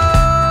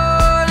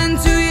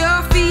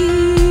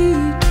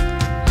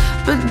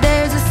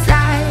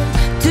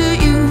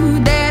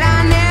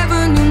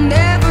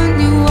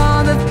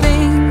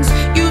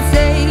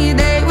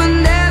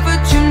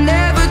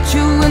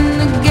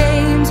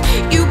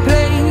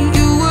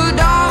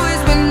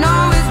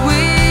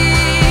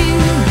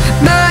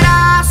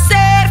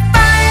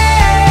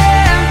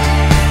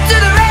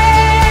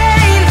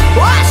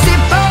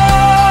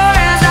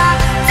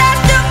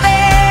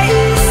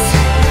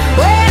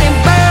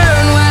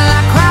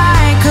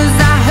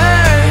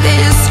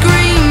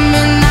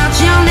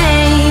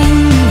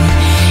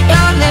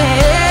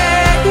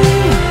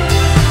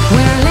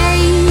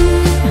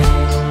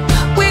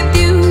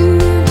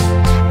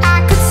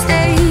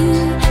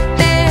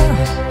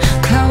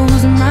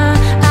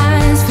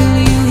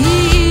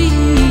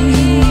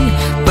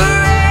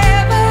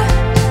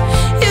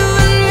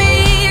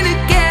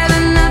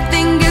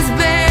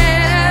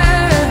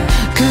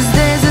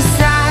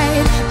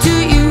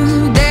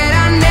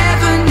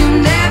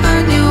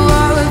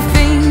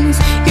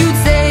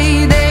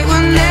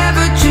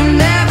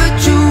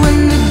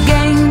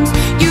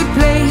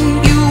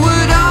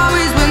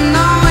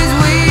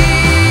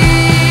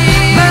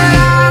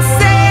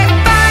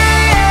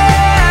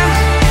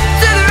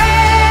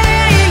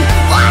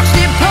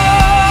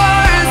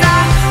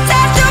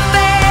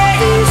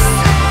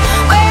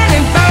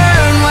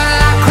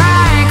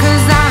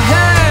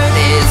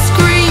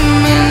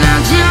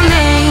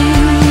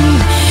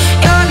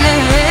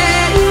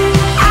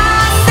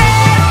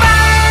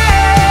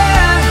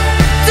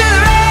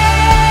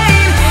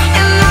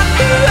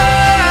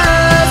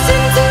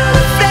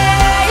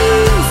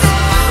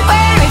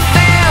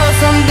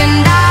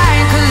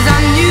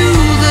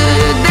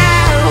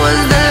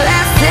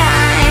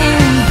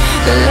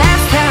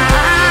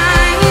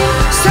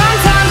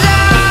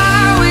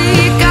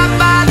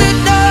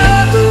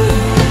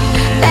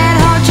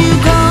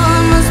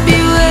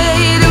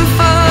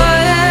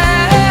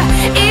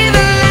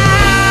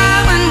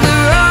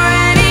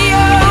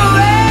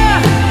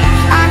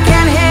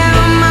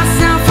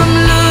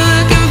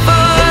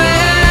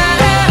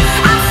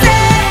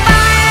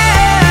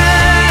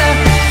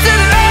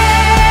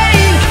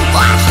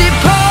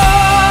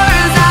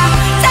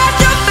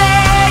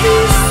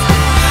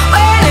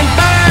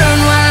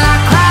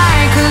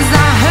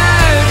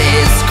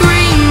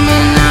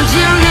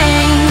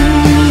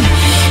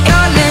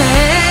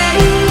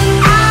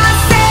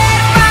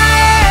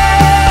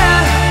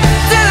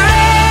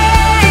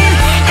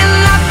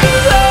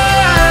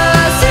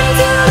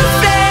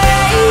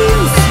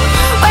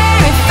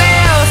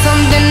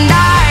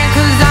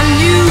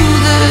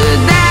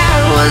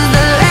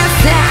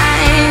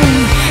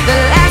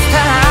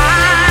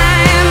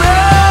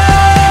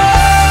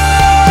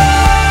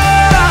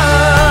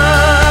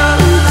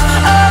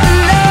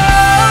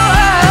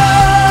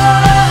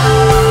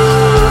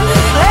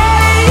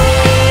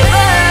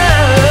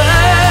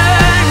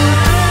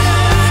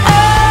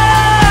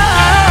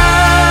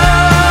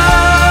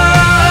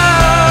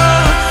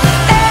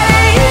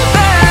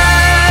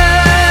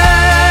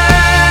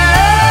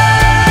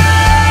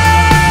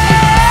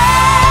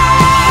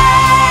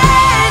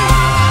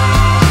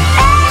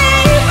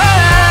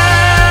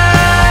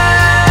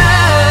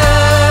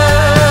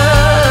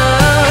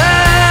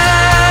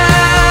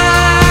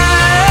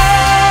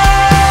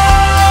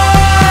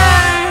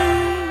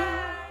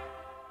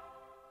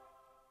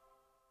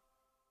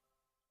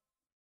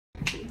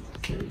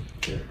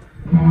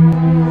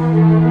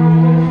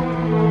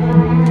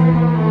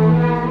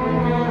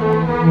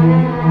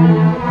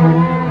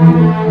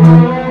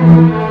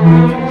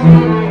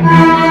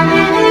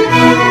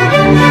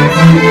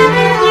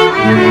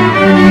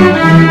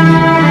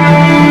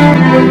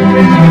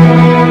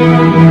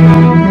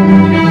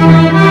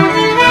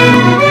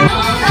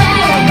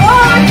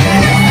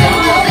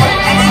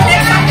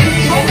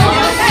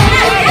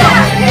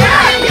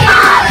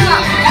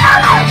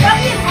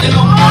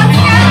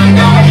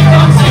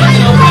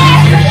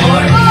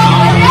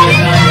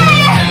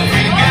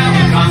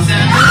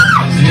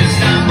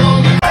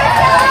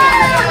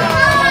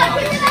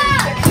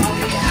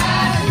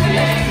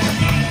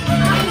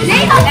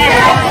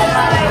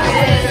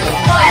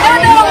I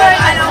don't know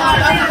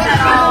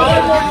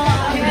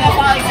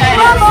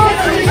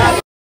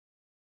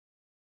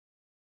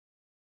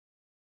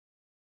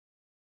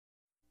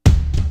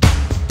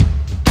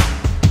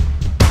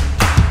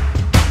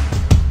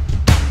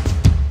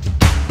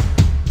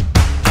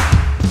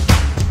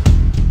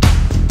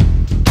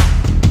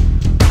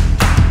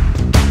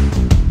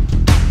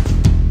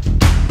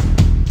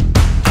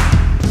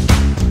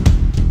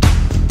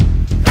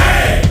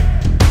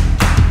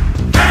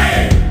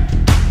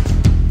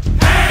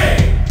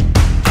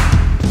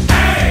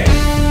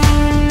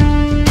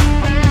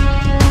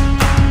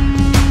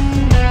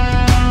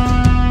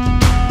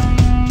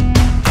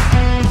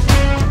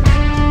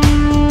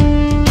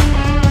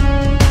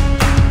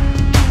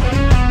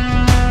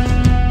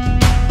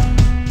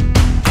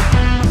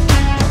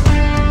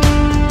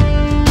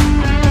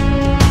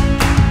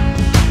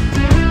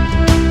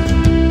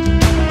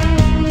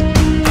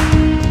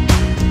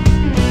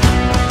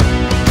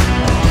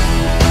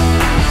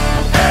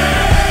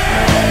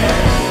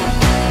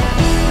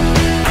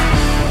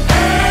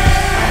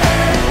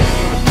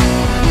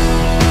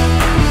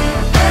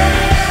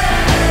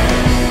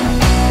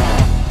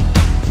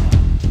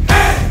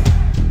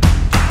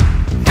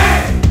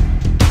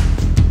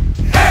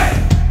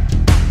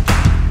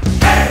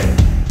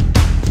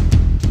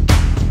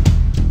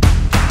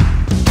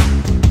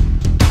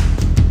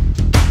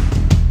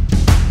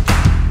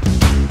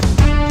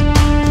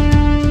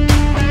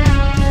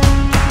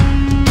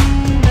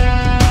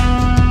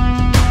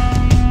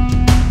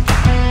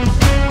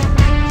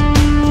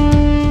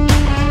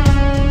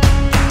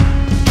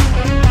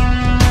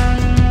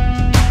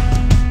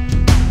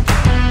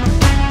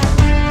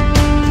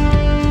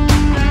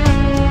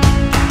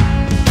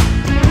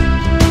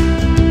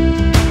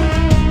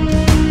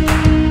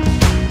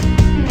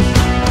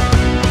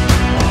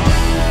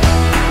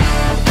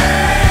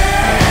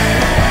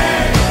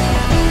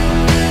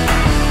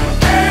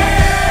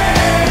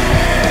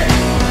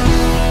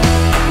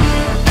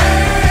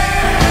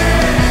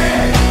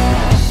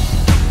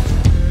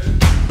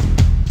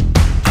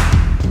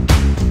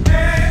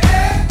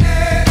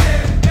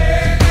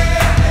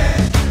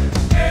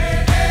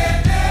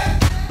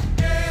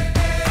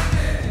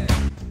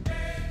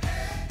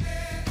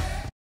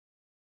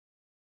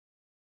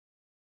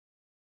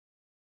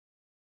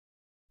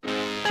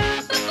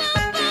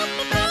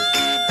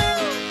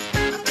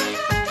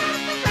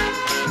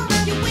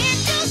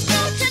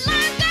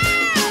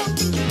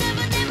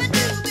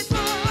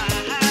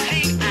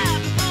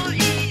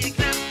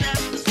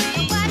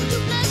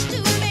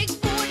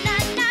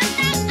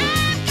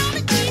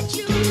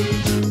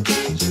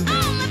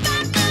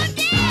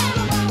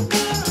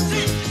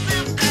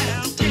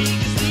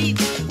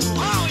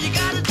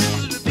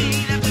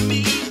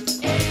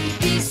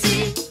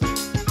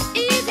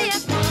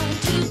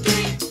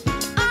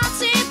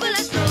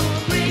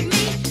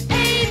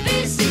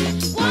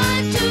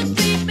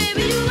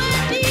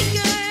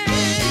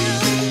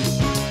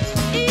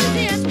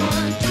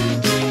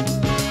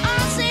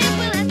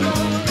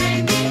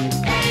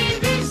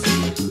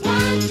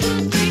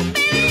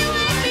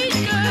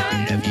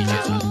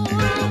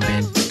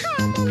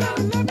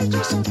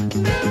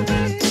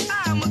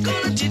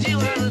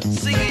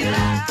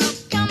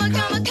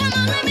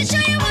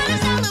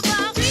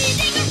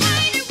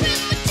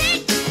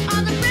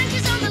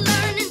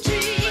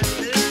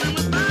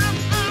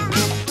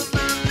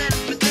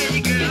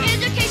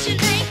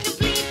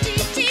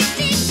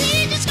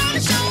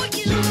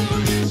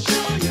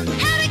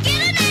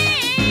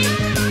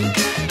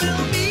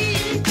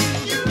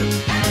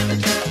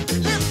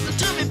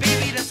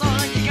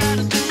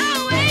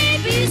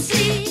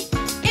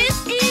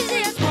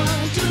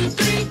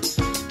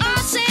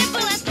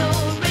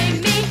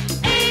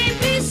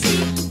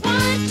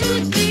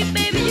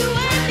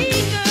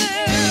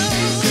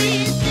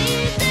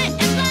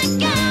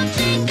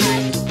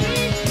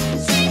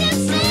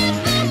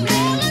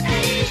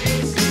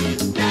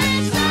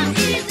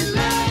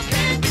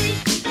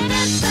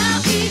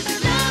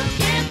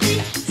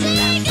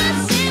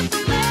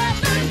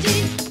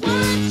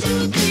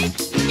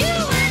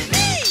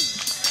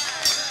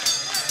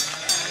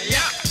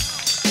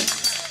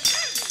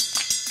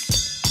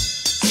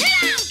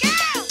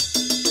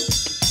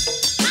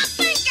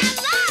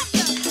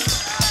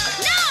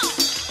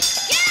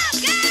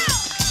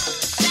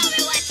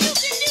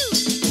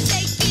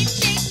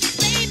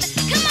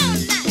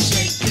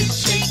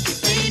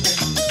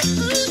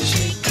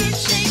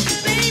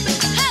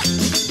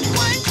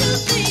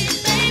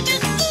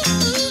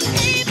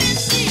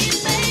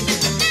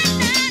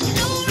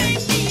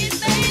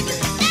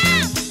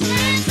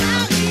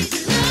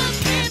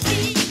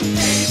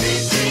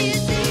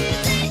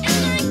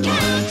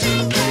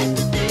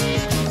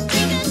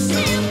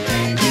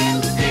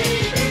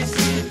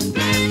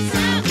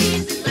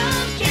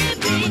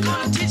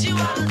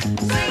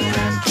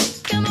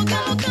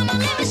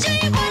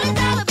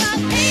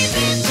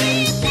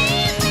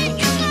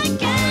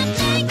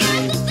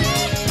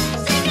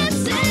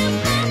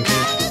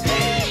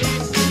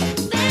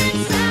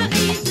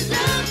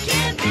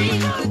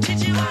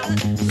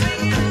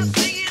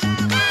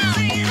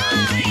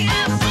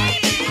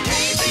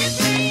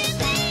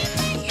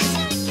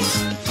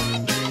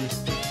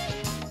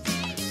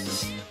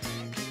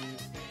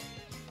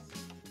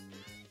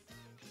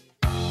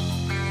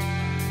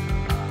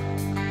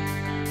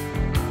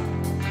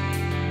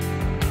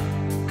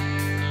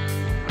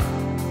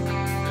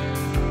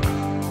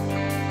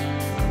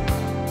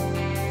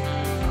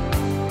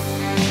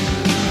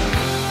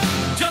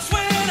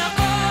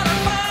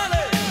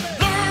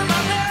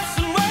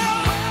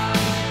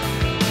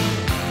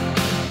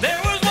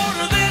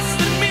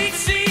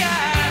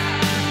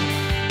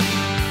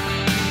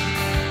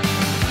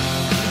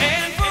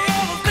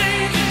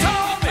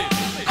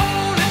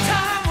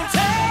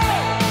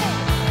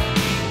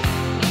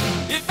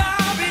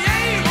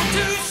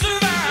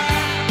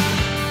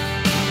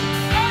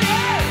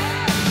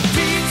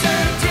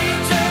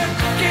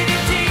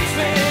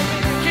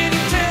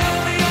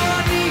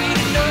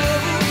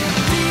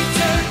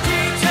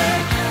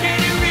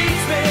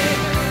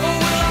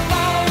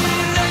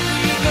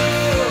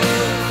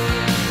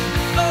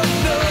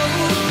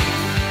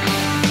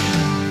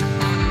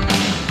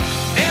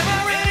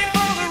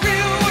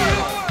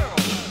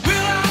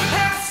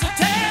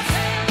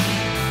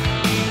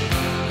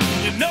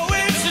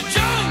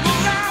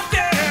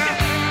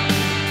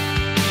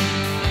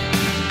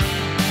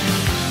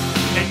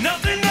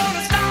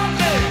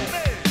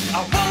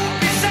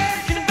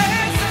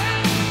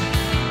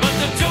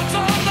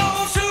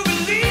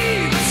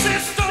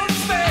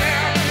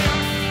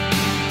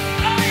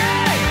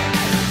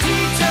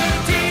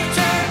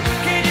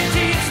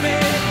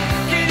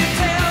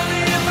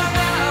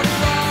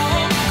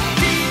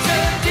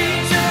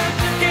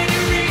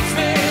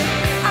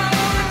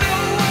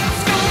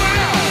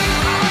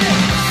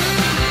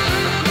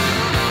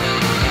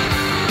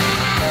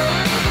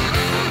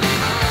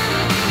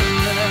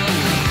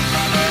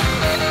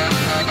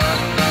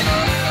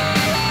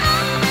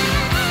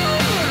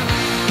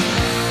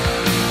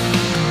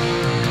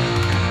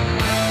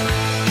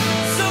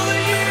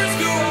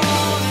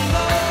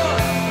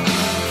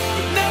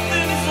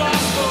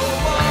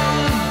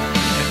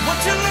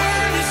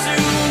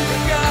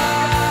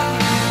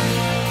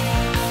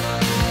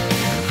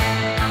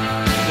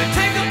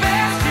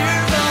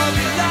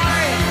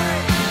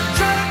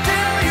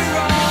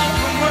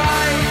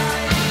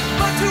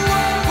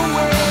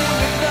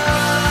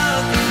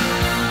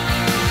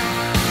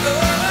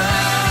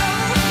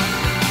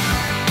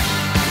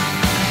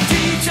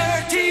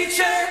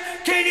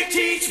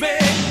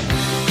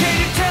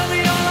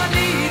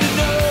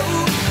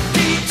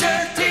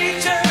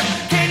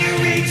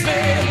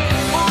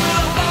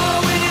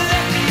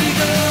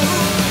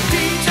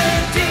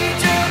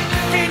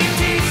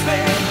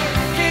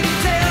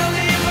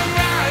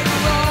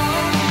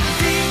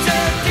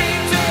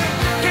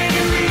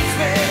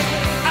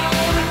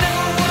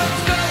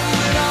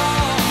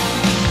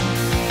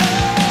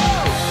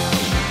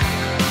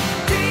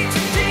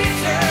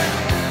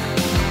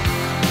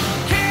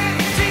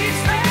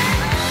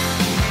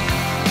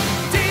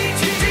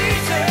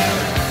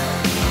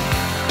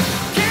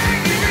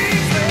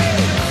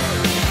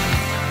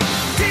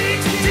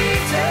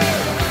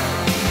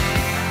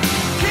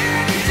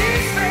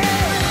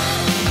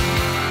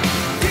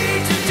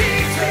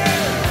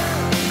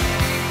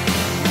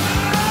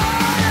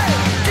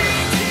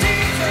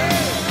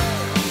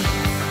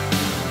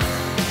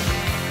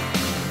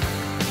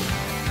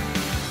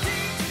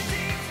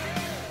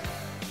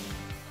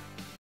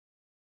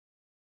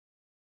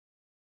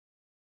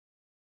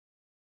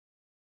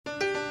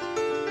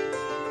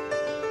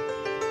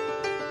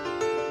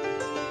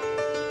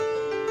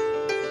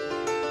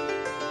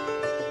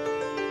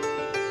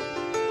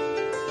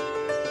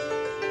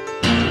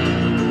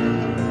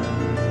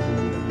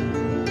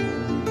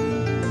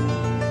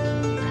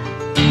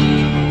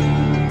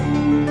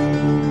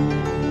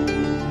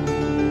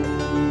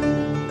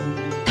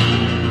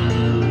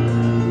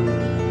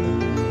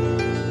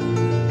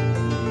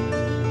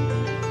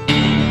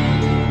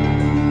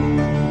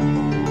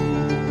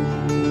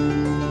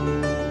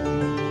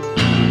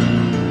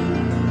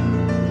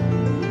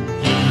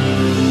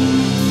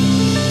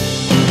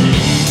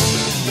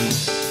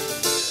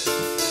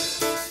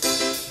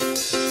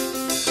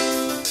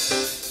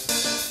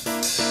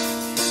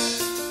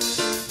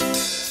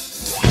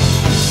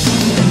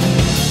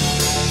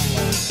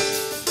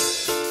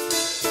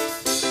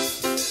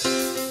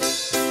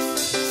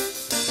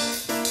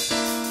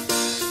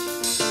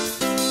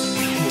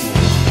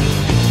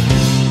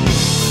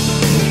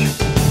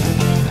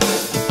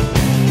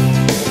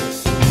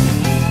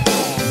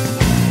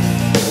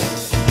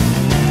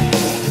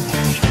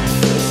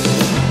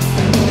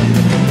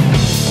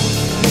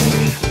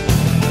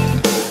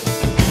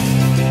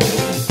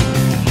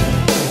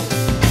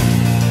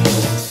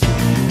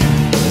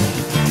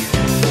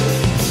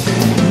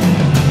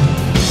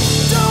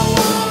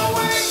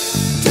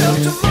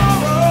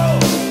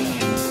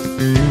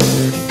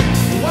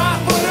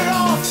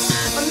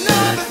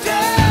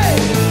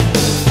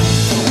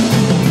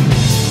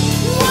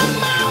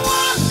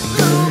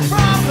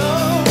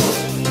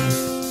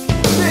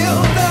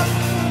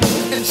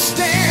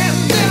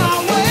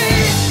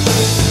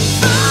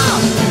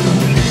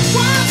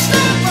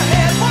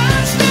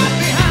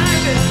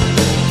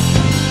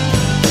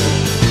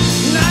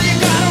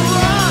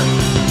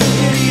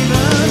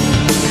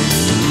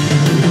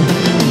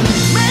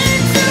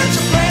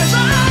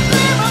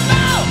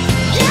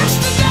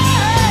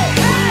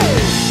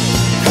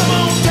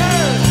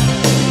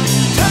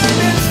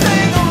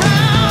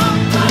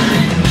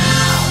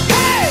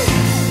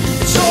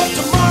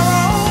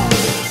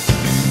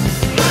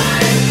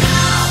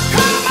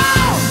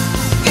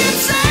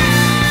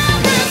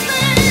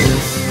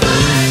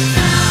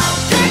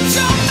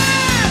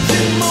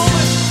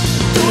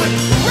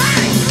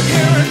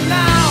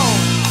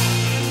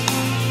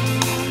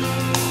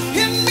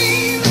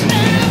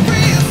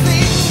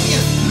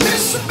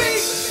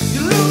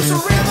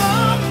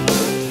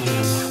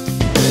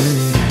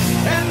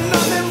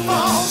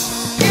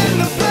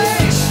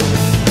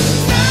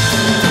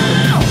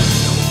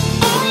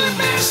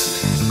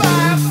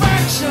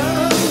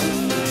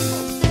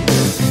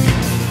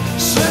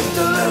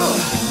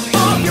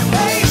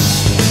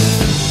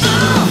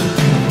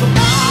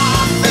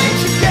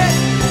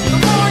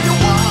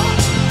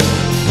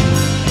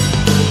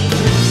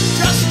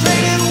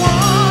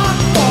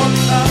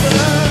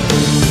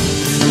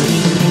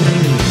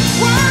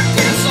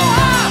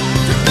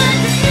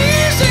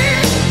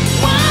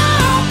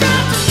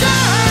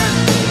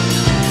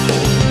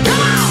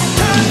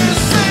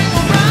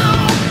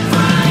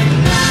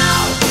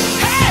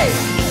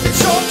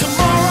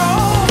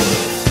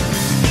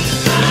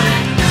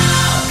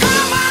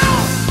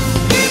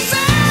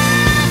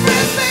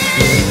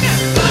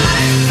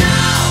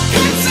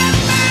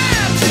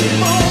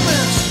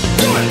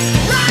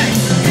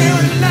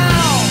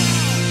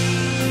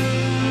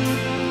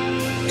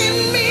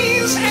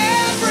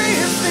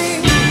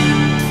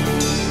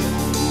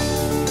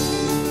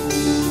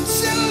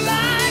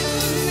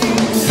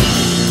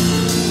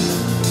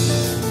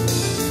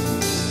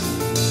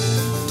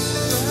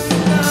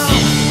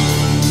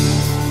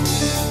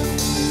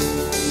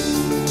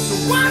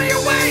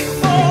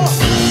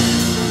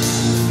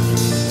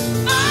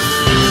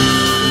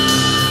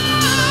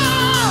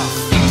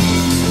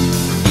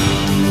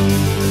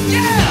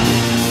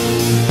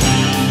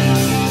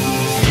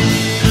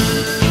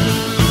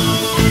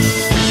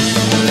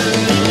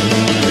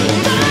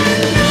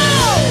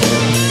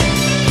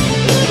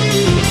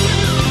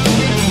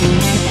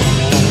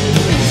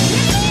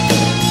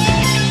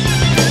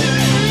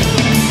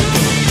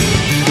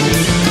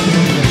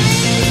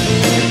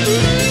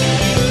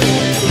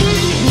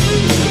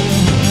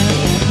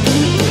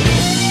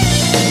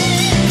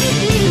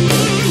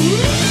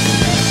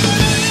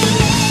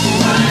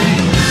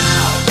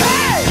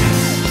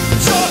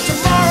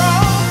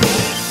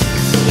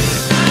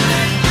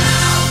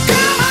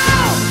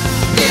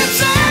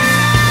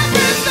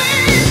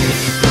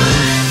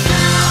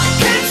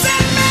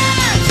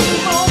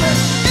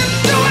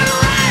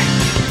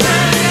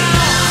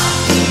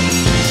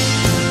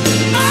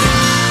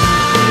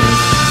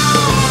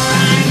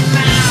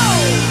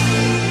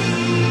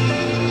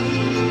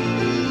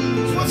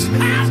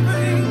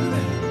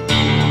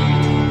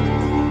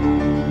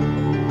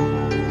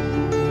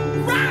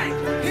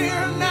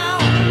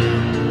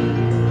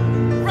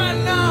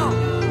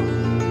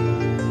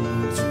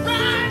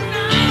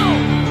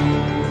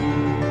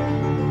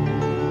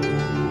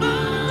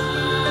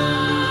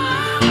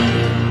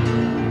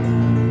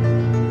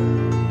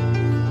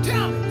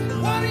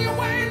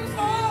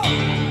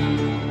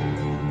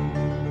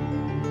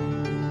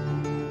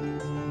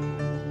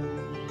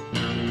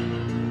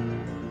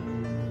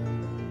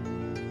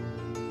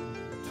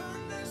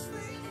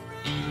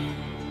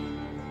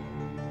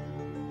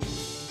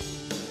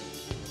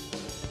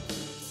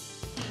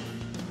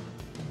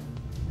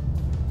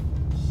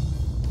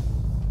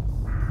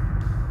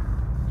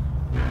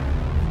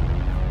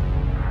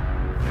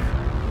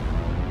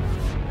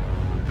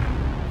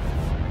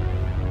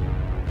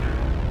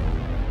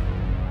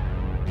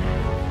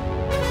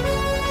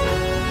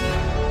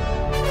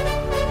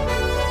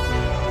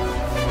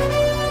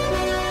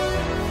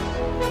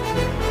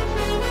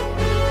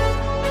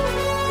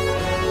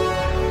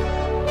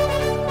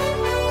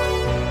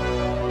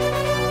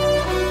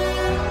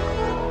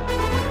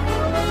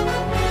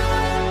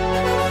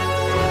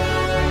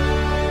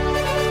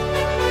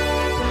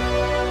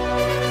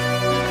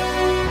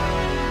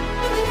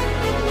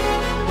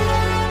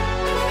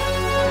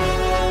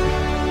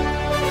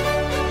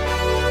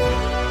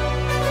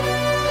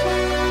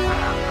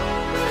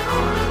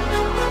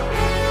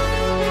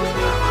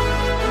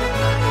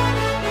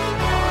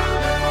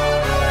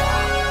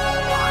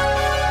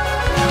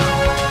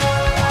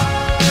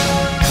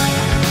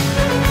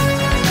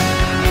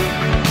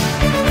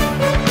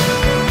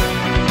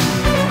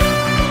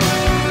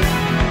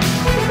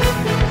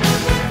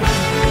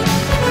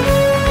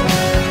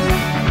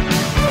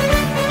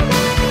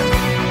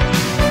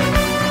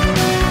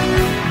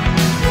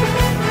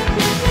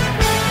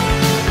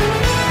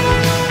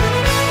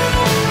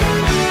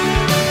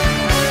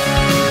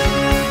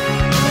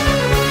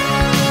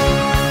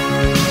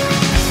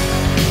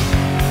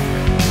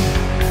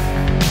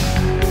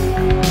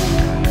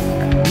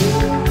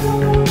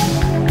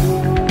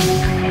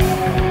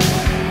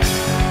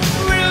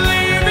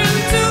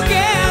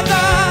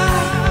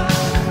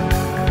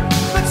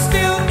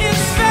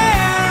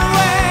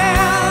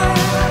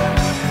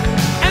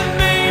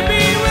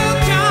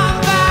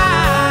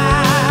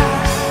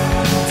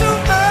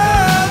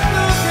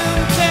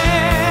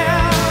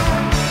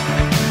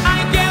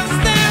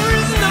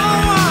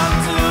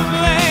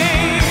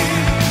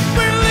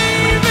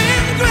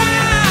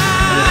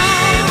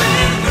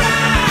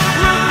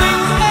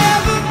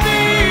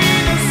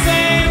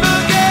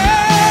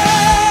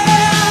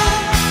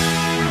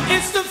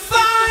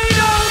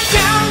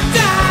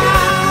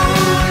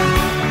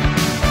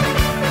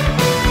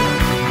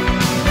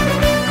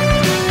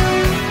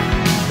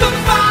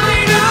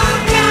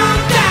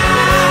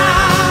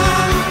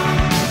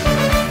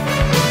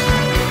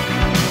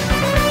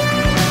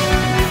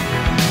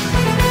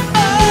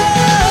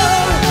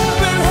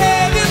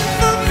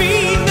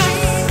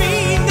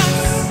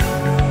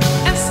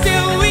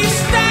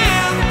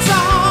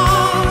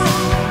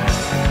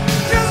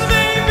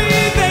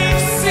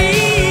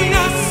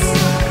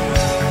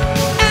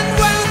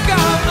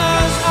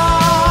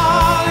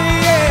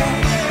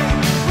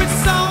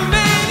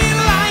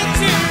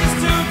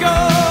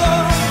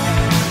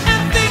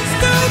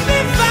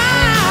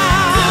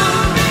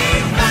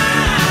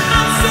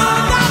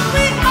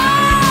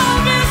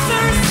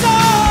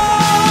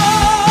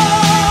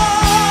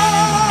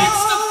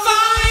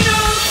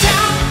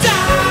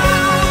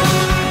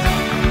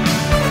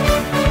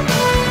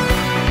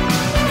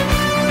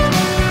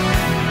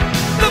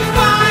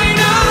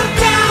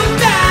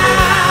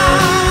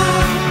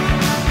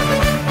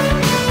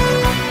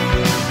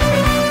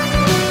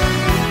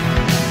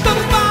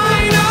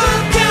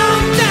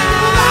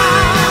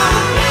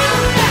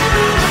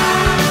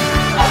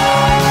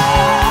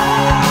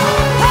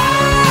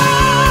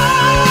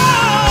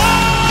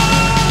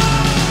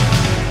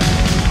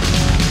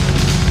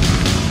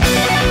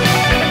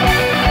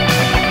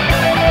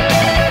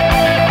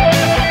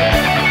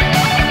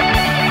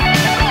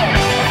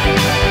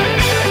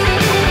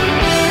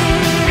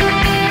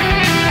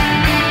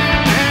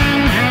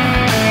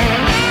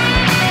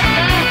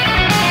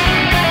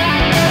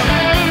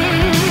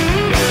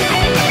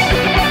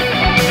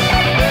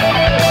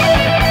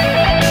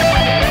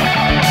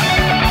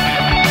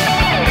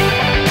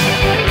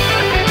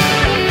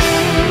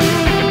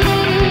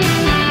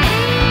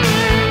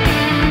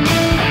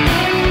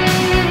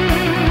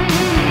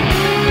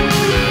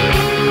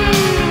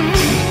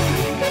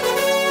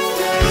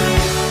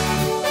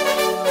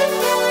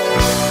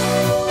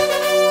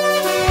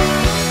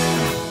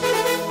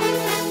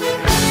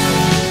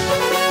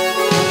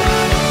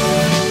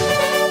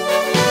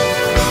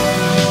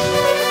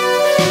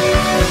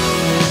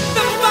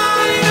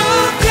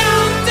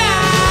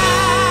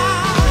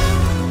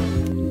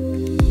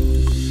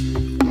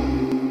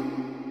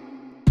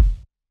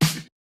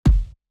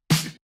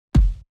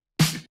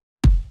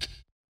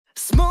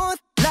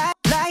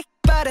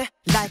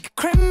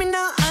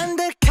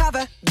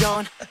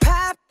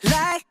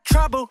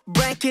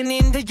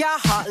looking into your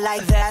heart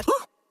like that.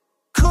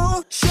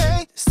 Cool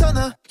shade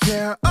stunner,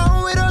 yeah,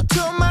 owe it all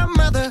to my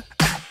mother.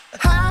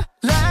 Hot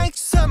like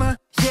summer,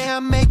 yeah,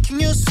 I'm making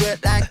you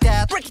sweat like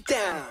that. Break it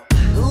down.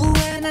 Ooh,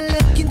 when I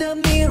look in the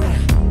mirror,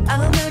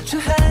 I'm not too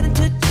hard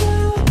to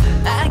do.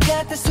 I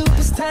got the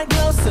superstar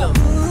glow, so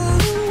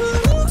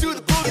ooh, do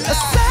the boogie. A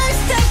side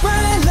step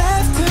right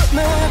left to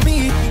my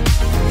beat.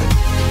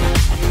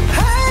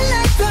 I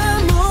like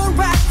the moon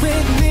rock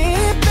with me,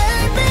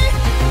 baby.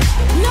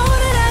 Know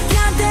that I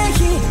got that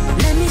heat.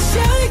 Let me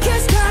show you,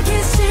 'cause talk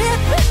is cheap.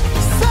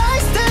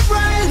 Side step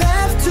right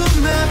left to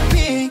my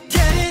beat.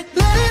 Get it,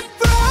 let it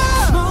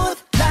roll. Smooth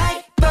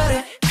like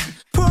butter.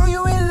 Pour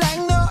you in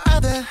like no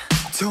other.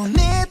 Don't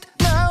need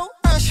no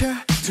usher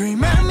to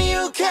remind me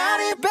you got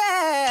it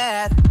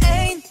bad.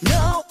 Ain't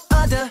no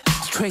other.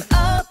 Straight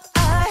up,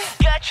 I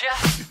gotcha.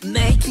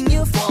 Making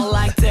you fall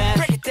like that.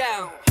 Break it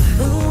down.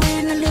 Ooh,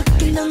 when I look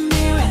in the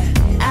mirror,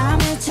 I'm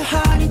at your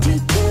heart to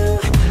do.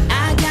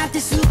 I got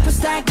the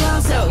superstar glow,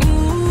 so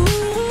ooh.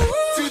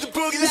 To the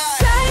boogie line.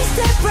 Side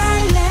step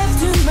right left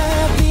to my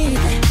beat.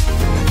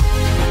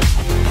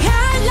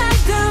 I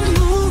like the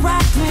moon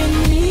rock with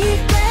me,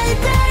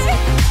 baby.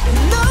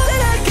 Know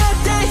that I got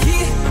that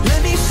heat. Let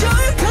me show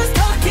you, 'cause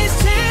talk is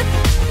cheap.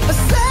 A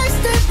side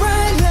step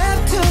right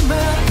left to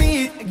my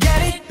beat. Get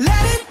it,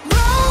 let it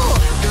roll.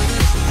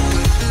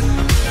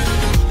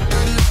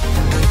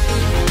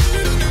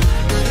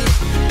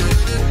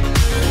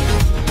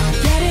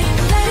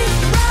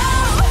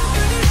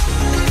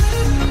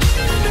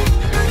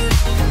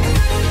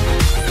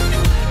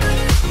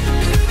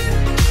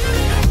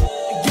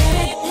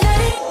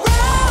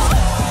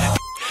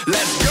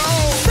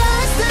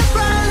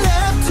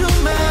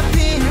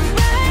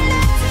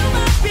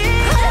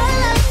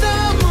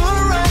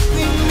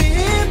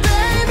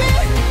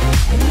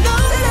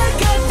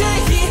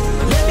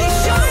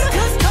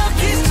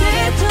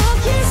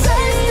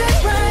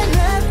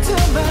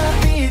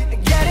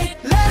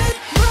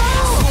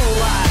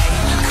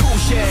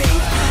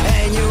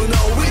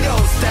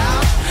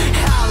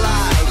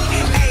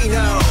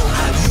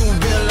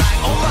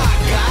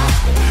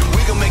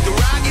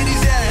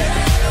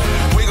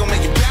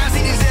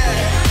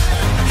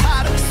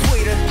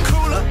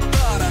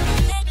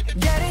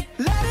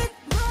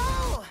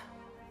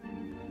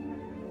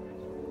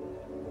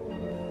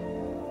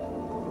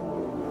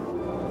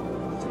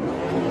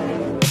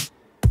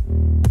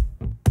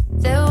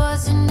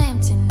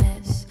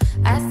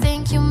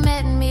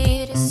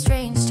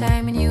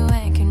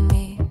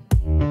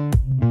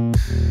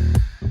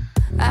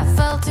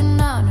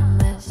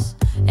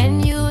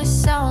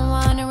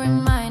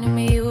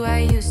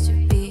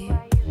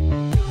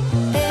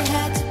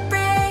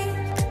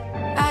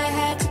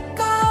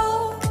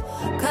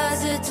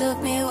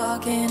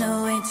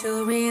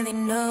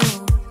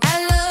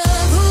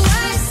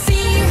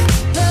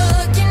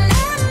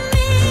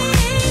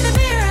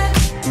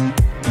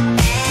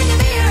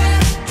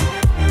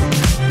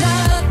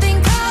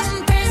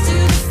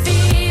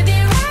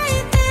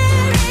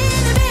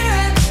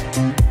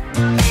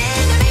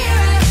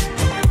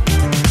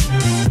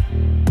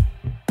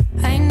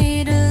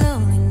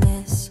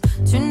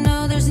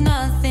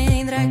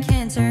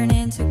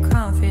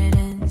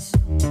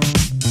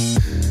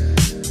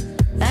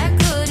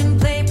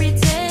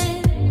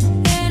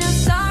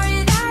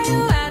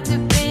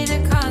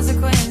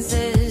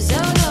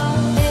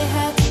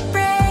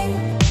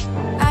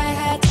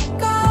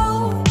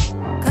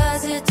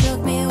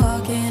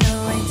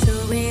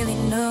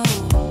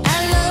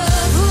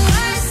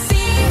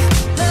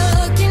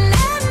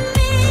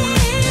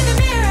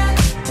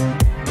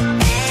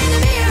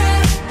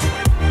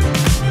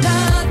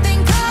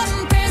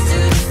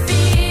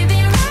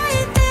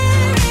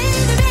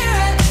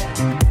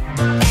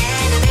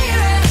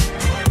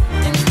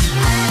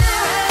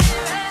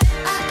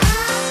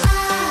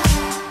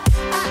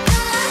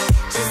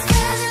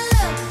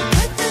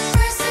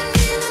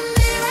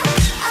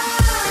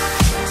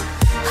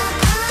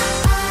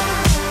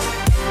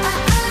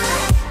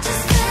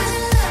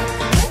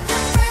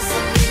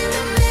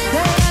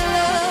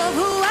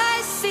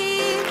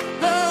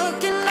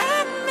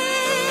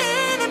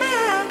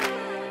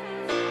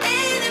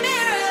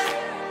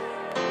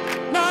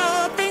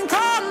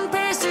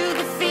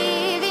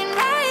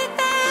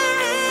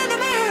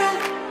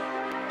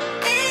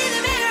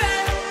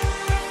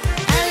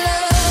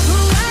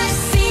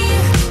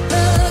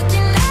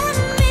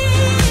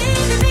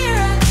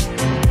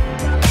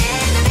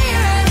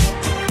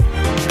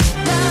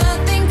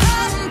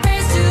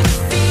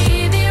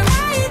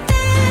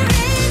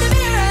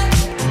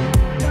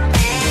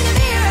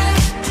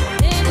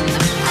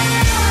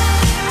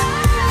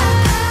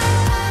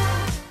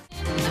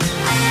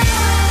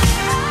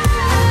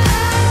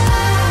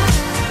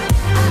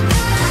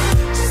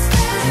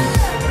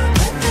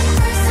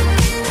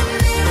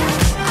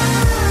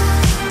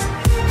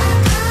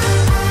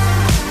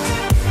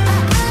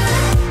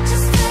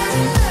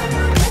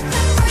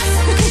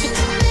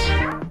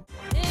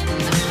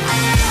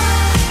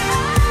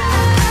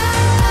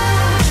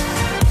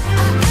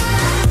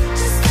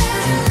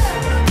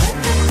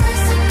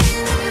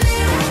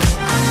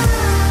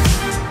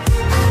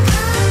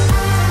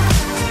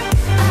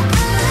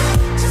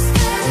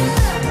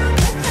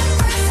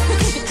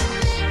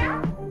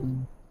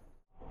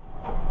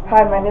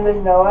 Hi, my name is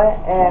Noah,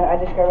 and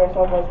I describe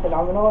myself as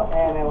phenomenal,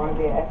 and I want to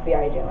be an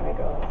FBI agent when I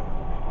grow up.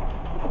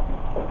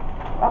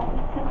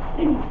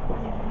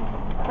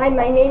 Hi,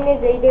 my name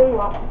is Aiden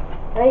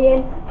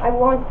Ryan.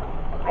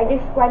 I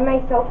describe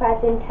myself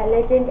as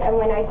intelligent, and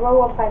when I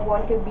grow up, I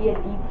want to be a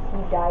deep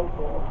sea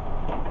diver.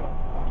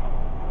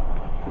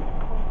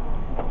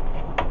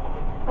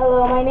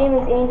 Hello, my name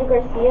is Angel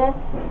Garcia.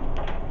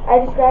 I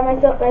describe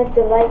myself as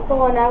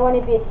delightful, and I want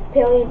to be a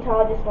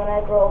paleontologist when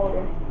I grow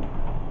older.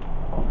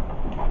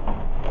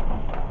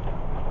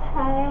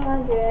 Hi, I'm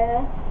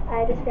Andrea.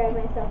 I describe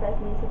myself as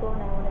musical,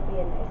 and I want to be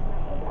a nice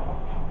member.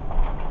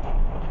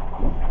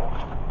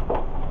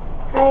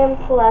 Hi, I'm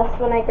Celeste.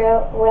 When I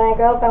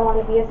grow up, I want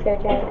to be a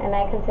surgeon, and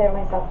I consider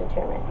myself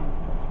determined.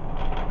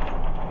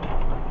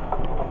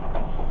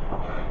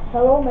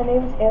 Hello, my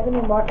name is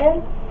Anthony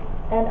Martin,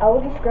 and I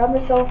would describe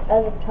myself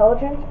as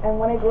intelligent, and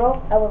when I grow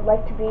up, I would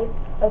like to be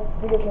a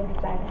video game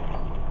designer.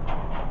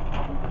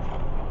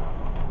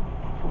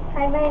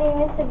 Hi, my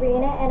name is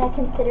Sabrina, and I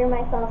consider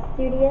myself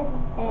studious,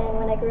 and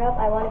when I grow up,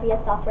 I want to be a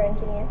software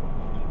engineer.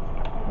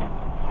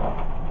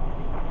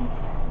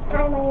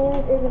 Hi, my name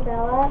is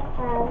Isabella.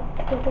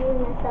 I consider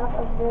myself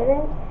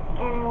observant,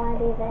 and I want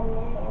to be a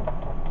veterinarian.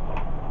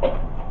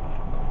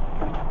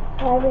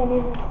 Hi, my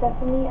name is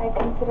Stephanie. I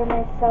consider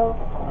myself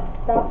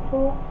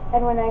thoughtful,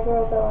 and when I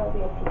grow up, I want to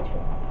be a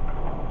teacher.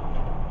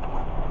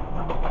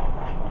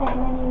 Hi,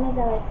 my name is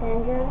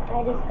Alexandra.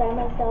 I describe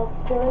myself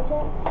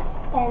diligent,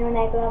 and when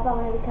I grow up, I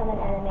want to become an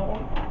animator.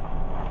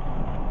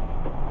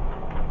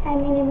 Hi,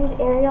 my name is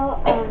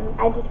Ariel.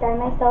 I describe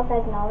myself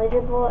as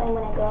knowledgeable, and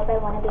when I grow up, I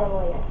want to be a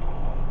lawyer.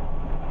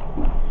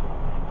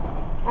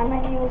 Hi, my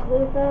name is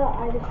Luca.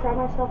 I describe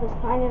myself as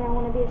kind, and I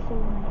want to be a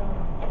singer.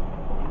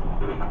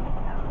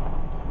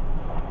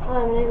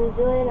 Hi, my name is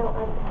Julian.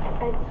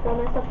 I describe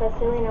myself as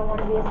silly, and I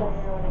want to be a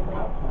senator when I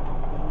grow up.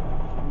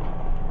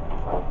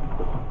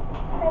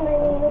 Hi, my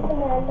name is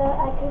Amanda.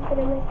 I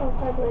consider myself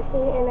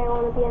hardworking, and I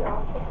want to be an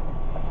author.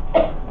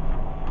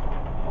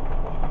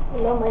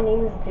 Hello, my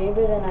name is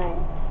David, and I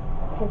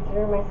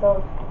consider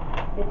myself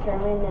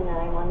determined, and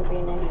I want to be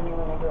an engineer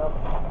when I grow up.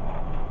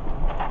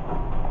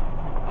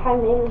 Hi,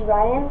 my name is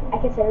Ryan. I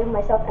consider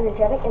myself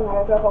energetic, and when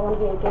I grow up, I want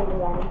to be a game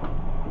designer.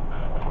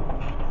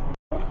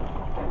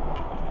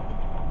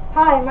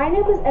 Hi, my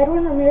name is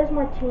Edwin Ramirez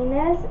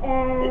Martinez,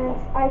 and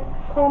I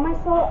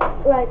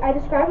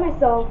describe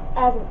myself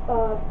as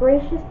a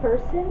gracious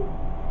person,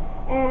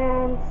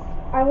 and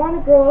I want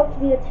to grow up to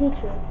be a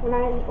teacher when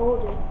I'm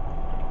older.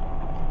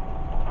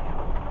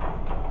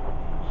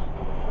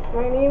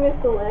 My name is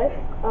Celeste.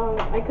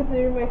 I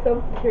consider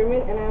myself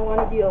determined, and I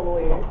want to be a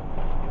lawyer.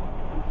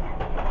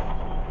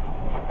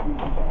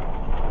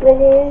 My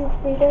name is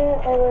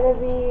Frida.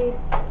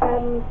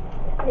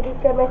 I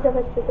describe myself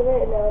as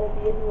vigilant, and I want to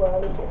be a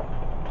zoologist.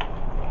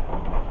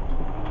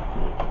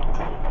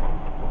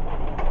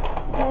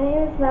 My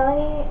name is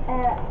Melanie,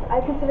 and I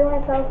consider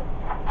myself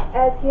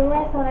as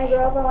humorous. When I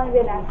grow up, I want to be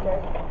an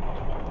actor.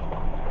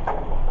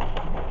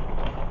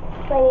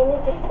 My name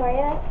is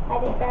Victoria. I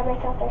describe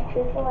myself as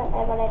truthful,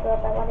 and when I grow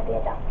up, I want to be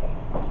a doctor.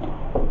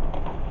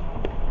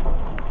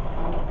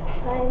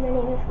 Hi, my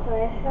name is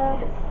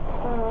Clarissa.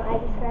 I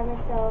describe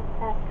myself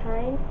as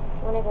kind.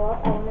 When I grow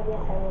up, I want to be a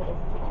science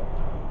teacher.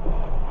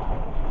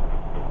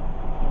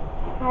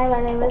 Hi, my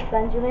name is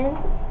Benjamin.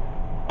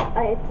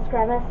 I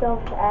describe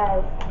myself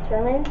as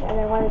determined,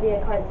 and I want to be a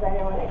car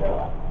designer when I grow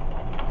up.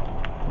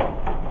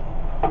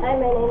 Hi,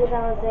 my name is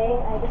Alize.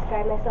 I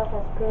describe myself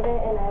as prudent,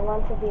 and I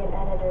want to be an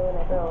editor when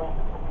I grow up.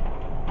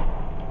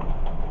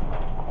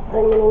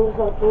 Hi, my name is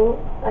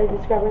Joaquin. I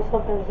describe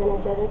myself as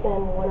energetic,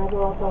 and when I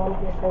grow up, I want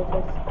to be a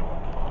scientist.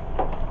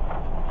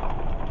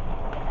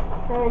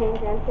 Hi, my name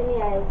is Anthony.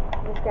 I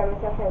describe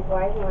myself as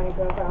wise, and when I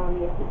grow up, I want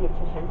to be a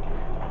pediatrician.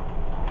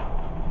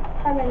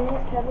 Hi, my name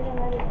is Kevin, and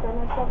I describe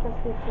myself as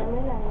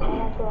determined, and when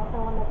I grow up, I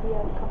want to be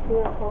a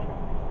computer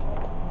programmer.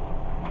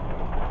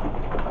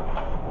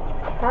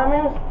 Hi, my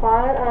name is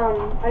Spawn.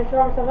 I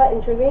describe myself as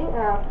intriguing. When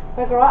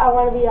I grow up, I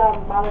want to be a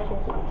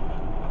biologist.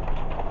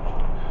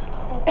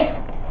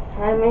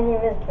 Hi, my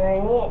name is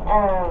Bernie.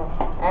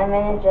 I'm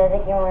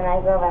energetic, and when I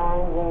grow up, I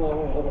want to be an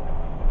animator.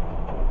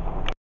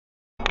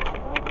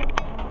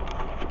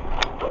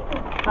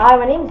 Hi,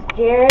 my name is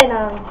Jared.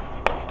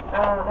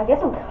 I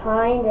guess I'm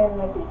kind and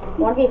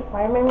want to be a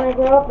fireman when I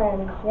grow up,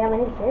 and yeah, my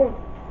name is Jared.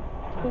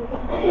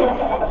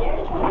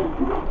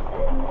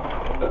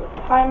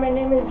 Hi, my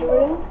name is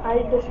Jordan.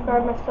 I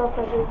describe myself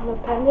as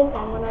independent,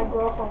 and when I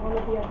grow up, I want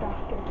to be a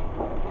doctor.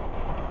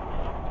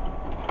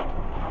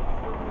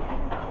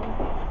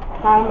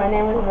 Hi, my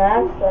name is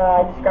Max.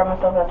 I describe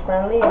myself as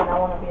friendly, and I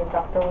want to be a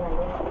doctor when I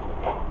grow up.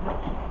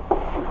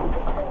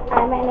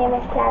 Hi, my name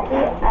is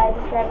Kathy. I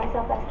describe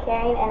myself as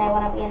caring, and I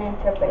want to be an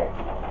interpreter.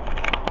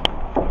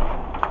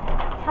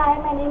 Hi,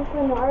 my name is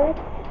Lenore,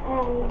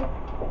 and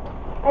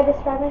I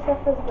describe myself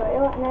as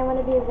loyal, and I want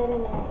to be a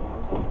veterinarian.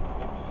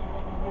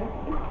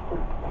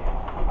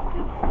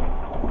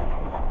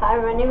 Hi,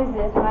 my name is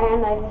Ismail,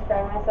 and I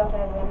describe myself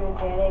as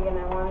energetic, and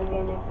I want to be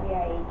an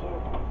FBI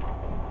agent.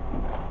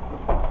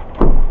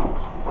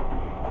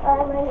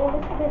 My name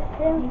is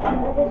Christian.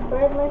 I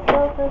describe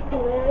myself as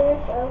hilarious.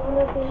 I want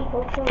to be a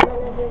hotel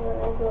manager when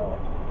I grow up.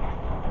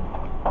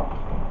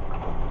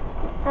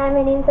 Hi,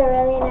 my name is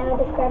Aurelia, and I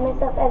would describe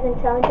myself as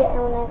intelligent, and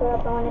when I grow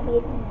up, I want to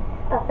be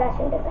a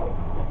fashion designer.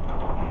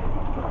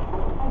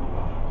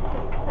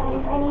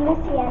 My name is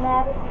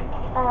Sienna.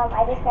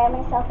 I describe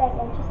myself as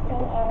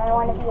interesting, and I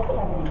want to be a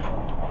chemist.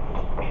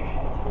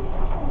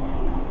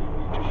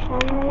 My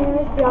name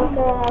is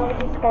Bianca, and I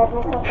would describe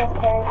myself as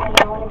caring, and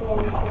I want to be a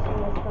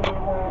nutritionist when I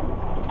grow up.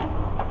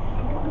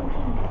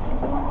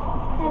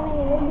 Hi, my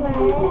name is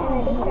Mariah, and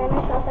I describe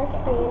myself as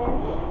creative,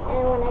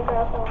 and when I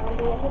grow up, I want to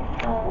be a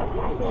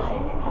fashion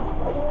designer.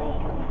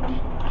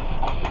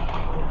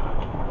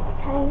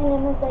 Hi, my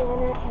name is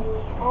Diana, and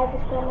I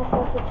describe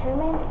myself as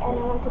determined, and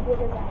I want to be a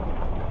designer.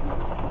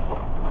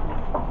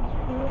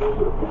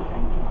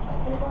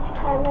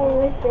 Hi, my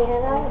name is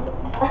Brianna.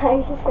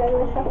 I describe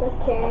myself as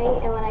caring,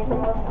 and when I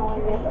grow up, I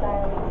want to be a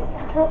stylist.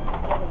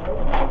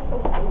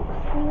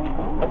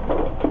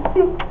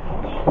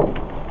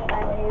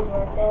 Hi, my name is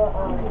Marco.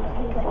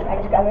 I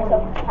describe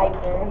myself as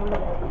hyper. I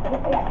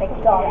take the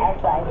dog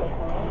outside with me.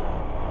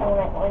 And what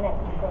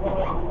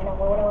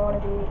do I want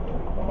to be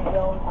when I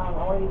grow up? I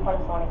want to be part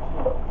of Sonic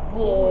Team.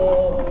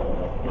 Yeah.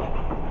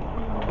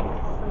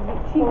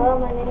 Hello,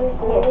 my name is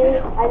Julie.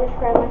 I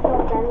describe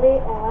myself friendly,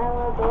 and when I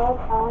want to grow up,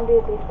 I want to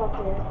be a baseball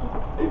player.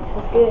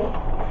 That's good.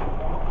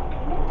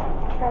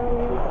 Hi, my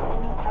name is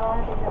Anna. I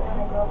want to be good when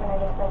I grow up, and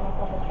I describe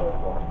myself as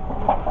joyful.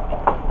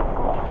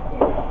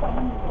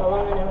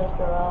 Hello, my name is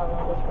Joel, and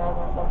I describe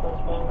myself as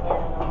friendly, and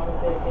I want to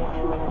be a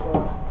gamer when I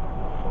grow up.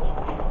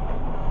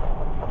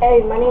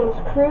 Hey, my name is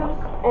Cruz,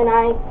 and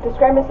I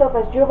describe myself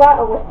as Juba.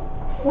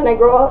 When I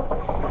grow up,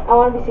 I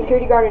want to be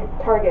security guard at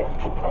Target.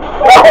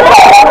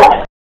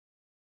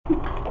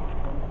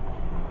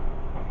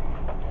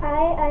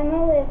 Hi, I'm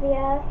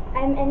Olivia.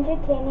 I'm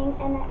entertaining,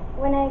 and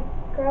when I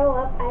grow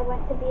up, I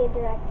want to be a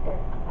director.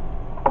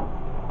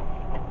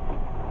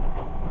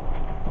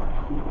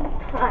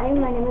 Hi,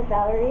 my name is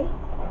Valerie.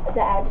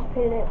 The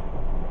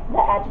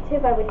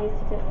adjective I would use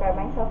to describe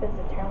myself is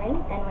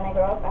determined, and when I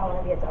grow up, I want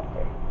to be a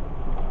doctor.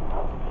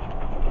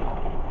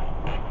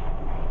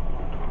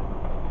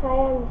 Hi,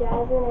 I'm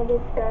Jasmine. I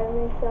describe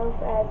myself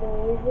as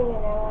amusing,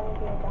 and I want to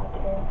be a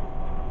doctor.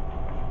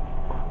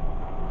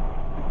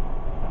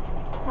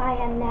 Hi,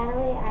 I'm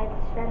Natalie. I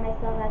describe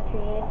myself as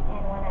creative,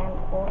 and when I'm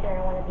older, I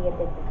want to be a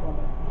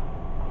businesswoman.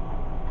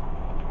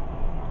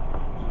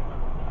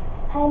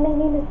 Hi, my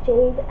name is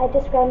Jade. I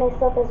describe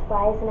myself as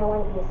wise, and I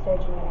want to be a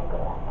surgeon when I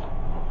grow up.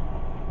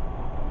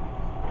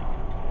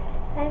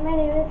 Hi, my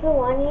name is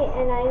Lawani,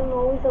 and I am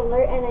always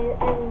alert, and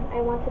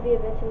I want to be a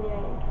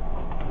veterinarian.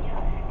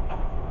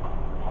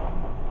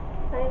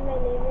 Hi, my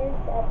name is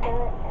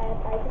Edna, and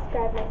I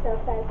describe myself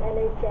as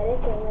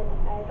energetic, and when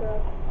I grow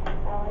up,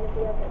 I want to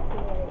be a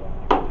veterinarian.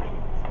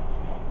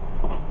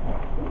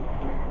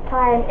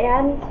 Hi, I'm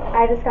Anne.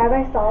 I describe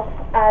myself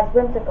as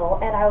whimsical,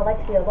 and I would like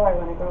to be a lawyer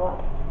when I grow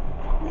up.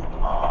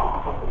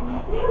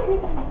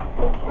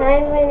 Hi,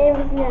 my name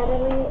is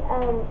Natalie.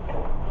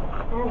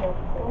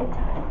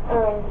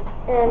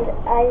 And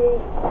I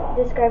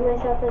describe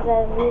myself as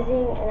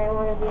amusing, and I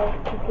want to be a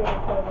computer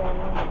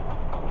programmer.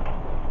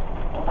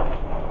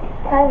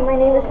 Hi, my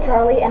name is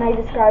Charlie, and I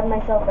describe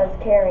myself as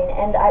caring.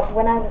 And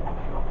when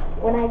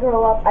I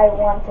grow up, I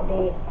want to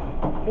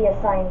be a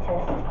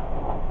scientist.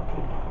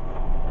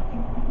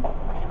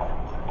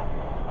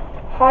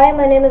 Hi,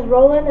 my name is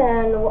Roland,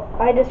 and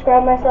I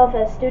describe myself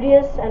as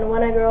studious. And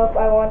when I grow up,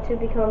 I want to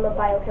become a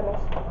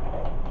biochemist.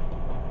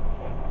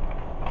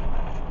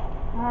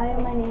 Hi,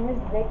 my name is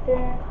Victor,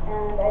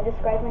 and I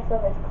describe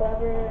myself as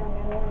clever.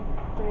 And then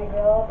when I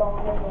grow up, I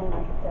want to be an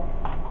architect.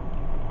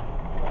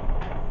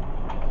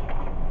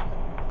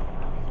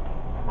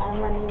 Hi,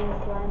 my name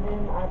is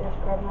Landon. I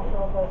describe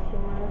myself as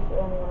humorous,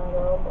 and when I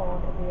grow up, I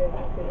want to be a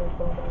computer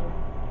programmer.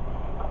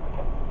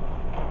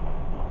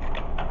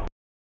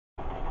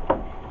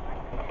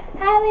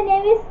 Hi, my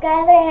name is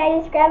Skylar, and I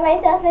describe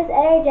myself as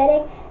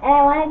energetic, and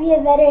I want to be a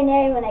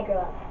veterinarian when I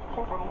grow up.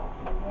 Bye-bye.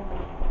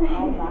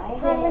 Hi,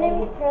 my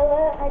name is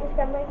Perla. I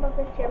describe myself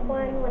as cheerful,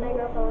 and when I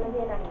grow up, I want to be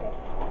an actor.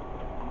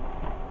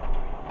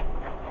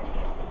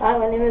 Hi,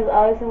 my name is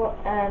Alex,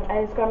 and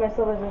I describe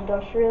myself as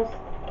industrious,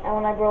 and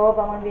when I grow up,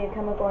 I want to be a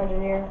chemical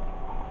engineer.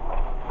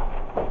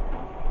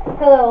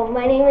 Hello,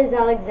 my name is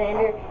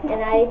Alexander,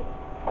 and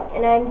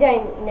I'm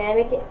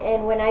dynamic,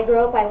 and when I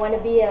grow up, I want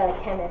to be a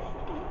chemist.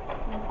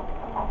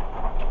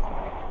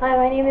 Hi,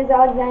 my name is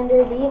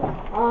Alexander D.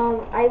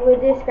 I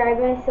would describe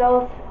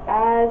myself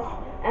as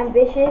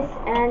ambitious,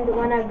 and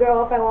when I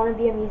grow up, I want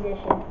to be a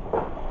musician.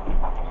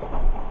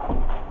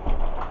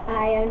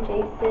 Hi, I'm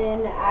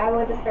Jason. I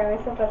would describe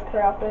myself as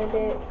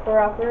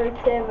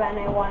cooperative, and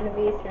I want to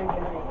be a surgeon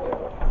when I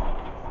grow up.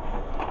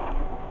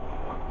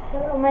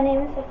 Hello, my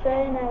name is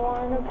Sophia, and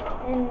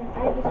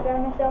I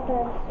describe myself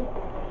as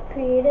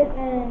creative,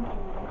 and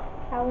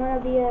I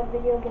want to be a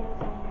video game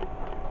designer.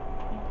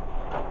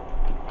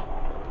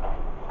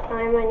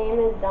 Hi, my name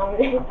is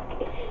Dominic,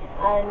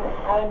 and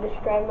I would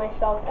describe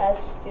myself as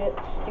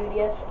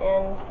studious,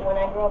 and when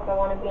I grow up, I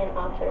want to be an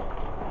author.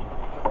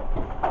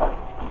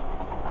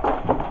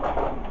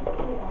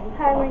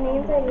 Hi, my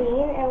name's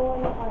Eileen, and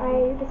when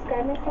I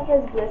describe myself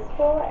as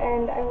blissful,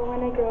 and when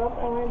I grow up,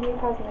 I want to be a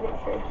cosmetic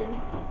surgeon.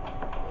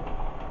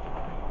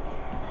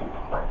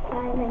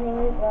 Hi, my name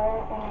is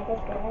Laura, and I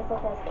describe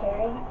myself as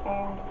caring,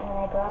 and when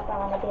I grow up, I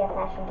want to be a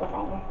fashion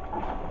designer.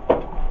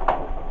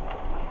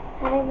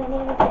 Hi, my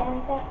name is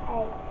Danica.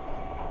 I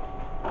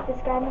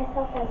describe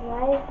myself as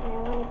wise, and I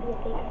want to be a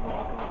baker when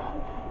I grow up.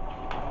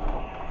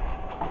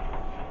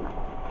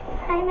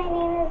 Hi, my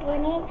name is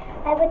Winnie.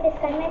 I would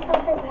describe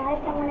myself as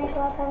wise, and when I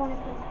grow up, I want to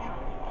be a wise.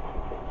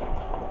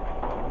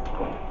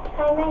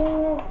 Hi, my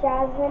name is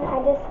Jasmine.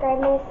 I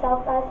describe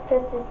myself as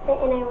persistent,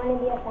 and I want to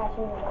be a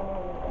fashion designer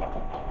when I grow up.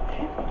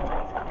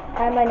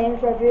 Hi, my name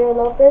is Rodrigo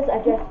Lopez. I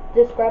just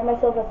describe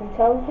myself as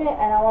intelligent,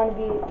 and I want to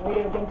be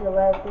reader of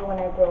intellectual when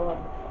I grow up.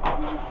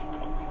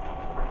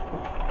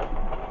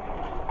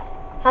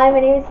 Hi,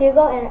 my name is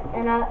Hugo,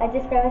 and I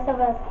describe myself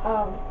as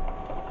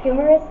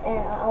humorous, and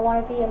I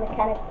want to be a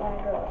mechanic when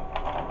I grow up.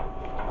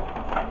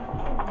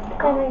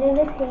 Hi, my name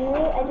is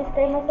Haley. I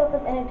describe myself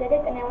as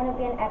energetic, and I want to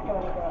be an actor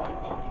when I grow up.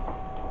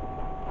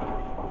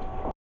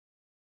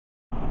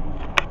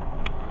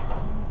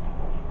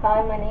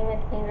 Hi, my name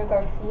is Angel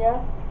Garcia.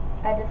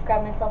 I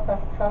describe myself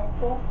as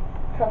trustful,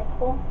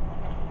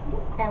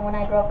 and when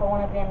I grow up, I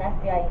want to be an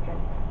FBI agent.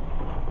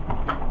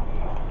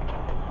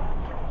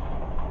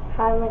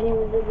 Hi, my name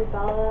is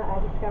Isabella. I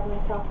describe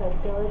myself as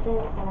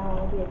diligent, and I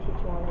want to be a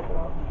teacher when I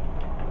grow up.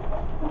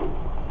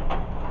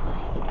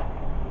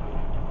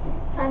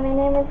 Hi, my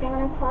name is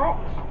Lana Potch.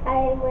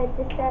 I would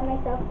describe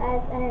myself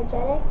as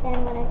energetic,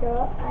 and when I grow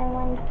up, I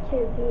want to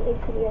be a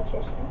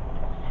pediatrician.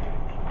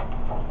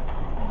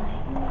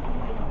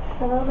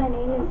 Hello, my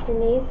name is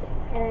Denise,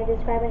 and I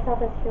describe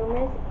myself as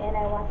humorous, and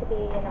I want to be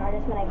an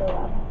artist when I grow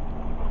up.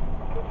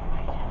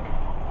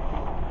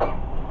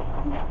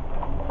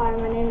 Hi,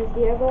 my name is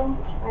Diego.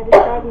 I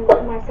describe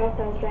myself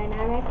as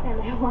dynamic, and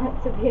I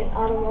want to be an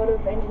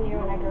automotive engineer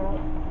when I grow up.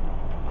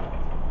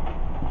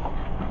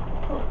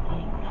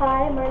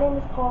 Hi, my name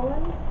is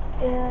Colin,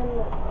 and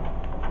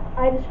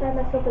I describe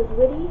myself as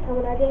witty, and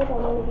when I grow up, I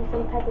want to be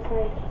some type of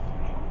scientist.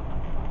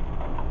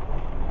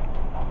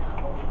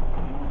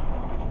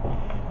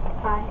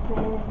 Hi, my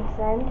name is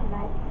Masen, and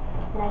I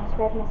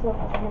describe myself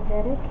as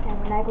energetic,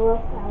 and when I grow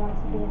up, I want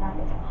to be an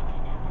artist.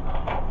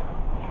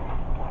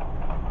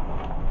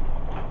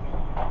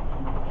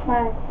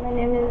 Hi, my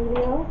name is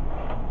Leo.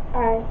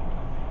 I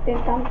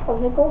think I'm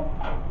physical,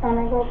 and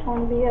I grow up, I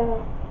want to be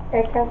an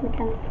aircraft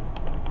mechanic.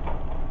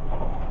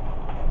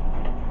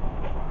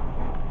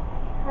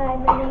 Hi,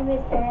 my name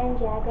is Erin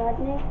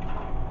Jagodnik.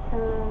 I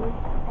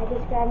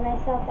describe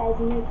myself as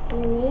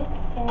unique,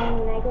 and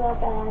when I grow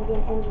up, I want to be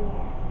an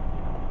engineer.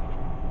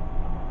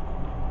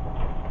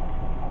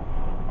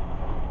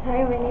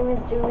 Hi, my name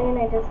is Julian.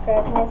 I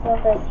describe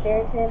myself as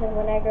spirited, and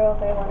when I grow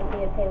up, I want to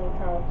be a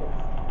paleontologist.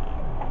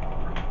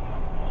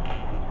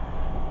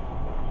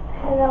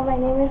 Hello, my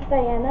name is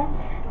Diana.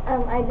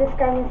 I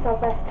describe myself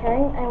as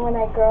caring, and when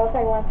I grow up,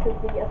 I want to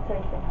be a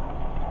surgeon.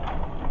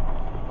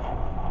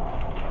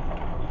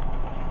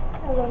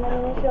 Hello, my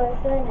name is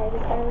Joyce, and I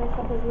describe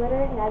myself as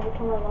literate, and I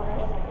become a lawyer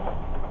when I grow up.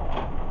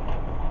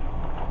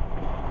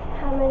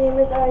 Hi, my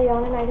name is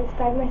Ariana, and I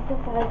describe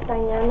myself as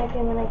dynamic,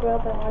 and when I grow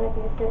up, I want to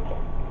be a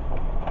surgeon.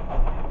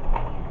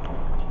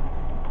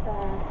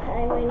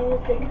 Hi, my name is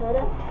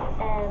Dakota,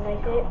 and my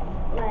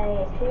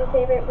two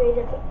favorite breeds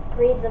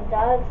of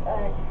dogs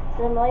are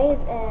Samoyeds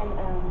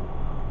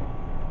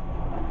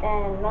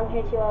and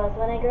long-haired Chihuahuas.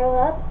 When I grow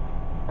up,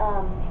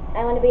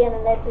 I want to be an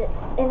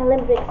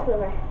Olympic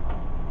swimmer.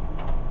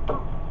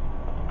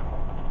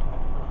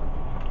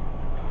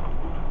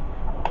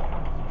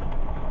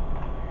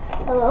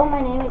 Hello,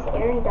 my name is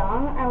Aaron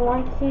Dong. I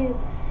want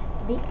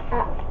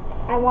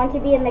to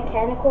be a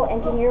mechanical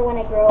engineer when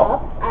I grow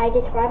up. I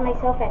describe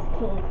myself as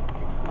keen.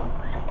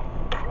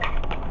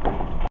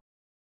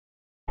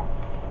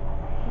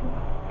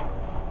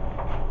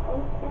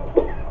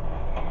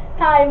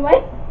 Hi,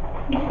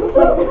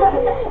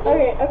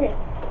 okay.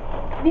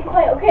 Be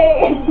quiet,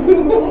 okay?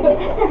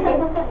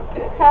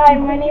 Hi,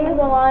 my name is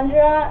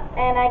Alondra,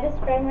 and I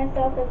describe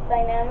myself as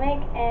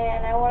dynamic,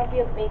 and I want to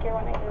be a baker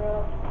when I grow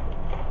up.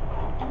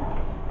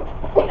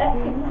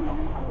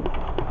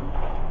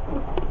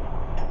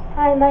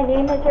 Hi, my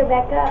name is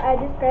Rebecca. I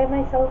describe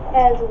myself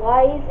as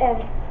wise,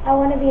 and I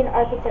want to be an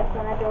architect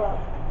when I grow up.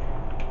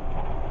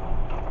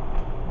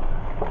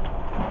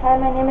 Hi,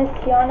 my name is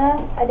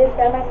Kiana. I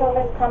describe myself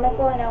as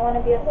comical, and I want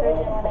to be a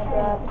surgeon when I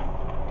grow up.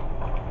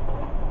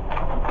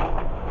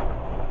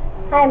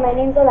 Hi, my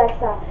name's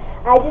Alexa.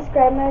 I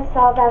describe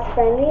myself as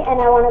friendly,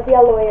 and I want to be a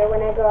lawyer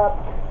when I grow up.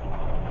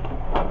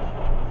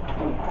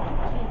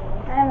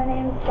 Hi, my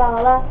name's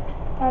Paola.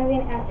 I want to be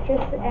an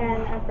actress,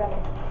 and I'm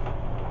friendly.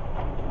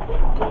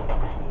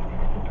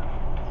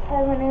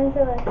 Hi, my name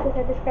is Alexis.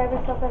 I describe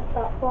myself as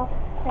thoughtful,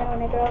 and when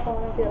I grow up, I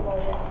want to be a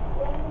lawyer.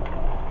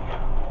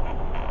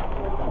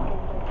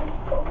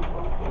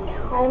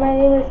 Hi, my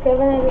name is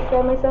Kevin. I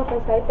describe myself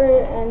as hyper,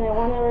 and I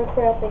want to work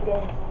for Epic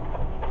Games.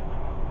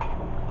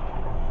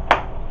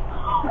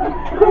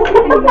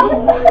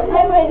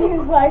 Hi, my name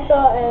is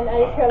Marshall, and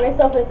I describe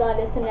myself as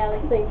honest and I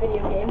like playing video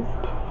games.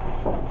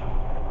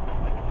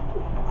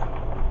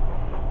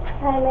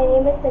 Hi, my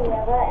name is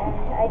Daniela, and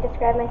I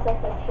describe myself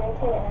as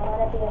spirited, and I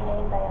want to be a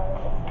marine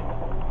biologist.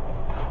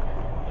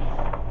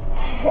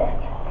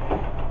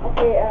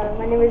 Okay,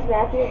 my name is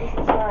Matthew. This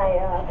is my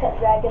pet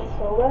dragon,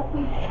 Sola.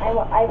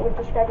 I would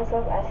describe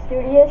myself as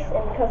studious,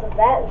 and because of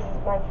that, this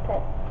is my pet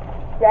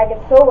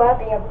dragon, Sola,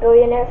 being a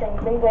billionaire saying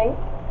bling bling.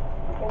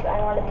 Because I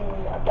want to be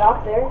a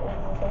doctor, this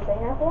is the same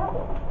thing after that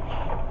one.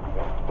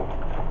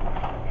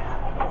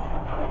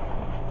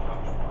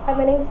 Hi,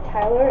 my name is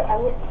Tyler.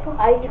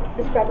 I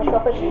describe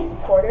myself as a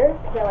supporter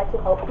because I like to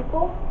help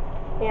people.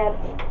 And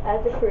as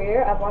a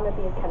career, I want to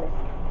be a chemist.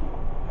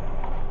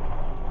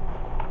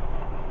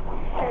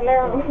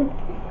 Hello.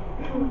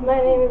 My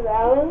name is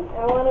Alan.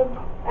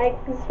 I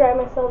describe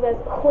myself as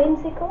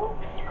whimsical,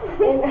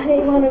 and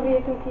I want to be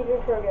a computer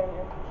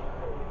programmer.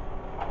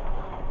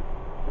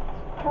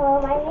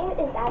 Hello, my name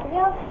is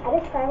Abigail. I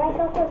describe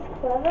myself as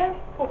clever,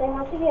 as I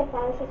want to be a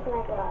pharmacist when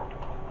I grow up.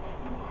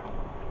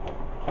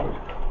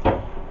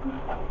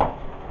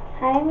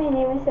 Hi, my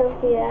name is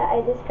Sophia.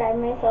 I describe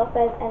myself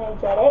as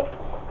energetic,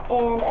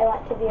 and I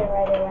want to be a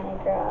writer when I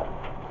grow up.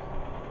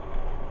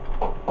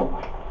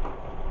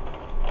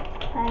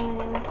 Hi, my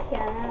name is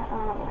Kiana.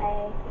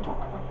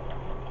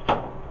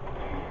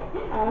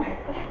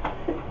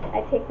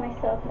 I take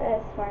myself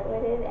as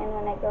smart-witted, and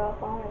when I grow up,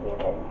 I want to be a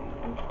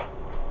veterinarian.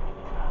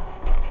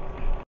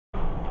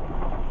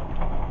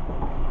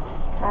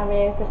 Hi, my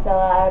name is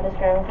Priscilla. I would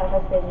describe myself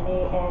as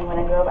fidgety, and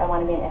when I grow up, I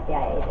want to be an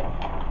FBI agent.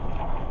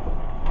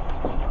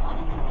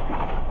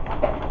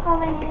 Hi,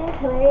 my name is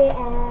Hillary,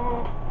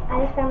 and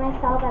I describe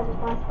myself as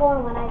responsible,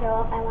 and when I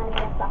grow up, I want to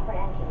be a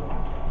software engineer.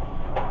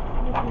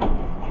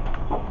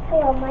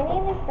 Hello, my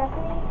name is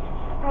Stephanie.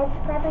 I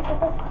describe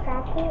myself as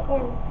scratchy,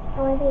 and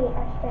I want to be an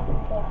architect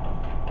when I grow up.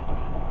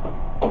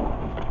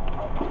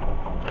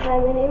 Hi,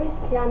 my name is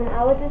Tiana.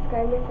 I would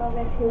describe myself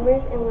as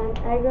humorous, and when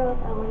I grow up,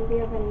 I want to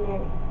be a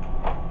veterinarian.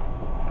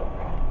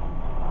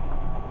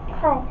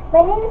 Hi, my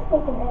name is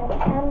Nathan Bell,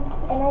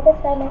 and I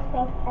describe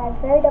myself as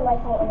very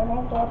delightful, and when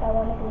I grow up, I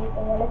want to be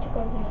an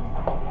electrical engineer.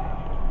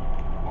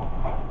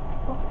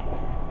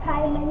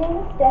 Hi, my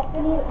name is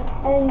Stephanie,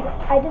 and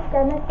I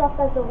describe myself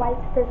as a wise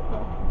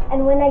person,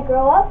 and when I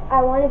grow up,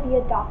 I want to be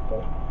a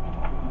doctor.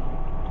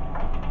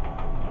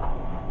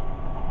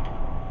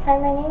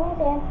 Hi, my name is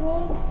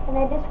Anthony, and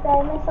I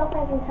describe myself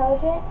as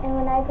intelligent, and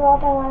when I grow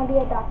up, I want to be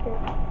a doctor.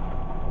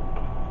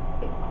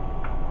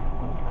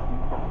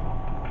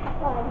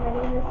 Hi, my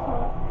name is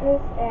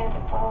Thomas, and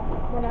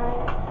when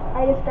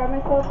I describe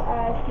myself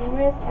as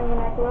humorous, and when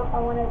I grow up,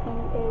 I want to be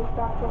a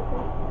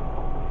stockbroker.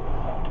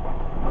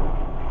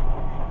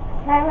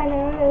 Hi, my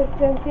name is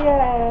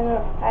Cynthia, and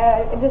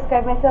I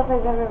describe myself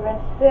as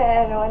effervescent,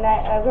 and when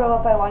I grow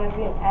up, I want to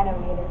be an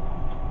animator.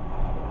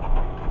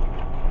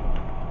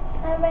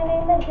 Hi, my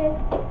name is Jake,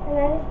 and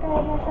I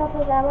describe myself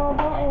as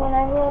admirable, and when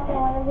I grow up, I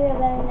want to be a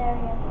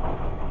veterinarian.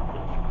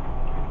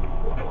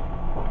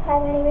 Hi,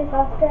 my name is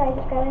Oscar. I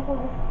describe myself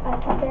as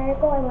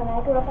hysterical, and when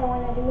I grow up, I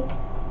want to be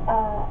a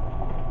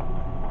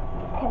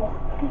chemist.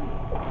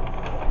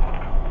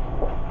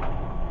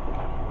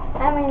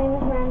 Hi, my name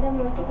is Miranda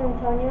Moses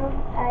Antonio.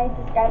 I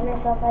describe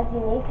myself as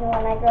unique, and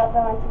when I grow up,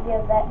 I want to be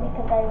a vet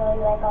because I really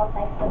like all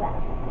types of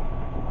animals.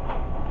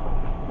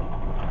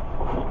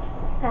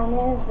 Hi, my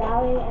name is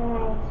Valerie, and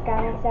I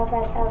describe myself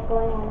as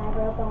outgoing. When I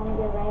grow up, I want to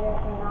be a writer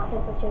for an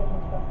author for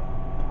children's books.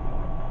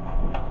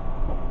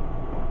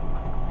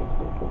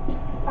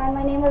 Hi,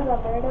 my name is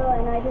Alberto,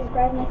 and I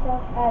describe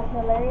myself as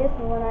hilarious,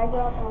 and when I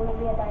grow up, I want to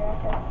be a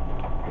director.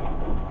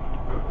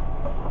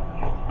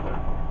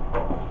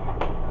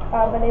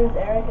 My name is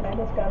Eric, and I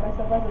describe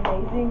myself as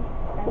amazing,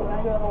 and when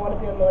I grow up, I want to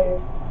be a lawyer.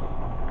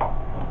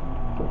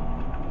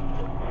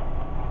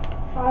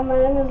 Hi, my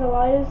name is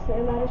Elias,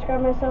 and I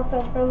describe myself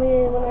as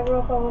friendly, and when I grow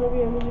up, I want to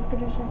be a music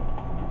producer.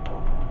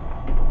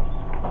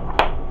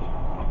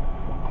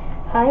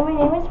 Hi, my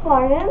name is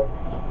Florian.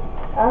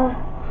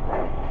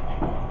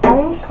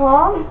 I'm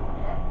calm,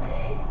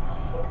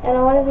 and I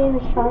want to be an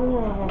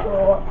astronomer when I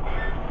grow up.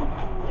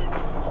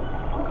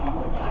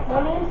 My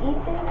name is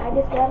Ethan. I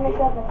describe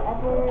myself as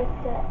effervescent,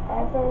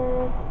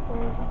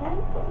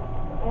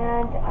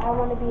 and I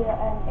want to be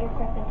an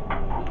aircraft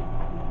engineer.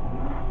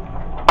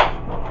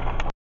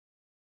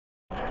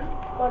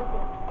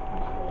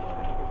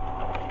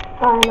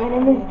 Hi, my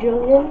name is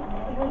Julian,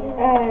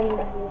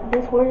 and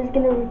this word is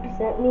going to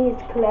represent me.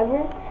 It's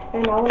clever,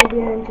 and I want to be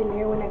an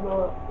engineer when I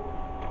grow up.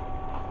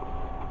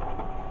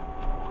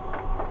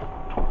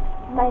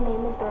 My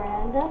name is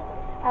Miranda.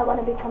 I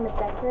want to become a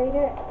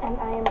decorator, and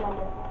I am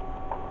wonderful.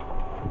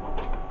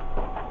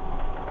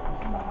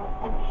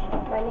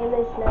 My name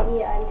is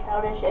Snuggie. I'm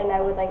childish, and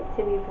I would like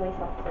to be a police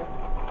officer.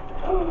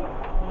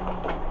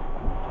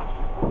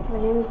 My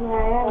name is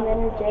Mariah. I'm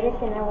energetic,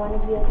 and I want to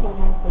be a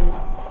canine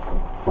police.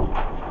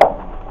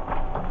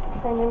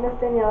 My name is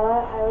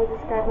Daniela. I would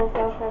describe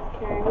myself as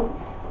caring,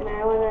 and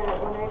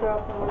when I grow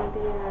up, I want to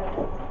be a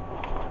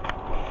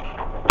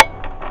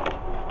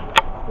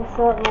What's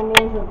up? My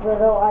name is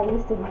Roberto. I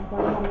used to be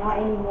funny, I'm not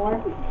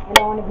anymore, and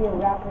I want to be a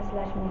rapper /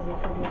 music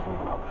producer.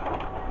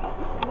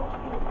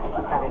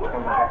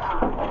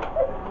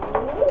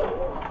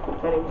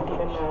 My name is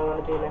Stephen. I want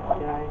to be an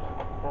FBI.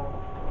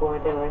 Before I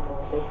didn't write the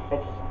whole thing,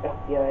 I just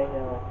FBI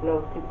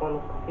knows people on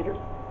the computer.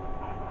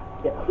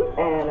 Yep.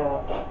 And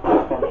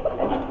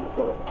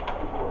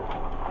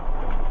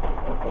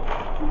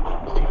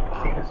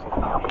Spanish.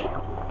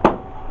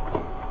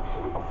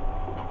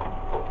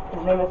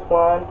 His name is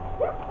Juan.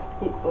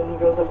 When he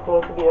grows up, he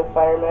wants to be a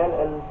fireman,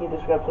 and he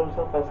describes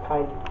himself as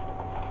kind.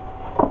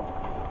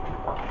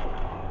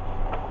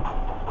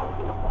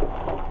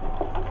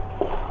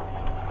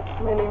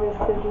 My name is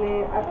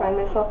Sydney. I find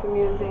myself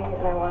amusing,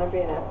 and I want to be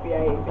an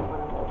FBI agent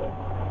when I'm older.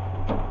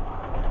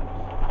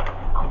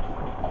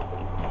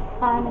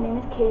 Hi, my name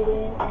is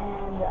Kaden,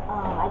 and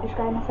I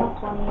describe myself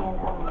funny, and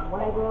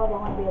when I grow up, I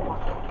want to be a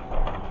doctor.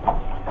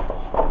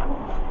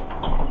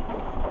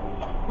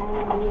 Hi,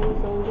 my name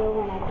is Angel.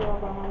 When I grow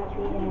up, I want to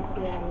be an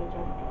FBI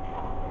agent.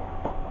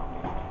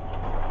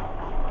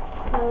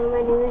 Hello,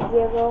 my name is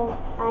Diego.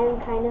 I am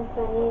kind of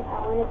funny. I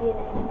want to be an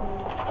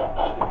engineer.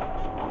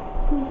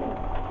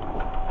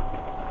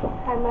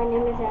 Hi, my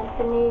name is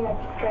Anthony. I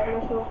describe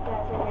myself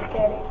as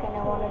energetic, and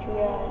I want to be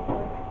an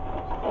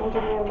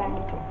engineer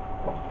manager.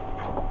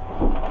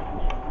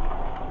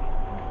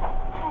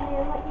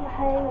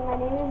 Hi, my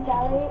name is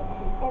Valerie,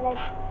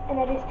 and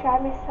I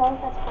describe myself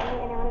as funny,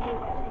 and I want to be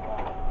a valley girl.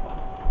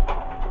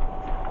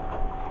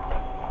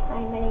 Hi,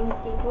 my name is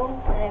Gabriel,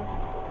 and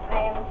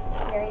I am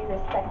very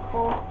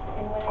respectful,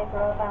 and when I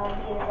grow up, I want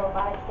to be a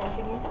robotics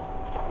engineer.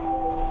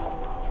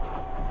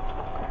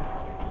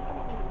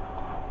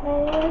 My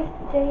name is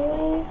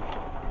Jaylee,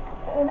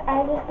 and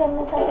I describe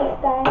myself as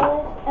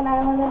stylish, and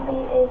I want to be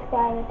a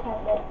flight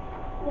attendant.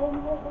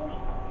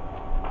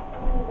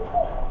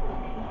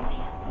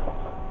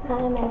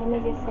 Hi, my name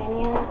is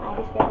Yesenia. I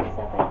describe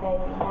myself as very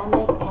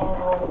dynamic, and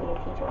I want to be a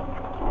teacher.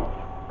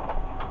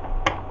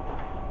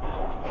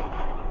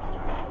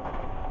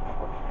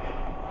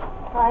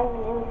 Hi, my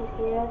name is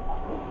Lucia.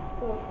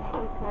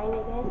 I'm kind,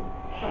 I guess.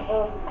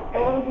 I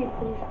want to be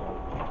police good.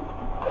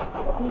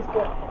 He's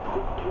good.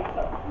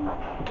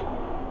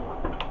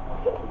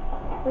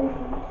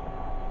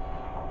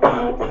 My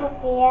name is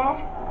Sophia.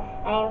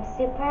 I am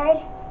super,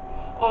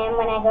 and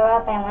when I grow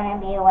up, I want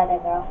to be a weather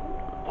girl.